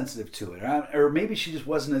little sensitive to it, or maybe she just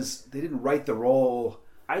wasn't they didn't write the role.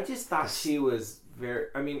 I just thought she was very.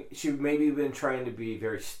 I mean, she maybe been trying to be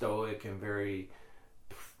very stoic and very,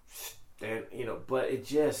 but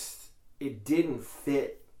it didn't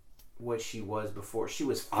fit what she was before. She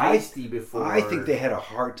was feisty before. I think they had a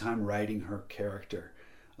hard time writing her character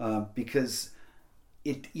because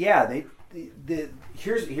here's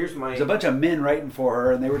my. There's a bunch of men writing for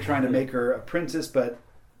her, and they were trying to make her a princess, but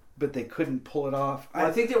they couldn't pull it off. Well,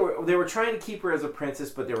 I think they were trying to keep her as a princess,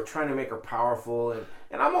 but they were trying to make her powerful,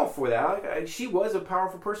 and I'm all for that. She was a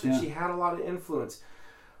powerful person. Yeah. She had a lot of influence.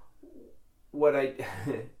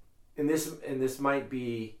 And this might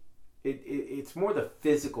be, it's more the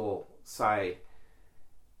physical side,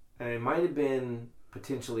 and it might have been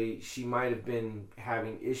potentially she might have been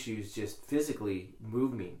having issues just physically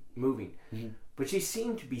moving, mm-hmm. But she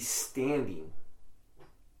seemed to be standing.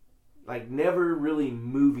 Like never really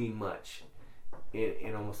moving much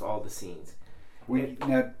in almost all the scenes.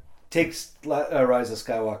 Now takes Rise of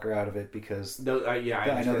Skywalker out of it because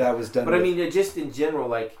I know that was done. But I mean, just in general,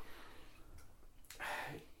 like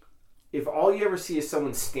if all you ever see is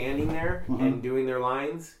someone standing there mm-hmm. and doing their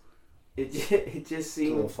lines, it just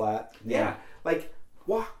seems a little flat. Yeah, like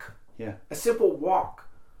walk. Yeah, a simple walk,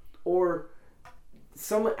 or.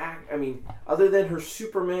 Some act. I mean, other than her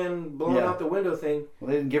Superman blowing out the window thing. Well,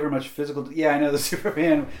 they didn't give her much physical. Yeah, I know the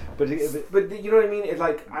Superman, but you know what I mean. It's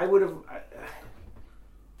like I would have.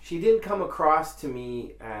 She didn't come across to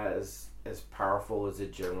me as powerful as a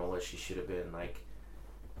general as she should have been. Like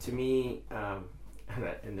to me,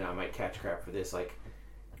 and I might catch crap for this. Like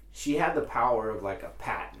she had the power of like a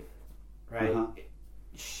Patton, right? Uh-huh.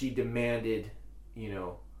 She demanded,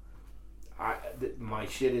 my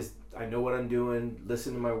shit is. I know what I'm doing.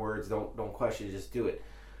 Listen to my words. Don't question it. Just do it.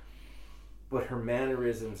 But her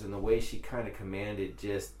mannerisms and the way she kind of commanded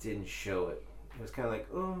just didn't show it. It was kind of like,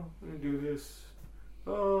 oh, I'm gonna do this.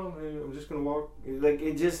 Oh, man, I'm just gonna walk. Like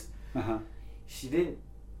it just. Uh-huh. She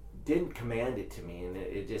didn't command it to me, and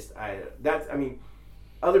it just I mean,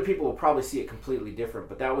 other people will probably see it completely different.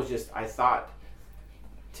 But that was just I thought.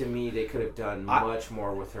 To me, they could have done much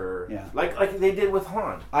more with her, like they did with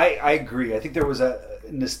Han. I agree. I think there was a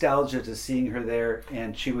nostalgia to seeing her there,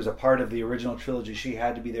 and she was a part of the original trilogy. She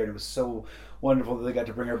had to be there, and it was so wonderful that they got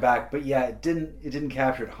to bring her back. But yeah, it didn't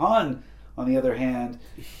capture it. Han, on the other hand,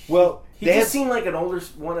 well, he just seemed like an older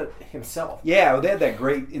one of himself. Yeah, well, they had that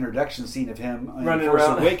great introduction scene of him running in Force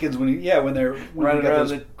around. Awakens when they got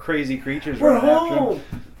those crazy creatures running after him.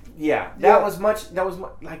 Yeah, that was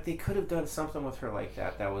like they could have done something with her like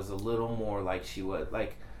that. That was a little more like she would.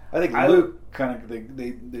 Like I think Luke kind of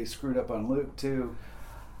they screwed up on Luke too.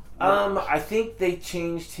 I think they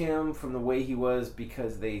changed him from the way he was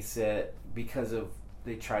because they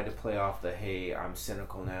tried to play off the hey, I'm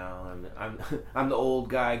cynical now. I'm the old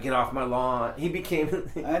guy. Get off my lawn. He became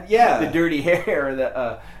the dirty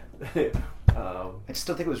hair. I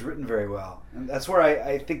still think it was written very well, and that's where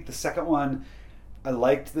I think the second one. I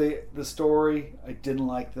liked the story. I didn't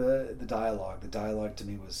like the dialogue. The dialogue to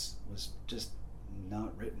me was just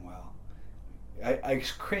not written well. I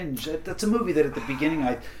cringe. That's a movie that at the beginning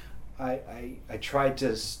I tried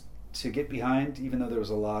to get behind, even though there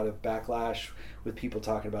was a lot of backlash with people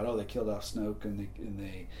talking about they killed off Snoke and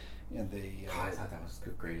they I thought that was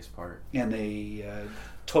the greatest part. And they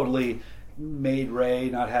totally made Rey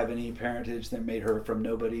not have any parentage. They made her from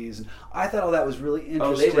nobodies, and I thought all that was really interesting.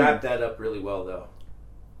 Oh, they wrapped that up really well, though.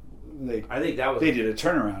 I think that was. They did a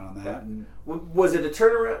turnaround on that. Was it a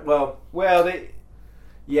turnaround? Well,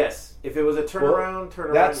 yes. If it was a turnaround.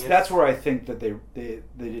 That's where I think that they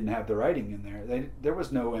didn't have the writing in there. There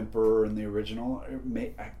was no Emperor in the original.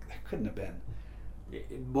 That couldn't have been.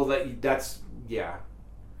 Well, that's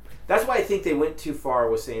That's why I think they went too far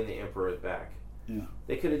with saying the Emperor is back. Yeah.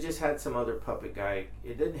 They could have just had some other puppet guy.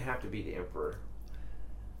 It didn't have to be the Emperor.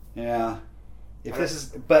 Yeah.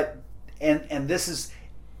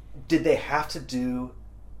 Did they have to do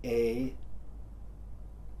a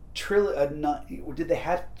trilogy? Did they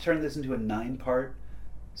have to turn this into a 9-part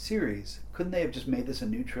series? Couldn't they have just made this a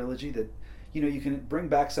new trilogy that, you can bring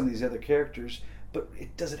back some of these other characters, but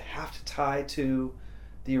does it have to tie to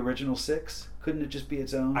the original 6? Couldn't it just be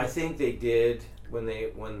its own? I think they did. When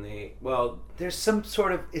they there's some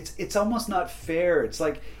sort of it's almost not fair. It's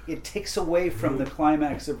like it takes away from the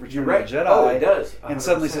climax of Return of the Jedi. Oh, it does. 100%. And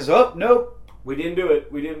suddenly says, "Oh, nope, we didn't do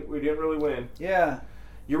it. We didn't really win." Yeah,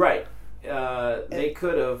 you're right. They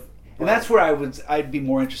could have. And that's where I'd be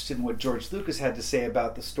more interested in what George Lucas had to say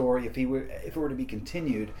about the story if it were to be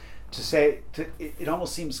continued. It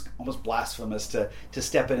almost seems almost blasphemous to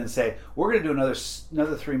step in and say we're going to do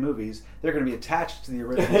another 3 movies. They're going to be attached to the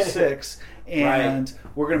original 6, and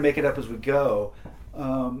we're going to make it up as we go.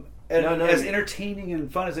 As entertaining and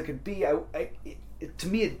fun as it could be, to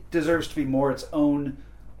me it deserves to be more its own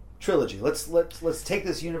trilogy. Let's take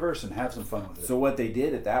this universe and have some fun with it. So what they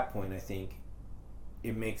did at that point, I think,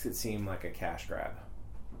 it makes it seem like a cash grab.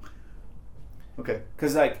 Okay,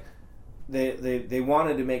 because They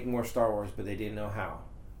wanted to make more Star Wars, but they didn't know how,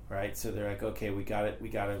 right? So they're like, okay, we got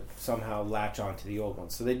to somehow latch on to the old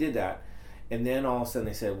ones. So they did that, And then all of a sudden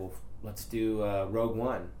they said, well, let's do Rogue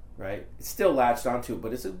One, right? It's still latched onto it,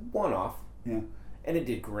 but it's a one-off. Yeah. And it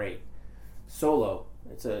did great. Solo,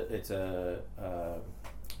 it's a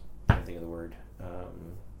I can't think of the word.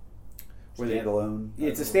 Standalone.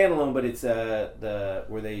 It's a standalone, but it's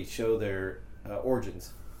where they show their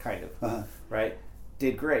origins, kind of, right?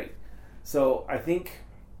 Did great. So I think.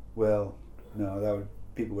 Well, no,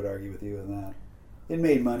 people would argue with you on that. It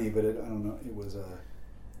made money, but I don't know. It was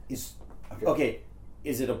okay.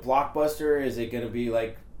 Is it a blockbuster? Is it going to be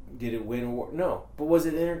like? Did it win? No, but was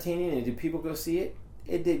it entertaining? And did people go see it?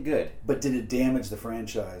 It did good. But did it damage the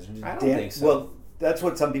franchise? I don't think so. Well, that's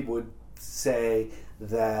what some people would say,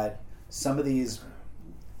 that some of these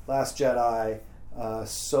Last Jedi,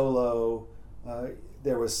 Solo,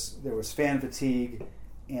 there was fan fatigue,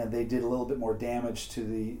 and they did a little bit more damage to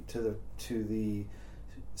the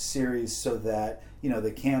series, so that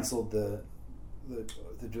they canceled the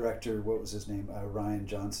director. What was his name? Rian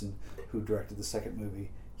Johnson, who directed the second movie.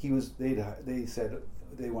 They said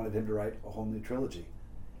they wanted him to write a whole new trilogy,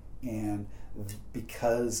 and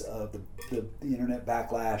because of the internet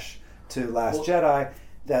backlash to Last Jedi,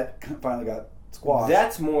 that finally got squashed.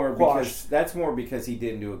 That's more because he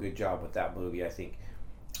didn't do a good job with that movie, I think.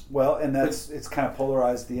 Well, and it's kind of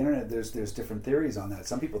polarized the internet. There's different theories on that.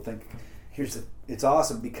 Some people think it's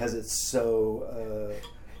awesome because it's so.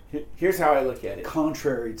 Here's how I look at it.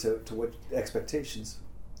 Contrary to what expectations.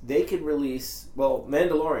 They could release. Well,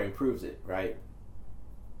 Mandalorian proves it, right?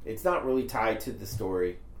 It's not really tied to the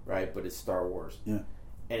story, right? But it's Star Wars. Yeah.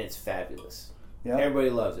 And it's fabulous. Yeah. Everybody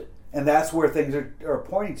loves it. And that's where things are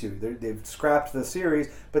pointing to. They've scrapped the series,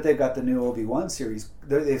 but they've got the new Obi-Wan series.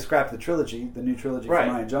 They've scrapped the trilogy, the new trilogy from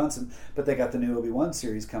Rian Johnson, but they got the new Obi-Wan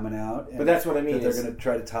series coming out. But that's what I mean. That they're going to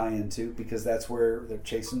try to tie into, because that's where they're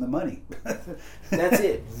chasing the money. That's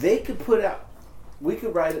it. They could put out. We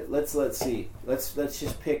could write it. Let's see. Let's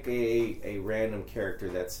just pick a random character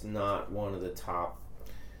that's not one of the top.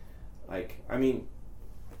 Like, I mean,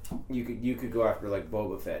 you could go after like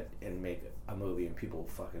Boba Fett and make a movie and people will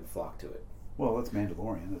fucking flock to it. Well, that's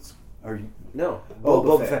Mandalorian. No,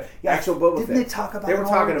 Boba Fett. Yeah, actual Boba Fett. Didn't they talk about? They were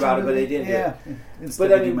talking about it, but they didn't. Yeah.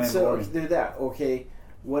 But I mean, so do that. Okay,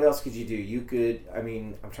 what else could you do? You could. I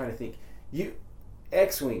mean, I'm trying to think.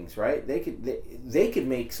 X-wings, right? They could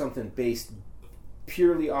make something based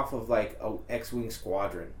purely off of like a X-wing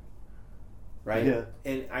squadron, right? Yeah.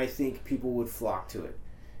 And I think people would flock to it.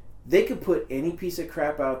 They could put any piece of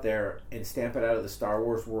crap out there and stamp it out of the Star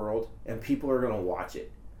Wars world, and people are going to watch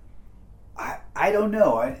it. I don't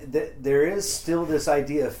know. There is still this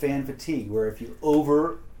idea of fan fatigue, where if you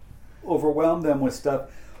overwhelm them with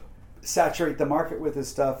stuff, saturate the market with this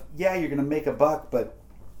stuff, yeah, you're going to make a buck, but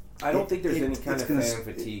I don't think there's any kind of fan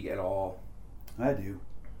fatigue at all. I do.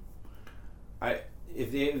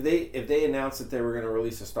 If they announced that they were going to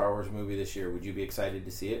release a Star Wars movie this year, would you be excited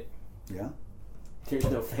to see it? Yeah. There's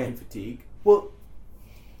no fan fatigue. Well,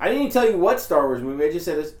 I didn't even tell you what Star Wars movie. I just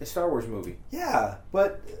said a Star Wars movie. Yeah,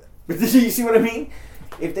 but you see what I mean?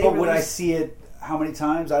 Would I see it how many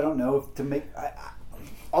times? I don't know.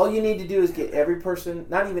 All you need to do is get every person,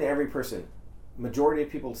 not even every person, majority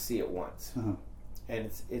of people to see it once,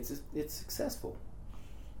 and it's successful,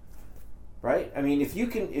 right? I mean, if you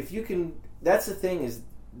can, that's the thing is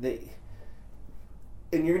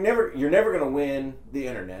and you're never going to win the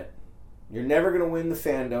internet. You're never going to win the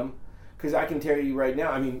fandom, because I can tell you right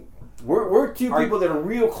now, I mean, we're two people that are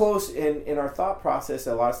real close in our thought process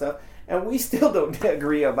and a lot of stuff, and we still don't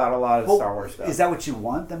agree about a lot of Star Wars stuff. Is that what you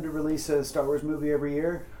want, them to release a Star Wars movie every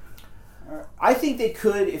year? I think they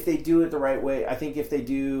could if they do it the right way. I think if they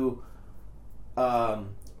do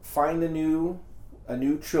find a new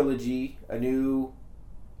trilogy, a new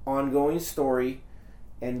ongoing story,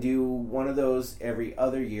 and do one of those every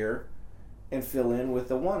other year and fill in with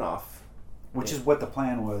a one-off. Which is what the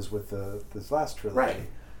plan was with this last trilogy. Right.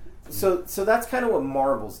 So that's kind of what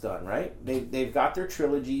Marvel's done, right? They've got their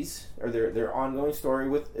trilogies, or their ongoing story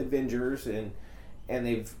with Avengers, and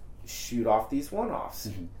they've shoot off these one-offs.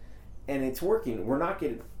 Mm-hmm. And it's working. We're not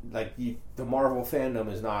getting, like, the Marvel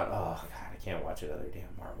fandom is not, oh, God, I can't watch another damn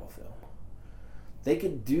Marvel film. They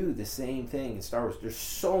could do the same thing in Star Wars. There's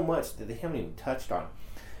so much that they haven't even touched on.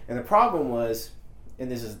 And the problem was,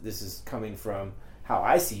 and this is coming from how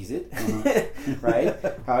I sees it, right?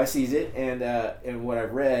 How I sees it, and what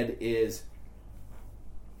I've read is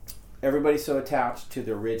everybody's so attached to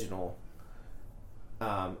the original,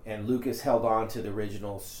 and Lucas held on to the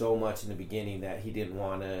original so much in the beginning that he didn't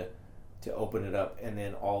want to open it up, and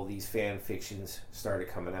then all these fan fictions started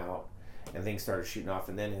coming out, and things started shooting off,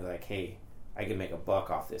 and then he's like, hey, I can make a buck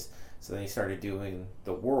off this. So then he started doing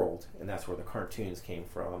the world, and that's where the cartoons came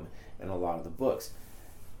from, and a lot of the books.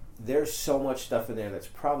 There's so much stuff in there that's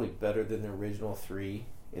probably better than the original 3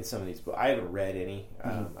 in some of these books. I haven't read any.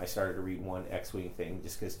 I started to read one X-Wing thing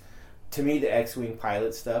just because, to me, the X-Wing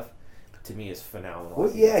pilot stuff to me is phenomenal.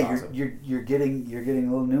 Well, yeah, awesome. you're getting a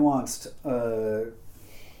little nuanced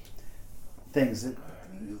things that.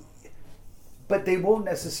 But they won't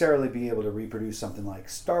necessarily be able to reproduce something like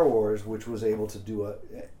Star Wars, which was able to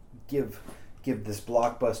give this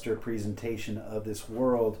blockbuster presentation of this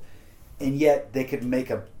world, and yet they could make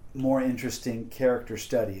a more interesting character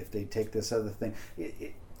study if they take this other thing.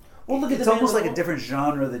 It's almost like a different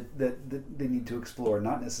genre that they need to explore,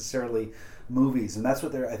 not necessarily movies, and that's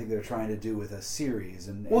what I think they're trying to do with a series.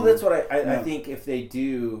 That's what I think. If they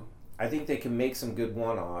do, I think they can make some good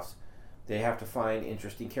one-offs. They have to find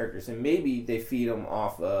interesting characters, and maybe they feed them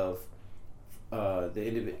off of like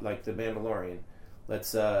the Mandalorian.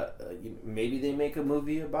 Maybe they make a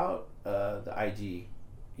movie about the IG,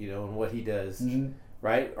 and what he does,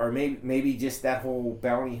 right? Or maybe just that whole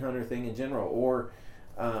bounty hunter thing in general, or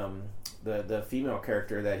the female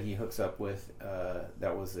character that he hooks up with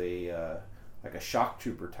that was like a shock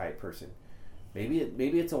trooper type person.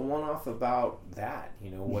 Maybe it's a one-off about that,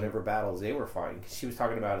 whatever battles they were fighting. 'Cause she was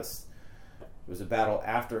talking about it was a battle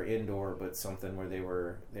after Endor, but something where they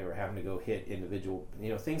were having to go hit individual,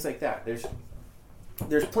 things like that.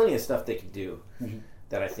 There's plenty of stuff they could do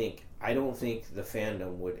that I don't think the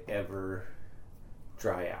fandom would ever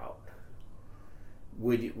dry out.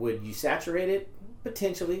 Would you saturate it?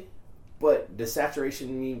 Potentially, but does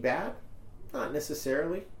saturation mean bad? Not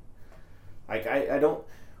necessarily. Like I don't.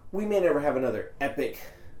 We may never have another epic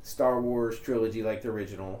Star Wars trilogy like the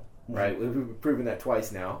original, right? We've proven that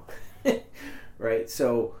twice now. Right,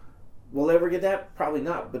 so we'll ever get that? Probably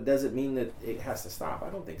not, but does it mean that it has to stop? I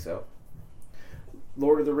don't think so.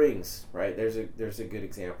 Lord of the Rings, right? There's a good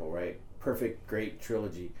example, right? Perfect, great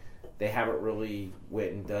trilogy. They haven't really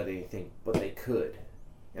went and done anything, but they could,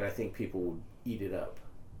 and I think people would eat it up.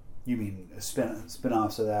 You mean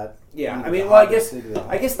spin-offs of that? Yeah, I mean, well, I guess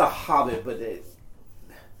The Hobbit, but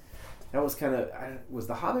that was kind of... Was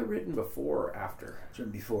The Hobbit written before or after?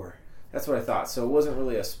 Written before. That's what I thought. So it wasn't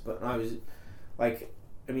really I was like,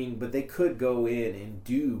 I mean, but they could go in and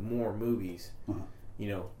do more movies.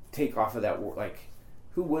 Take off of that. Like,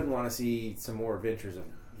 who wouldn't want to see some more adventures of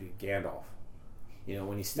Gandalf?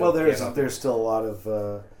 When he's still. Well, there's still a lot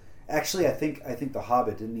of. Actually, I think The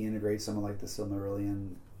Hobbit, didn't he integrate something like the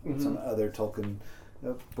Silmarillion, some other Tolkien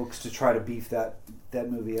books to try to beef that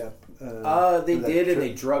movie up? They did, and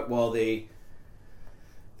they drug. Well, they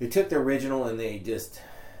took the original and they just.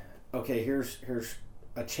 Okay, here's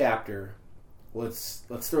a chapter. Let's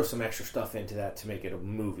throw some extra stuff into that to make it a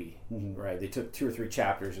movie, right? They took 2 or 3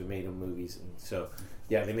 chapters and made them movies, and so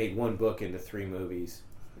they made one book into 3 movies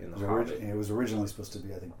in The Hobbit. It was originally supposed to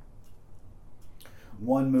be, I think,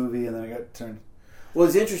 one movie, and then it got turned. Well,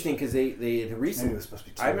 it's interesting because they recently. Maybe it was supposed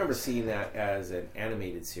to be 2. I remember seeing that as an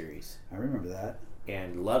animated series. I remember that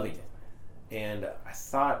and loving it, and I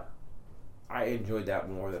thought I enjoyed that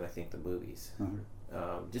more than I think the movies.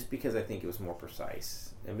 Just because I think it was more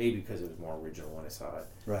precise, and maybe because it was more original when I saw it.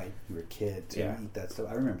 Right, you were a kid to eat that stuff.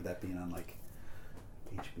 I remember that being on like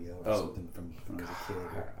HBO or something from when I was a kid.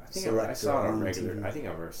 I think I saw it on regular. TV. I think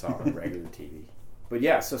I ever saw it on regular TV. But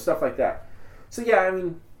yeah, so stuff like that. So yeah, I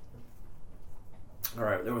mean, all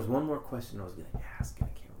right. There was one more question I was going to ask. I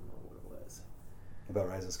can't remember what it was. About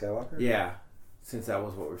Rise of Skywalker. Yeah, since that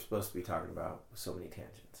was what we're supposed to be talking about with so many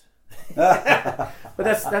tangents. But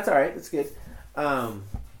that's all right. That's good. I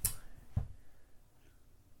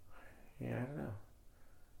don't know.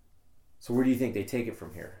 So where do you think they take it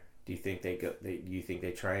from here? Do you think do you think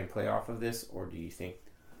they try and play off of this, or do you think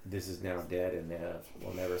this is now dead and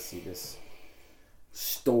we'll never see this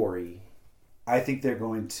story? I think they're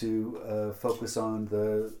going to focus on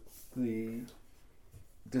the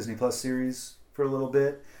Disney Plus series for a little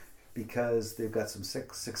bit because they've got some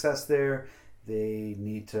success there. They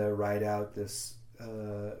need to ride out this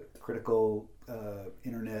critical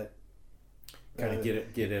internet. Kind of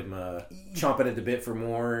get him chomping at the bit for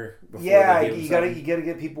more. You got to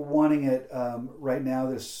get people wanting it. Right now,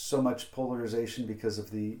 there's so much polarization because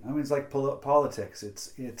of it's like politics.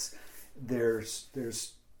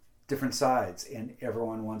 There's different sides, and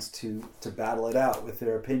everyone wants to battle it out with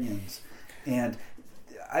their opinions. And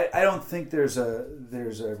I don't think there's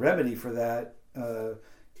a remedy for that.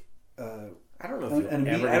 I don't know if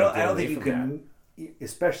I don't think you can,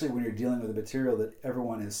 especially when you're dealing with a material that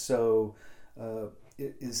everyone is so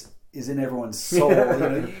is in everyone's soul.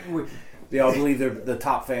 They all believe they're the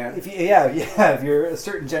top fan. If you're a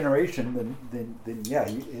certain generation, then yeah,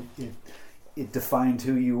 it defined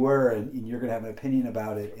who you were, and you're going to have an opinion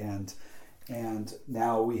about it, and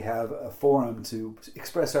now we have a forum to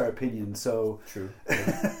express our opinion. So true.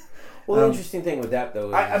 Well, the interesting thing with that, though,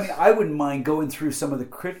 is... I wouldn't mind going through some of the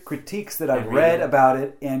critiques that I've read about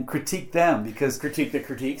it and critique them, because... Critique the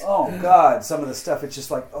critiques? Oh, God, some of the stuff, it's just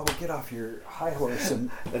like, oh, get off your high horse. And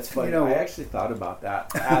that's funny. I actually thought about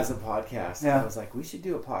that as a podcast. Yeah. I was like, we should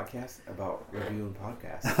do a podcast about reviewing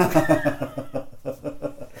podcasts.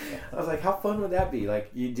 I was like, how fun would that be? Like,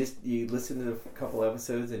 you listen to a couple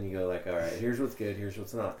episodes and you go like, all right, here's what's good, here's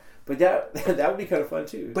what's not. But that would be kind of fun,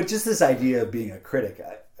 too. But just this idea of being a critic...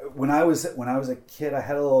 When I was a kid, I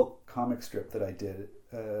had a little comic strip that I did.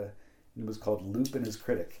 It was called Loop and His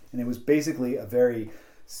Critic, and it was basically a very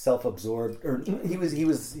self-absorbed. Or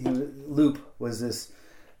Loop was this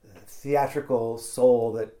theatrical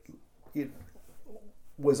soul that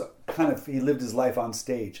was kind of, he lived his life on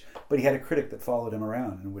stage, but he had a critic that followed him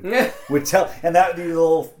around and would tell. And that the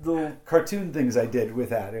little cartoon things I did with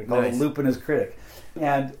that, it called Loop and His Critic,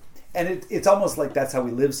 and it's almost like that's how we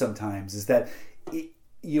live sometimes. Is that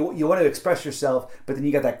you want to express yourself, but then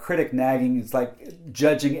you got that critic nagging. It's like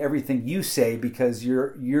judging everything you say because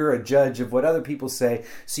you're a judge of what other people say.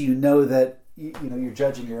 So you know that you're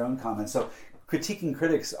judging your own comments. So critiquing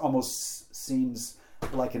critics almost seems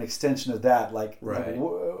like an extension of that. Like, right.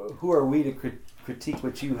 Who are we to critique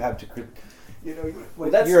what you have to critique?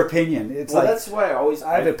 Your opinion. It's like, that's why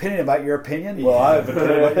I have an opinion about your opinion. Yeah. Well, I have an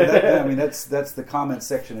opinion about that. I mean, that's the comment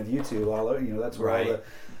section of YouTube. That's where right. all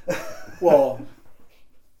the well.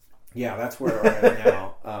 Yeah, that's where I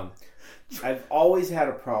am now. I've always had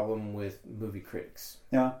a problem with movie critics.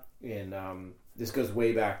 Yeah. And this goes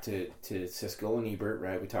way back to Siskel and Ebert,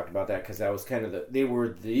 right? We talked about that because that was kind of they were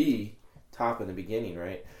the top in the beginning,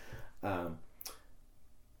 right?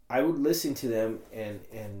 I would listen to them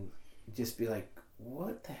and just be like,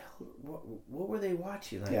 what the hell? What were they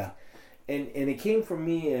watching? Like, yeah. And it came from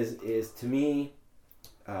me is to me,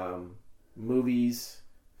 movies,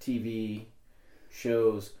 TV,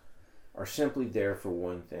 shows are simply there for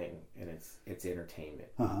one thing, and it's entertainment.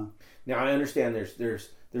 Uh-huh. Now I understand there's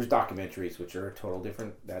documentaries which are total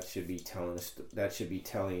different. That should be telling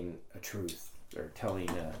a truth or telling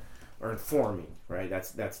or informing, right?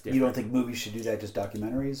 That's different. You don't think movies should do that, just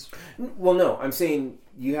documentaries? Well, no. I'm saying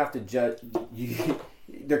you have to judge.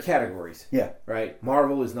 They're categories. Yeah. Right.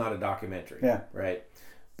 Marvel is not a documentary. Yeah. Right.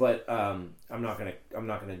 But I'm not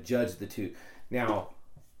gonna judge the two. Now,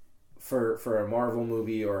 for a Marvel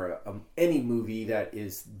movie or any movie that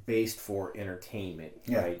is based for entertainment,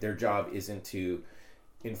 right? Their job isn't to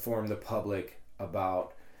inform the public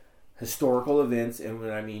about historical events. And when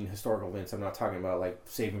I mean historical events, I'm not talking about like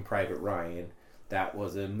Saving Private Ryan. That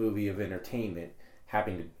was a movie of entertainment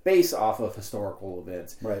having to base off of historical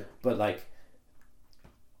events. Right. But like,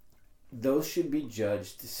 those should be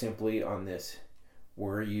judged simply on this.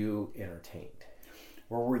 Were you entertained?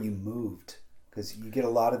 Or were you moved? Because you get a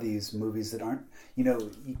lot of these movies that aren't,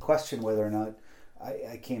 you question whether or not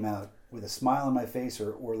I came out with a smile on my face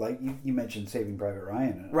or like you mentioned Saving Private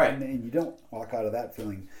Ryan. Right. And you don't walk out of that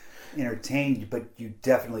feeling entertained, but you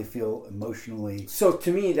definitely feel emotionally. So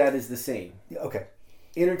to me, that is the same. Okay.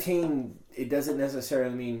 Entertain, it doesn't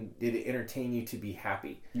necessarily mean did it entertain you to be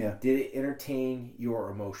happy. Yeah. Did it entertain your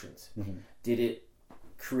emotions? Mm-hmm. Did it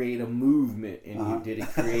create a movement in Uh-huh. you? Did it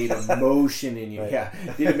create emotion in you? Right. Yeah.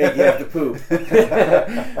 Did it make you have to poop?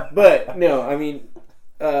 But no, I mean,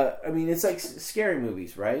 it's like scary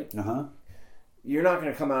movies, right? Uh-huh. You're not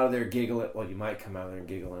going to come out of there giggling. Well, you might come out of there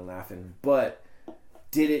giggling and laughing, but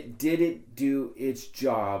did it do its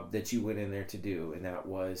job that you went in there to do? And that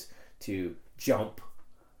was to jump,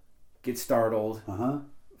 get startled, Uh-huh.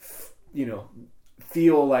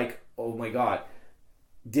 Feel like, oh my God,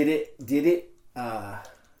 did it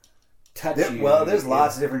touch you? Well, there's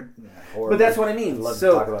lots of different horror but that's what I mean. I love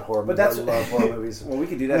So, to talk about horror movies. but that's I love horror movies. Well, we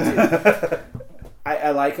could do that too.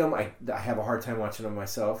 I like them. I have a hard time watching them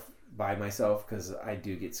by myself because I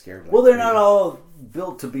do get scared. Well, they're not all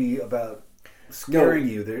built to be about scaring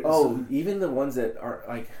you. Even the ones that are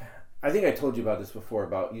like, I think I told you about this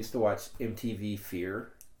before. Used to watch MTV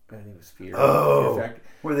Fear. I think it was Fear. Oh, Fear Factor.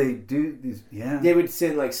 Where they do these? Yeah, they would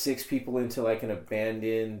send like 6 people into like an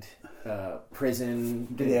abandoned prison.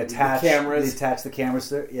 Do they attach cameras? They attach the cameras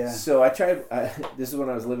there. Yeah. So I tried. This is when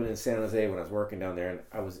I was living in San Jose when I was working down there, and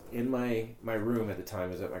I was in my room at the time.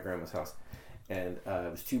 I was at my grandma's house, and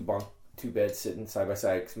it was 2 beds sitting side by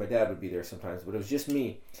side because my dad would be there sometimes, but it was just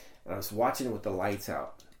me, and I was watching it with the lights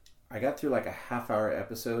out. I got through like a half-hour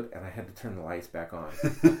episode, and I had to turn the lights back on.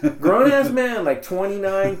 Grown-ass man, like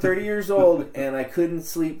 29, 30 years old, and I couldn't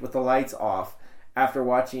sleep with the lights off after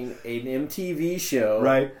watching an MTV show.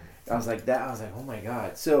 Right. I was like, oh my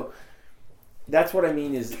God. So that's what I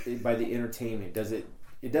mean is by the entertainment.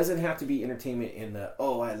 It doesn't have to be entertainment in the,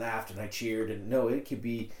 oh, I laughed and I cheered. And no, it could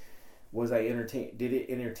be, did it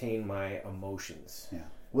entertain my emotions? Yeah.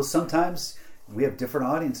 Well, sometimes we have different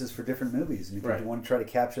audiences for different movies, and if right. you want to try to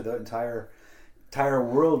capture the entire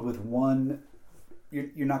world with one,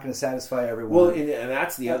 you're not going to satisfy everyone. Well, and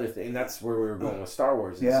that's the other thing. That's where we were going with Star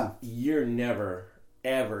Wars. Yeah, you're never,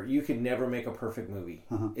 ever, you can never make a perfect movie.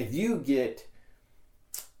 If you get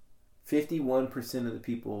 51% of the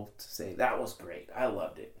people to say that was great, I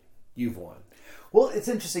loved it, you've won. Well, it's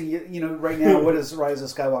interesting. You know, right now, what is Rise of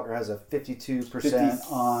Skywalker has a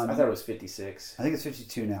 52% on. I thought it was 56. I think it's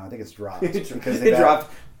 52 now. I think it's dropped because it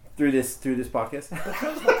dropped through this podcast.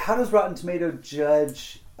 How does Rotten Tomato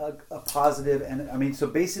judge a positive? And I mean, so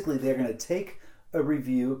basically, they're going to take a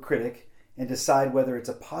critic, and decide whether it's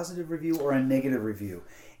a positive review or a negative review.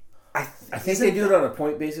 I think they do it on a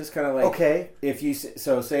point basis, kind of like okay. If you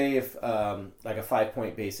say if like a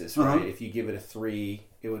 5-point basis, right? If you give it a 3,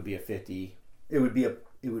 it would be a 50. It would be a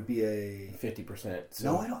 50%. So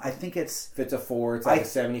no, I don't. I think it's if it's a 4, it's like a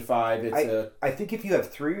 75. I think if you have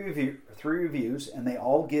three reviews and they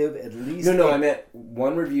all give at least I meant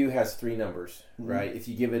one review has 3 numbers, right? If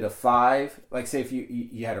you give it a 5, like say if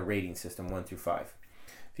you had a rating system 1 through 5,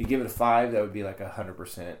 if you give it a 5, that would be like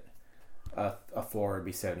 100%. A 4 would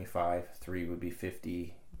be 75, 3 would be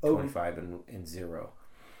 50, 25, and 0.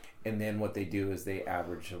 And then what they do is they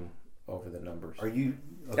average them over the numbers. Are you?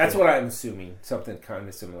 Okay. That's what I'm assuming. Something kind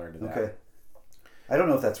of similar to that. Okay. I don't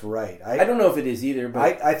know if that's right. I don't know if it is either.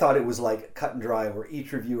 But I thought it was like cut and dry, where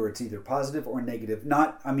each reviewer it's either positive or negative.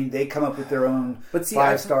 They come up with their own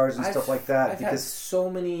 5 stars and stuff like that. I've had so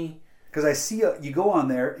many. Because I see you go on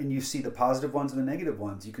there and you see the positive ones and the negative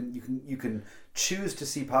ones. You can choose to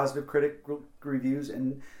see positive critic reviews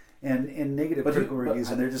and negative critical reviews,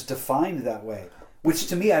 and they're just defined that way. Which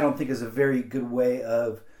to me, I don't think is a very good way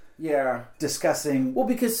of discussing. Well,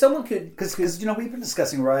 because someone could because we've been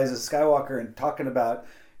discussing Rise of Skywalker and talking about.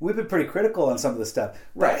 We've been pretty critical on some of the stuff,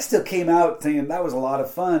 but right. I still came out thinking that was a lot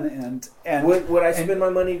of fun. And would I spend my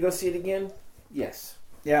money to go see it again? Yes.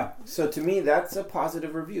 Yeah. So to me, that's a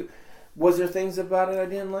positive review. Was there things about it I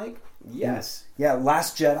didn't like? Yes. Yeah,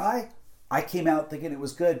 Last Jedi, I came out thinking it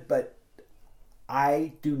was good, but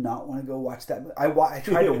I do not want to go watch that. I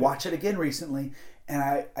tried to watch it again recently,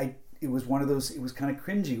 and it was one of those, it was kind of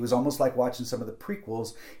cringy. It was almost like watching some of the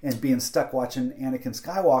prequels and being stuck watching Anakin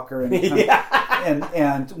Skywalker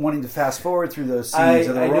and wanting to fast forward through those scenes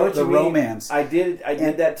of the romance. I did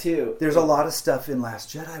that too. There's a lot of stuff in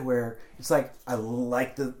Last Jedi where it's like, I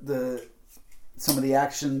like the some of the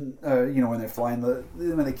action, when they're flying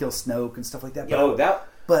when they kill Snoke and stuff like that. That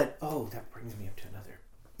brings me up to another.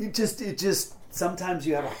 It just sometimes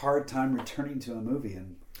you have a hard time returning to a movie,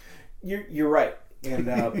 and you're right.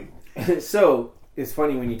 And so it's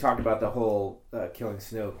funny when you talk about the whole killing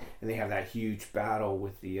Snoke, and they have that huge battle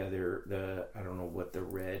with the I don't know what the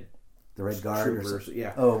red guard troopers.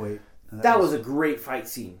 Yeah. Oh wait, that was a great fight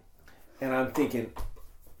scene, and I'm thinking.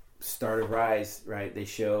 Start of Rise, right? They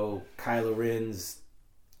show Kylo Ren's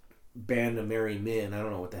band of merry men. I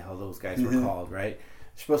don't know what the hell those guys were called, right?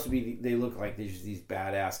 They're supposed to be. They look like these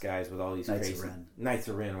badass guys with all these Knights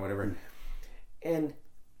of Ren or whatever. And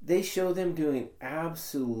they show them doing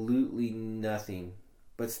absolutely nothing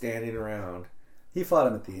but standing around. He fought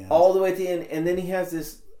him at the end, all the way at the end, and then he has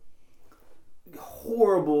this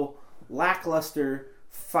horrible, lackluster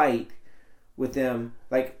fight with them,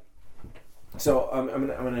 like. So I'm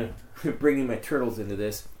gonna bring in my turtles into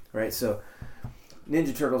this, right? So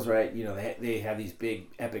Ninja Turtles, right? They have these big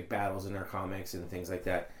epic battles in their comics and things like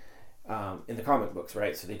that, in the comic books,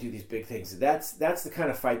 right? So they do these big things. That's the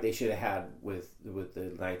kind of fight they should have had with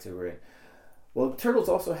the Knights of Ren. Well, Turtles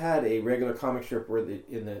also had a regular comic strip where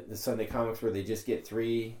in the Sunday comics where they just get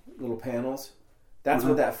 3 little panels. That's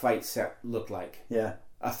what that fight set looked like. Yeah,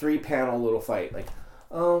 a 3-panel little fight, like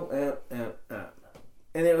and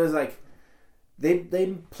it was like. They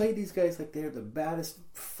play these guys like they're the baddest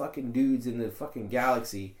fucking dudes in the fucking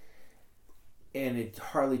galaxy, and it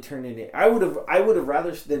hardly turned into. I would have rather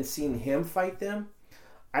than seen him fight them.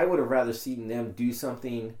 I would have rather seen them do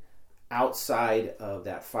something outside of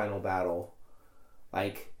that final battle,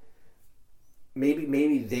 like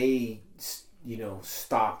maybe they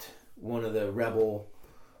stopped one of the rebel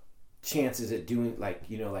chances at doing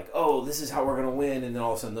like oh, this is how we're gonna win, and then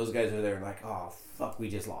all of a sudden those guys are there and like, oh fuck, we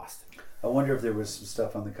just lost. I wonder if there was some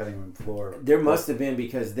stuff on the cutting room floor. There must have been,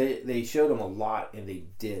 because they showed them a lot and they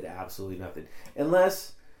did absolutely nothing.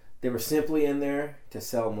 Unless they were simply in there to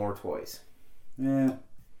sell more toys. Yeah,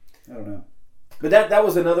 I don't know. But that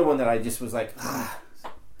was another one that I just was like,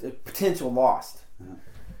 the potential lost. Uh-huh.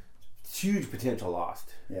 Huge potential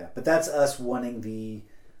lost. Yeah, but that's us wanting the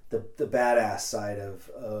badass side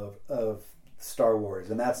of Star Wars,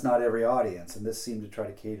 and that's not every audience. And this seemed to try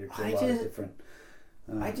to cater to a lot of different.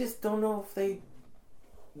 I just don't know if they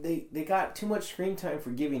got too much screen time for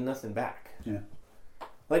giving nothing back. Yeah,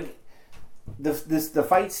 like the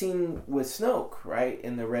fight scene with Snoke, right,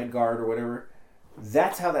 in the Red Guard or whatever.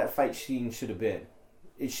 That's how that fight scene should have been.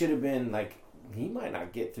 It should have been like, he might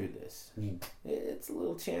not get through this. Mm. It's a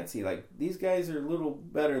little chancy. Like, these guys are a little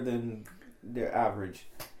better than their average.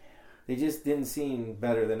 They just didn't seem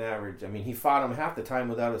better than average. I mean, he fought him half the time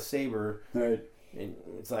without a saber. Right. And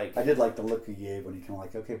it's like, I did like the look he gave when he kind of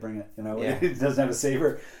like, okay, bring it. You know, yeah. He doesn't have a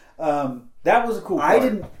saber. That was a cool part. I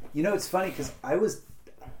didn't. You know, it's funny because I was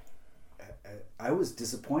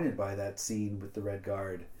disappointed by that scene with the Red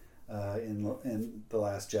Guard in The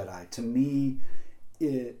Last Jedi. To me,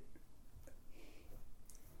 it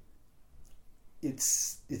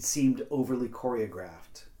seemed overly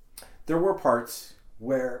choreographed. There were parts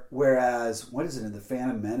whereas what is it in the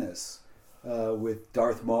Phantom Menace with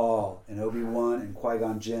Darth Maul and Obi-Wan and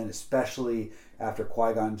Qui-Gon Jinn, especially after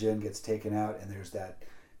Qui-Gon Jinn gets taken out and there's that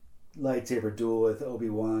lightsaber duel with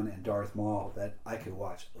Obi-Wan and Darth Maul that I could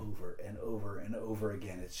watch over and over and over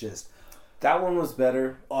again. It's just, that one was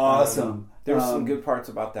better. Awesome. There were some good parts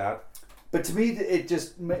about that. But to me, it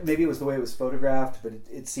just, maybe it was the way it was photographed, but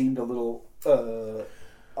it seemed a little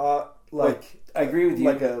like, I agree with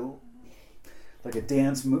you. Like a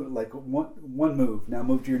dance move, like one move. Now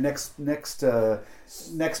move to your next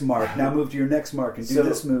mark. Now move to your next mark and do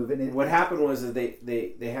this move. And what happened was that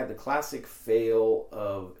they had the classic fail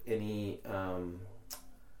of any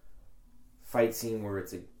fight scene where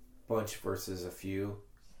it's a bunch versus a few,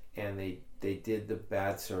 and they did the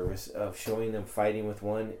bad service of showing them fighting with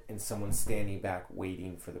one and someone standing back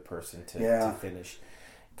waiting for the person to finish.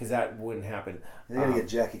 Because that wouldn't happen. They got to get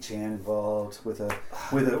Jackie Chan involved with a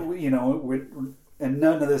and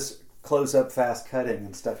none of this close up fast cutting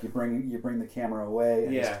and stuff. You bring the camera away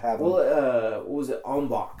and just have what was it?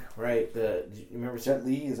 Ombak, right? You remember Jet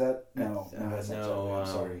Li? Is that no? That's not Jet Li. I'm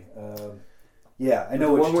sorry. I the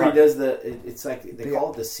know what one where he does it's like they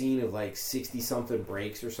call it the scene of like 60-something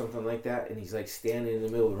breaks or something like that, and he's like standing in the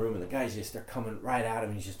middle of the room, and the guys they're coming right at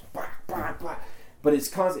him, and he's just bah, bah, bah. But it's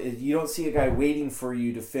constant. You don't see a guy waiting for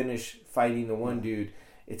you to finish fighting the one dude.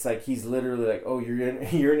 It's like he's literally like, "Oh, you're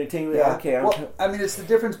entertaining." Yeah. Okay, I mean, it's the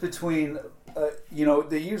difference between,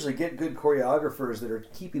 they usually get good choreographers that are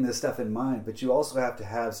keeping this stuff in mind, but you also have to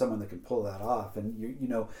have someone that can pull that off. And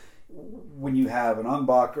when you have an Ong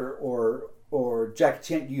Bak or Jackie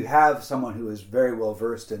Chan, you have someone who is very well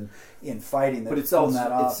versed in fighting. But it's also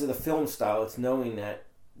that off. It's the film style. It's knowing that.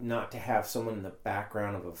 Not to have someone in the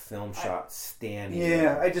background of a film shot standing.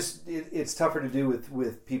 Yeah, it's tougher to do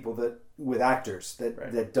with people with actors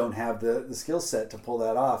that don't have the skill set to pull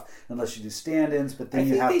that off unless you do stand-ins. But then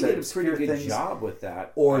you have to did a pretty good job with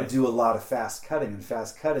that, or do a lot of fast cutting, and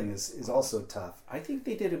fast cutting is also tough. I think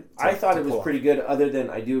they did. I thought it was pretty good. Other than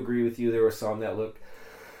I do agree with you, there were some that looked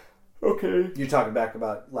okay. You're talking back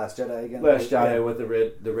about Last Jedi again. Last Jedi with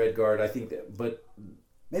the Red Guard. I think that, but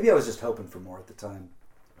maybe I was just hoping for more at the time.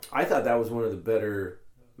 I thought that was one of the better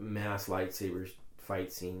mass lightsaber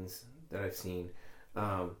fight scenes that I've seen.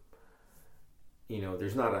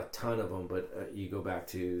 There's not a ton of them, but you go back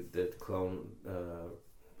to the clone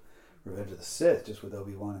Revenge of the Sith, just with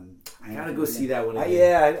Obi-Wan and I gotta go see that one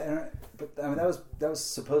again. But I mean that was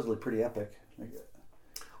supposedly pretty epic.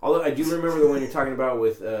 Although I do remember the one you're talking about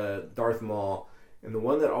with Darth Maul, and the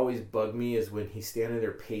one that always bugged me is when he's standing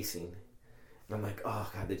there pacing. I'm like, oh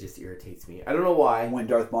god, that just irritates me. I don't know why. When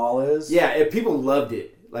Darth Maul is, people loved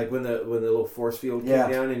it. Like when the little force field came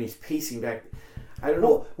down and he's pacing back. I don't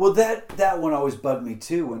know. Well, that one always bugged me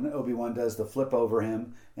too. When Obi-Wan does the flip over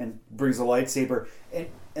him and brings a lightsaber,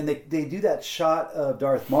 and they do that shot of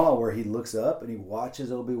Darth Maul where he looks up and he watches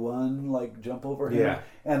Obi-Wan like jump over him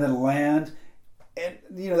and then land, and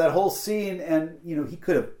that whole scene, and he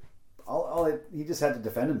could have. He just had to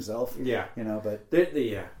defend himself. Yeah, but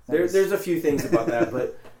there's a few things about that,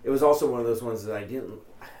 but it was also one of those ones that I didn't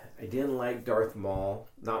like Darth Maul,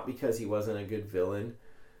 not because he wasn't a good villain,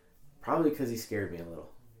 probably because he scared me a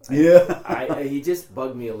little. He just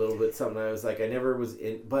bugged me a little bit. Something I was like,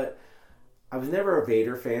 but I was never a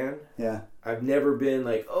Vader fan. Yeah, I've never been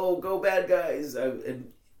like, oh, go bad guys.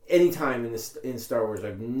 Anytime in Star Wars,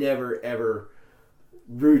 I've never ever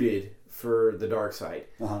rooted for the dark side,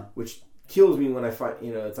 which kills me when I find,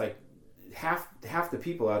 it's like half the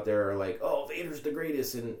people out there are like, oh, Vader's the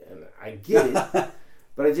greatest, and I get it,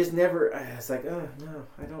 but I just never. It's like, oh no,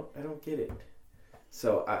 I don't get it.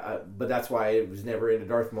 So but that's why I was never into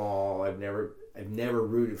Darth Maul. I've never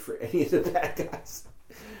rooted for any of the bad guys.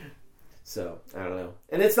 So I don't know,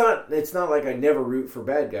 and it's not like I never root for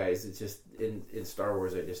bad guys. It's just in Star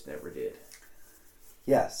Wars I just never did.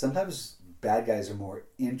 Yeah, sometimes bad guys are more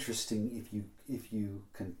interesting if you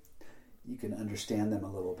can understand them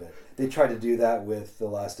a little bit. They tried to do that with The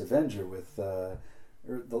Last Avenger with Avengers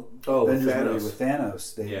Thanos. movie with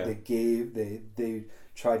Thanos. They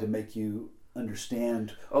tried to make you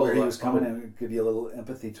understand where he was coming and give you a little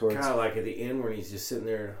empathy towards. Kind of like at the end when he's just sitting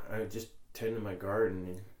there, I just tending my garden,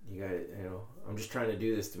 and you got, I'm just trying to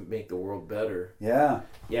do this to make the world better. Yeah.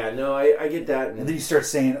 Yeah. No, I get that. And then you start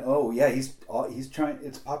saying, oh yeah, he's trying.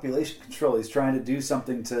 It's population control. He's trying to do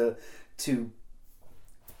something to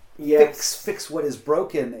fix what is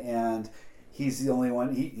broken, and he's the only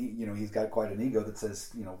one. He's got quite an ego that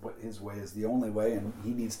says, what his way is the only way, and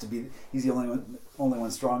he needs to be. He's the only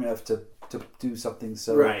one strong enough to do something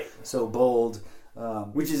so bold.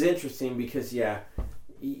 Which is interesting because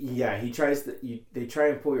he tries they try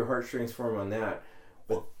and pull your heartstrings for him on that,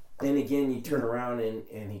 but then again you turn around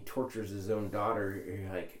and he tortures his own daughter.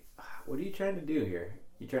 You're like, what are you trying to do here?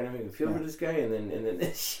 You trying to make me feel for this guy, and then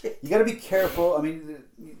this shit. You got to be careful. I mean,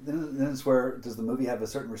 then it's where does the movie have a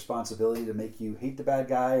certain responsibility to make you hate the bad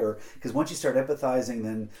guy, or because once you start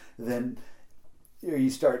empathizing, then you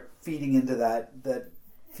start feeding into that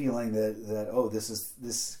feeling that oh, this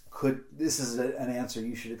is an answer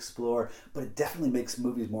you should explore. But it definitely makes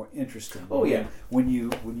movies more interesting. Oh yeah, when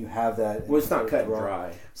you have that. Well, it's not cut and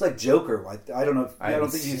dry. It's like Joker. I don't know. I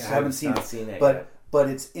don't think you haven't seen it, but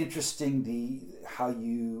it's interesting how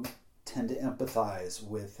you tend to empathize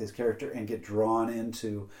with his character and get drawn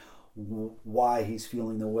into why he's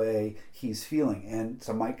feeling the way he's feeling. And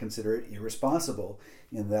some might consider it irresponsible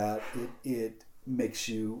in that it makes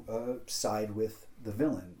you side with the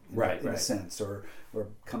villain in a sense, or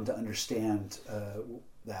come to understand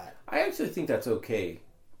that. I actually think that's okay.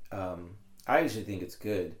 I actually think it's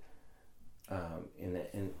good.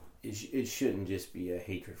 And it shouldn't just be a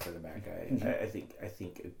hatred for the bad guy. Mm-hmm. I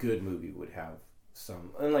think a good movie would have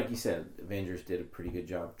some, and like you said, Avengers did a pretty good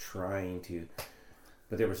job trying to,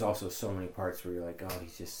 but there was also so many parts where you're like, oh,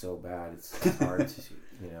 he's just so bad. It's hard to,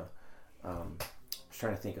 I was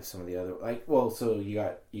trying to think of some of the other, so you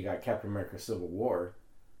got Captain America: Civil War,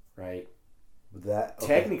 right?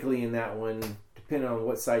 Technically in that one, depending on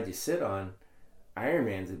what side you sit on, Iron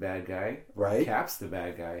Man's the bad guy, right? Cap's the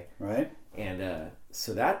bad guy, right? And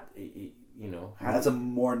so that, that's a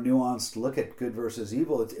more nuanced look at good versus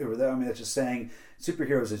evil. It's just saying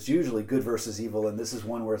superheroes is usually good versus evil, and this is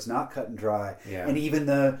one where it's not cut and dry. Yeah. And even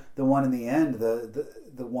the one in the end,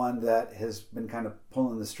 the one that has been kind of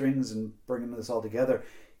pulling the strings and bringing this all together,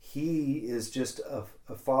 he is just a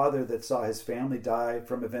father that saw his family die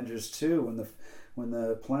from Avengers 2 when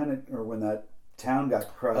the planet, or when that town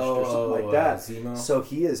got crushed or something like that. Zemo. So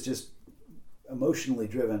he is just emotionally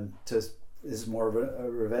driven to. Is more of a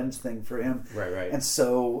revenge thing for him, right. And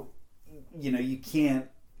so, you can't.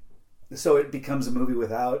 So it becomes a movie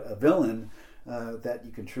without a villain that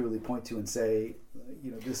you can truly point to and say,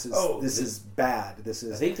 this is bad. This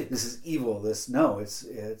is evil.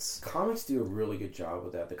 It's comics do a really good job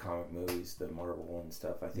with that. The comic movies, the Marvel and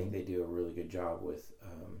stuff. I think they do a really good job with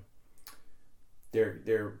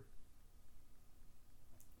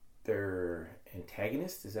their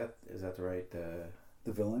antagonist. Is that the right?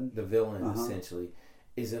 The villain? The villain, essentially,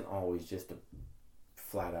 isn't always just a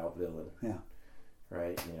flat-out villain. Yeah.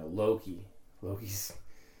 Right? Loki's,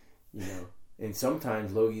 and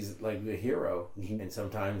sometimes Loki's like the hero, and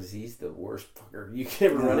sometimes he's the worst fucker you can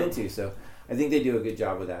ever run into. So I think they do a good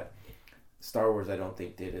job with that. Star Wars, I don't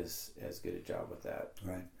think, did as good a job with that.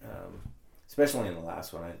 Right. Especially in the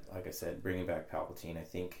last one. Like I said, bringing back Palpatine, I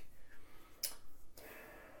think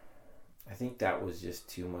that was just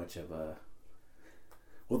too much of a...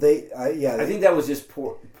 Well, I think that was just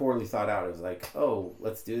poorly thought out. It was like, oh,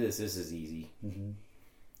 let's do this. This is easy. Mm-hmm.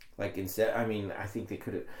 Like instead, I think they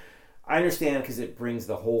could have. I understand because it brings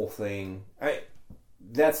the whole thing.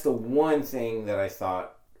 That's the one thing that I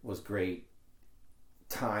thought was great,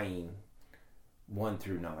 tying 1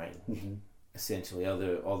 through 9, essentially.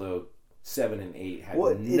 Although 7 and 8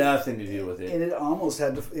 had nothing to do with it, and it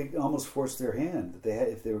almost forced their hand that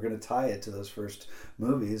if they were going to tie it to those first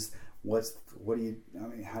movies. How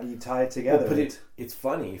do you tie it together? Well, but it's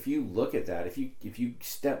funny if you look at that. If you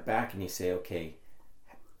step back and you say, okay,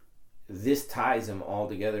 this ties them all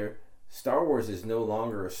together. Star Wars is no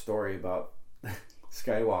longer a story about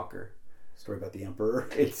Skywalker. Story about the Emperor.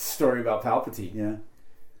 It's a story about Palpatine. Yeah.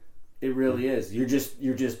 It really is. You're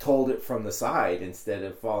just told it from the side instead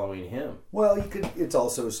of following him. Well, it's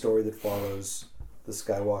also a story that follows the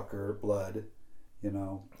Skywalker blood,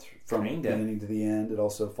 from beginning to the end. It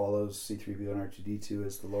also follows C-3PO and R2-D2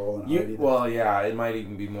 as the Laurel and Hardy. Well, yeah, it might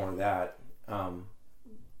even be more of that.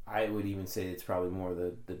 I would even say it's probably more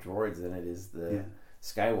the droids than it is the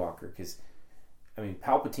Skywalker, because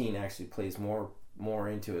Palpatine actually plays more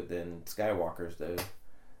into it than Skywalker's do,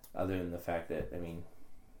 other than the fact that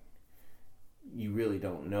you really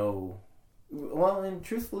don't know. Well, and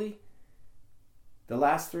truthfully, the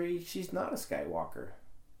last three, she's not a Skywalker.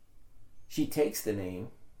 She takes the name,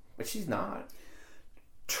 but she's not.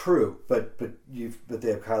 True, but they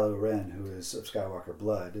have Kylo Ren, who is of Skywalker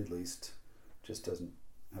blood, at least, just doesn't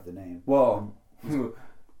have the name. Well,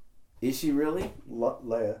 is she really?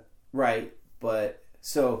 Leia. Right, but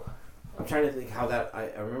so I'm trying to think how that.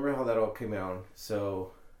 I remember how that all came out.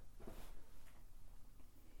 So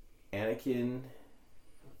Anakin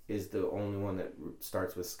is the only one that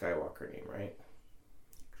starts with Skywalker name, right?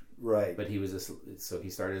 Right. But he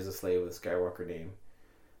started as a slave with a Skywalker name,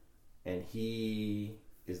 and he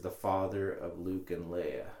is the father of Luke and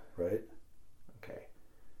Leia. Right. Okay.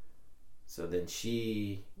 So then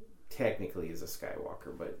she technically is a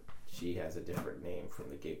Skywalker, but she has a different name from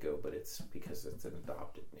the get-go, but it's because it's an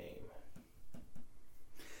adopted name.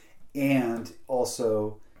 And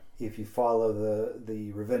also, if you follow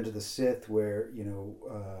the Revenge of the Sith, where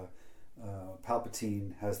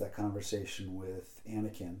Palpatine has that conversation with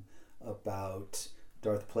Anakin about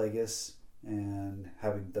Darth Plagueis and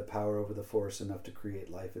having the power over the Force enough to create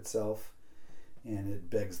life itself, and it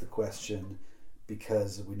begs the question,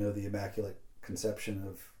 because we know the Immaculate Conception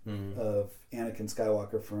of Anakin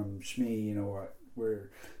Skywalker from Shmi, where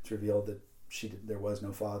it's revealed that there was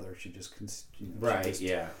no father. She just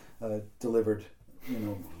delivered,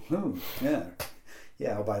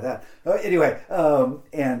 I'll buy that. Anyway,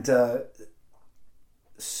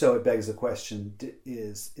 so it begs the question: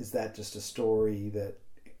 is that just a story that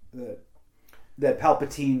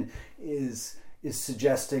Palpatine is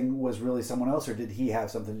suggesting was really someone else, or did he have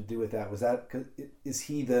something to do with that? Is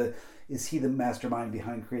he the mastermind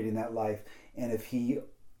behind creating that life? And if he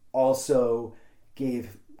also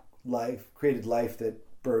created life that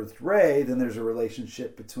birthed Rey, then there's a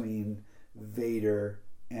relationship between Vader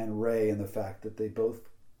and Rey, and the fact that they both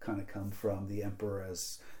kind of come from the Emperor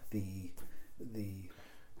as the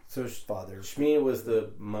father. Shmi was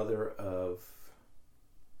the mother of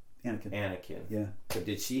Anakin. Yeah. But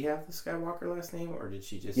did she have the Skywalker last name, or did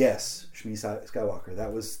she just? Yes, Shmi Skywalker.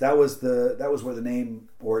 That was where the name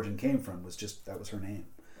origin came from. That was her name.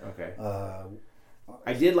 Okay.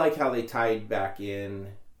 I did like how they tied back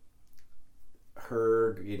in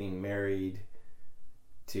her getting married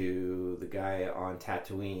to the guy on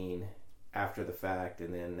Tatooine after the fact,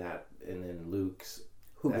 and then Luke's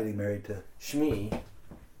getting married to Shmi.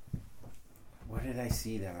 Where did I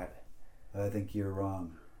see that? I think you're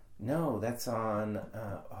wrong. No, that's on.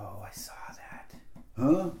 I saw that.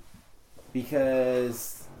 Huh?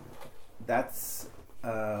 Because that's.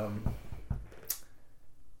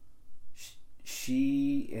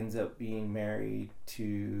 She ends up being married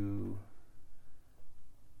to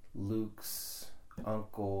Luke's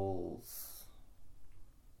uncle's.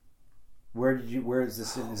 Where is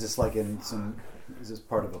this in? Is this like in some? Is this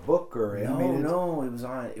part of a book or animated? No, it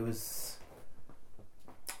was.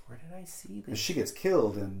 Where did I see this? She gets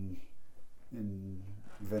killed in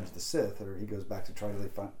Revenge of the Sith, or he goes back to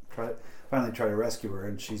finally try to rescue her,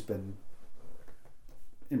 and she's been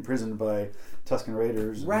imprisoned by Tusken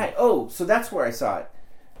Raiders. Right. Oh, so that's where I saw it.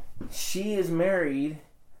 She is married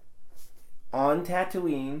on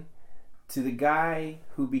Tatooine to the guy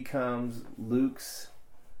who becomes Luke's.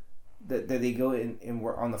 That they go in and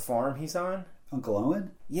we're on the farm he's on. Uncle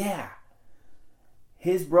Owen? Yeah.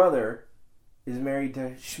 His brother is married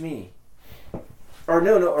to Shmi. Or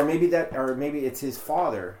maybe it's his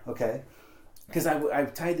father. Okay. Because I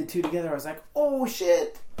tied the two together. I was like, oh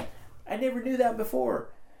shit, I never knew that before.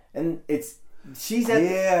 And she's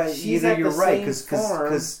at you're right, because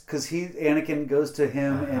Anakin goes to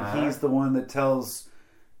him and he's the one that tells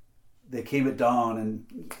they came at dawn,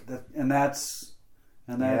 and that's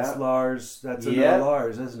Lars. That's another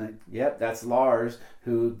Lars, isn't it? Yep, that's Lars,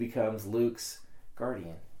 who becomes Luke's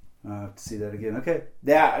guardian. I'll have to see that again. Okay.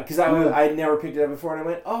 Yeah, because I never picked it up before, and I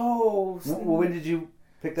went, oh. Well, when did you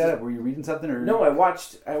pick that up? Were you reading something, or no? I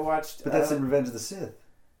watched. But that's in Revenge of the Sith.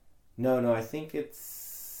 No, I think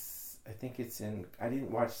it's in. I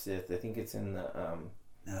didn't watch Sith. I think it's in the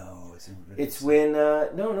No, it's when it's when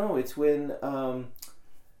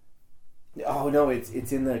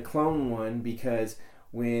it's in the clone one, because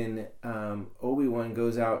when Obi-Wan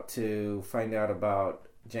goes out to find out about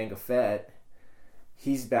Jango Fett,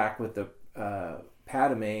 he's back with the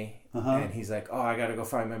Padme, and he's like, I gotta go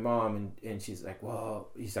find my mom, and she's like,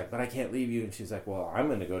 he's like, but I can't leave you, and she's like, well, I'm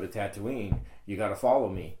gonna go to Tatooine, you gotta follow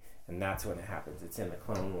me. And that's when it happens. It's in the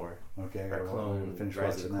Clone War. Okay, I gotta finish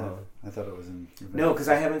watching that. I thought it was in... No, because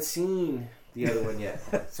I haven't seen the other one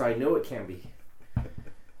yet. So I know it can be.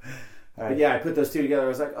 But yeah, I put those two together. I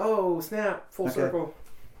was like, oh, snap, full circle.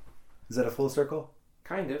 Is that a full circle?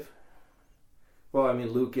 Kind of. Well, I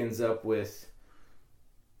mean, Luke ends up with,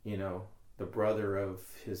 the brother of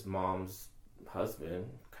his mom's husband,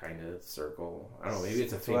 kind of circle. I don't know, maybe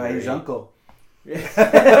it's a figure. Why his uncle.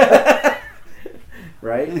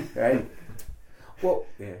 Right. Well,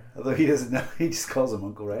 yeah. Although he doesn't know, he just calls him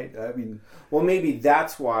uncle, right? I mean, well, maybe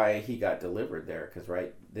that's why he got delivered there, because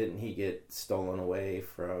didn't he get stolen away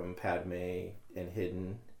from Padme and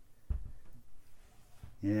hidden?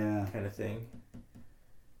 Yeah, kind of thing.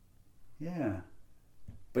 Yeah.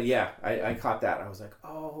 But yeah, I caught that. I was like,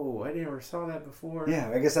 oh, I never saw that before. Yeah,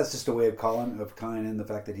 I guess that's just a way of calling in the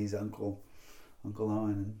fact that he's Uncle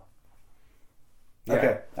Owen. Yeah.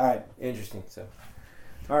 Okay, all right, interesting. So.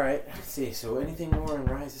 All right, let's see. So anything more on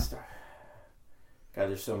Rise of Star? God,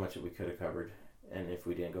 there's so much that we could have covered. And if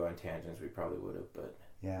we didn't go on tangents, we probably would have. But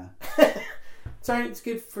yeah. It's all right. It's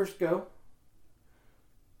good first go.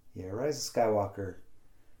 Yeah, Rise of Skywalker.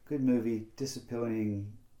 Good movie.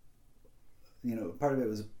 Disappointing. Part of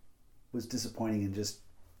it was disappointing in just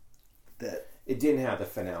that. It didn't have the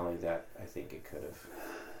finale that I think it could have.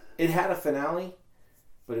 It had a finale,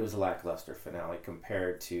 but it was a lackluster finale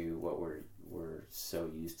compared to what we're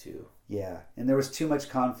so used to. Yeah, and there was too much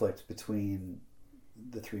conflict between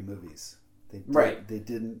the three movies. They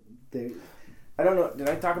didn't. I don't know. Did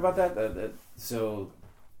I talk about that? So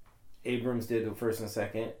Abrams did the first and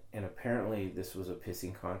second, and apparently this was a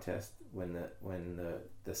pissing contest when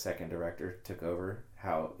the second director took over.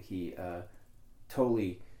 How he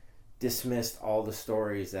totally dismissed all the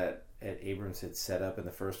stories that Abrams had set up in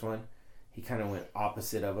the first one. He kind of went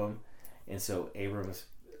opposite of them, and so Abrams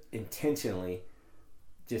intentionally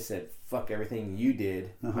just said, fuck everything you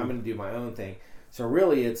did. I'm going to do my own thing. So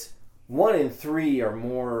really it's 1 and 3 are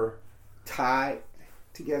more tied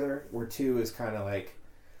together, where 2 is kind of like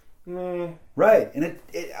meh. Right. And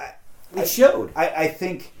it showed. I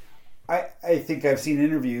think I've seen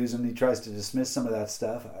interviews and he tries to dismiss some of that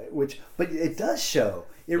stuff, but it does show.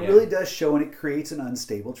 It really does show, and it creates an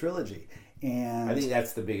unstable trilogy. And I think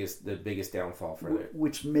that's the biggest downfall for it,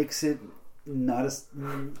 which makes it not as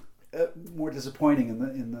more disappointing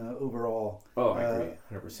in the overall. Oh, I agree,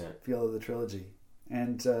 100% feel of the trilogy,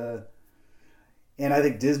 and I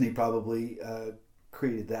think Disney probably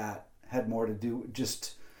created that, had more to do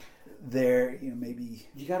just there. Maybe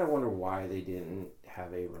you got to wonder why they didn't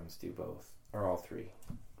have Abrams do both or all 3,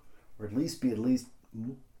 or at least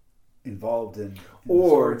involved in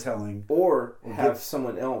storytelling, or have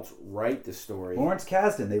someone else write the story. Lawrence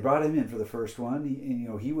Kasdan, they brought him in for the first one.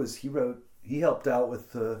 He helped out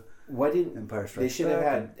with the Empire Strikes Back. They should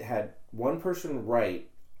have had one person write,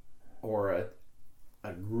 or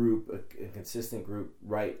a group, a consistent group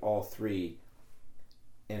write all 3,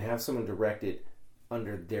 and have someone direct it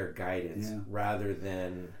under their guidance rather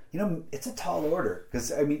than... it's a tall order,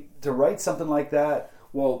 because to write something like that.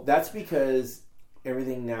 Well, that's because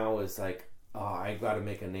everything now is like, I got to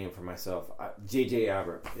make a name for myself. J.J.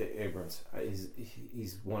 Abrams,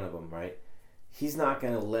 he's one of them, right? He's not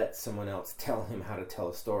going to let someone else tell him how to tell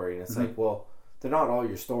a story. And it's like, well, they're not all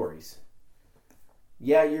your stories.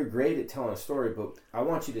 Yeah, you're great at telling a story, but I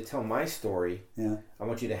want you to tell my story. Yeah. I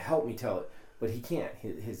want you to help me tell it. But he can't.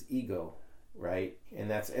 His ego, right? And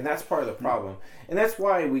that's part of the problem. And that's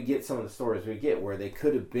why we get some of the stories we get where they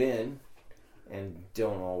could have been and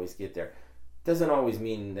don't always get there. Doesn't always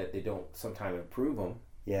mean that they don't sometimes improve them.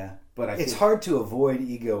 Yeah. But it's hard to avoid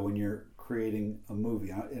ego when you're creating a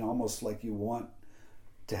movie. It's almost like you want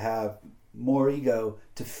to have more ego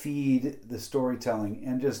to feed the storytelling,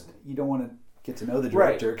 and just you don't want to get to know the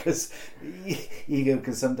director, because ego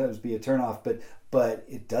can sometimes be a turnoff. But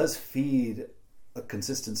it does feed a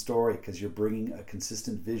consistent story, because you're bringing a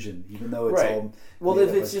consistent vision, even though it's all. Well,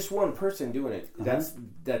 if it's just one person doing it,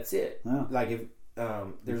 that's it. Yeah. Like if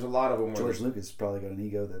there's a lot of them. George Lucas probably got an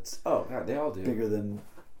ego that's they all do, bigger than.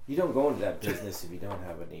 You don't go into that business if you don't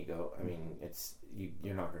have an ego. I mean,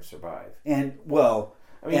 you're not going to survive. And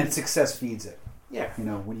and success feeds it. Yeah.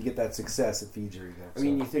 When you get that success, it feeds your ego. I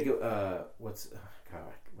mean, you think of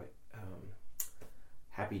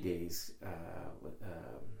Happy Days.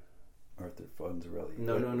 Arthur Fonzarelli.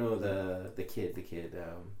 No. The kid.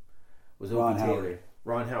 Was Ron Opie Howard. Taylor.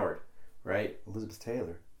 Ron Howard, right? Elizabeth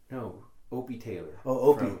Taylor. No, Opie Taylor. Oh,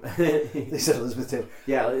 Opie. They said Elizabeth Taylor.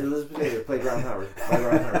 Yeah, Elizabeth Taylor played Ron Howard.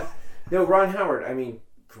 No, Ron Howard. I mean,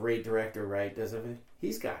 great director, right?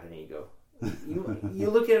 He's got an ego. You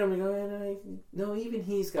look at him and go, no, even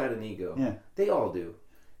he's got an ego. Yeah, they all do.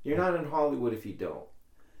 You're not in Hollywood if you don't.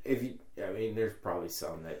 There's probably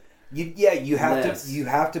some that. You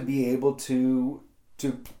have to be able to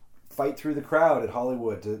fight through the crowd at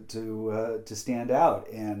Hollywood to stand out,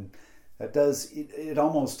 and that does it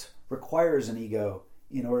almost requires an ego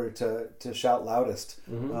in order to shout loudest.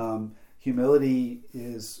 Mm-hmm. Humility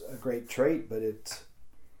is a great trait, but it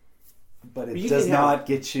does not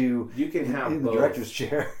get you. You can have in both. The director's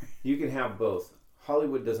chair. You can have both.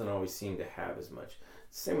 Hollywood doesn't always seem to have as much.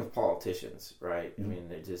 Same with politicians, right? Mm-hmm. I mean,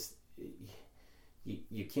 they're just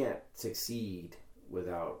you can't succeed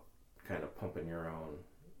without kind of pumping your own.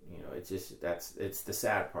 It's just it's the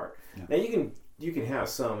sad part. Yeah. Now you can have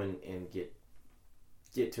some and get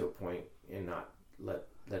to a point and not let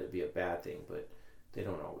it be a bad thing, but they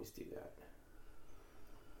don't always do that.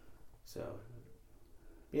 So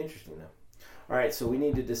be interesting though. All right, so we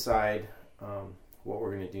need to decide what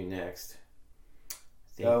we're going to do next. I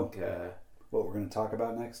think what we're going to talk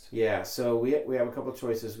about next. Yeah, so we have a couple of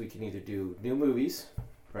choices. We can either do new movies,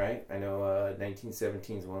 right? I know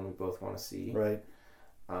 1917 is one we both want to see, right?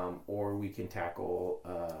 Or we can tackle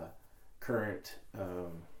current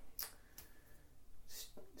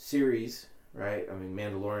series, right? I mean,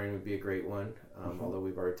 Mandalorian would be a great one, although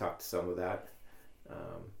we've already talked to some of that.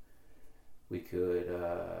 We could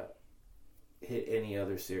hit any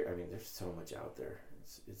other series. I mean, there's so much out there.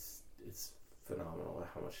 It's phenomenal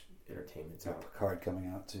how much entertainment's out. Picard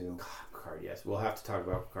coming out too. God, Picard, yes. We'll have to talk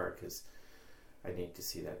about Picard because I need to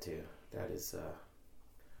see that too. That is,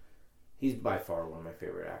 he's by far one of my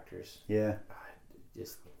favorite actors. Yeah.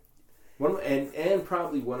 Just one of, and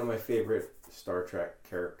probably one of my favorite Star Trek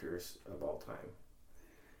characters of all time.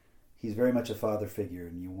 He's very much a father figure,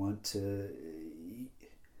 and you want to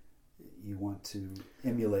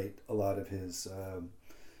emulate a lot of his.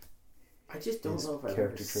 I just don't know if I've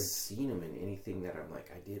ever seen him in anything that I'm like,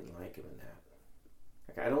 I didn't like him in that.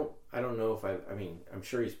 Like I don't know if I mean, I'm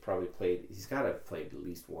sure he's got to have played at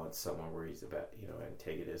least once somewhere where he's an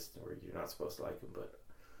antagonist or you're not supposed to like him, but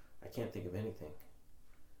I can't think of anything.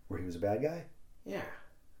 Where he was a bad guy? Yeah.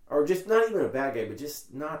 Or just not even a bad guy, but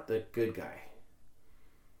just not the good guy.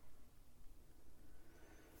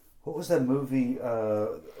 What was that movie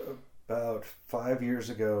about 5 years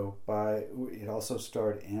ago it also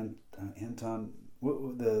starred Anton,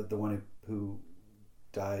 the one who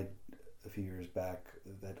died a few years back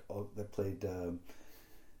that played in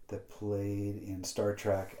Star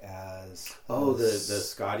Trek as the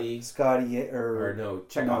Scotty or no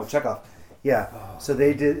Chekhov. Chekhov. Yeah. Oh. So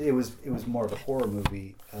they did. It was more of a horror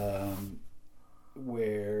movie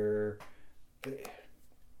where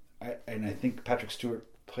I think Patrick Stewart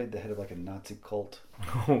played the head of like a Nazi cult.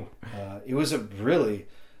 It was a really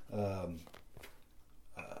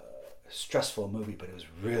stressful movie, but it was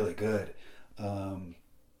really good. Are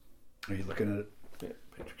you looking at it? Yeah,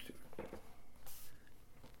 Patrick Stewart.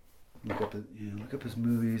 Look up his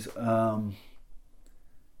movies.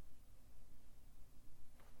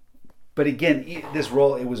 But again, this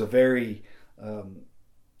role, it was a very,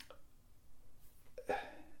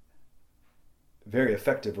 very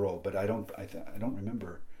effective role. But I don't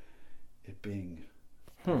remember it being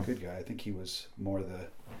a good guy. I think he was more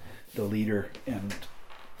the leader and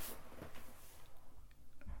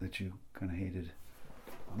that you kind of hated.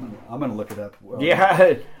 I'm gonna look it up.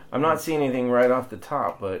 Yeah, I'm not seeing anything right off the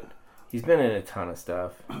top, but he's been in a ton of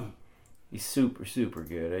stuff. He's super, super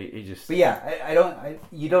good. But yeah,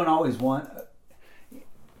 you don't always want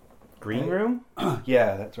Green Room.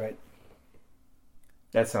 Yeah, that's right.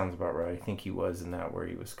 That sounds about right. I think he was in that where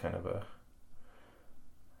he was kind of a.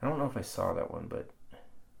 I don't know if I saw that one, but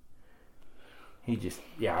he just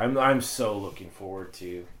I'm so looking forward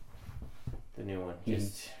to the new one.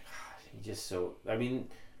 I mean,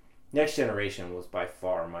 Next Generation was by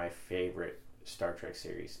far my favorite Star Trek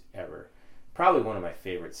series ever. Probably one of my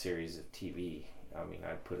favorite series of TV. I mean,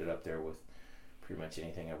 I'd put it up there with pretty much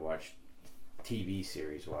anything I've watched TV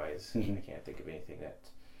series wise. I can't think of anything that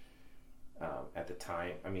at the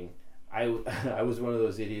time. I mean, I was one of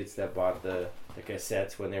those idiots that bought the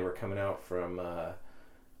cassettes when they were coming out from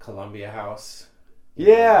Columbia House.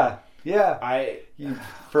 Yeah. Yeah.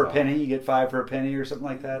 For a penny, you get 5 for a penny or something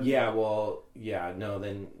like that. Yeah, well, yeah, no,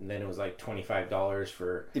 then it was like $25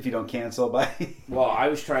 for... If you don't cancel by... Well, I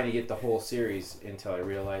was trying to get the whole series until I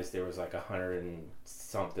realized there was like 100 and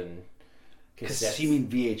something cassettes. You mean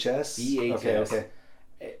VHS? VHS. Okay.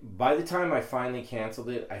 By the time I finally canceled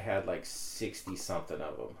it, I had like 60 something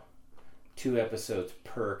of them. 2 episodes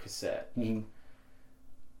per cassette. Mm-hmm.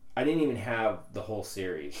 I didn't even have the whole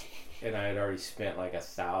series, and I had already spent like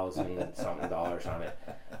 $1,000 something on it.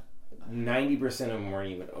 90% of them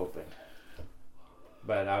weren't even open.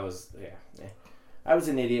 But I was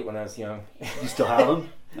an idiot when I was young. You still have them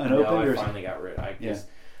unopened? No, I finally got rid.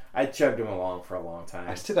 I chugged them along for a long time.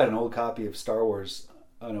 I still got an old copy of Star Wars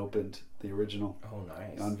unopened, the original. Oh,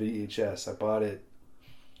 nice. On VHS. I bought it.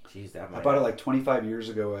 Jeez, I bought it like 25 years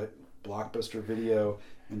ago at Blockbuster Video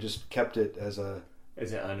and just kept it as a...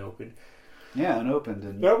 Is it unopened? Yeah, unopened.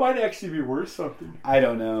 And that might actually be worth something. I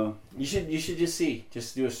don't know. You should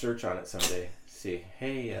just do a search on it someday. See,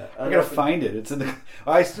 hey, I gotta find it. It's in the.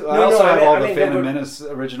 I also have all the Phantom Menace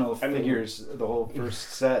original figures, the whole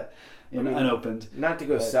first set, unopened. Not to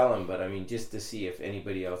go sell them, but I mean just to see if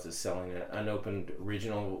anybody else is selling an unopened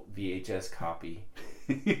original VHS copy.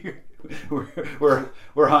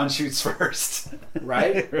 Where Han shoots first,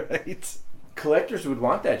 right? Right. Collectors would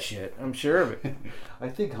want that shit. I'm sure of it. I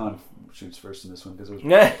think Han shoots first in this one because it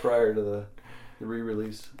was prior to the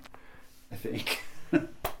re-release. I think.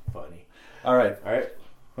 Funny. All right.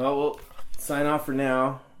 Well, we'll sign off for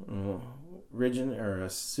now.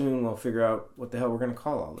 Soon we'll figure out what the hell we're going to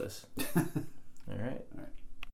call all this. All right.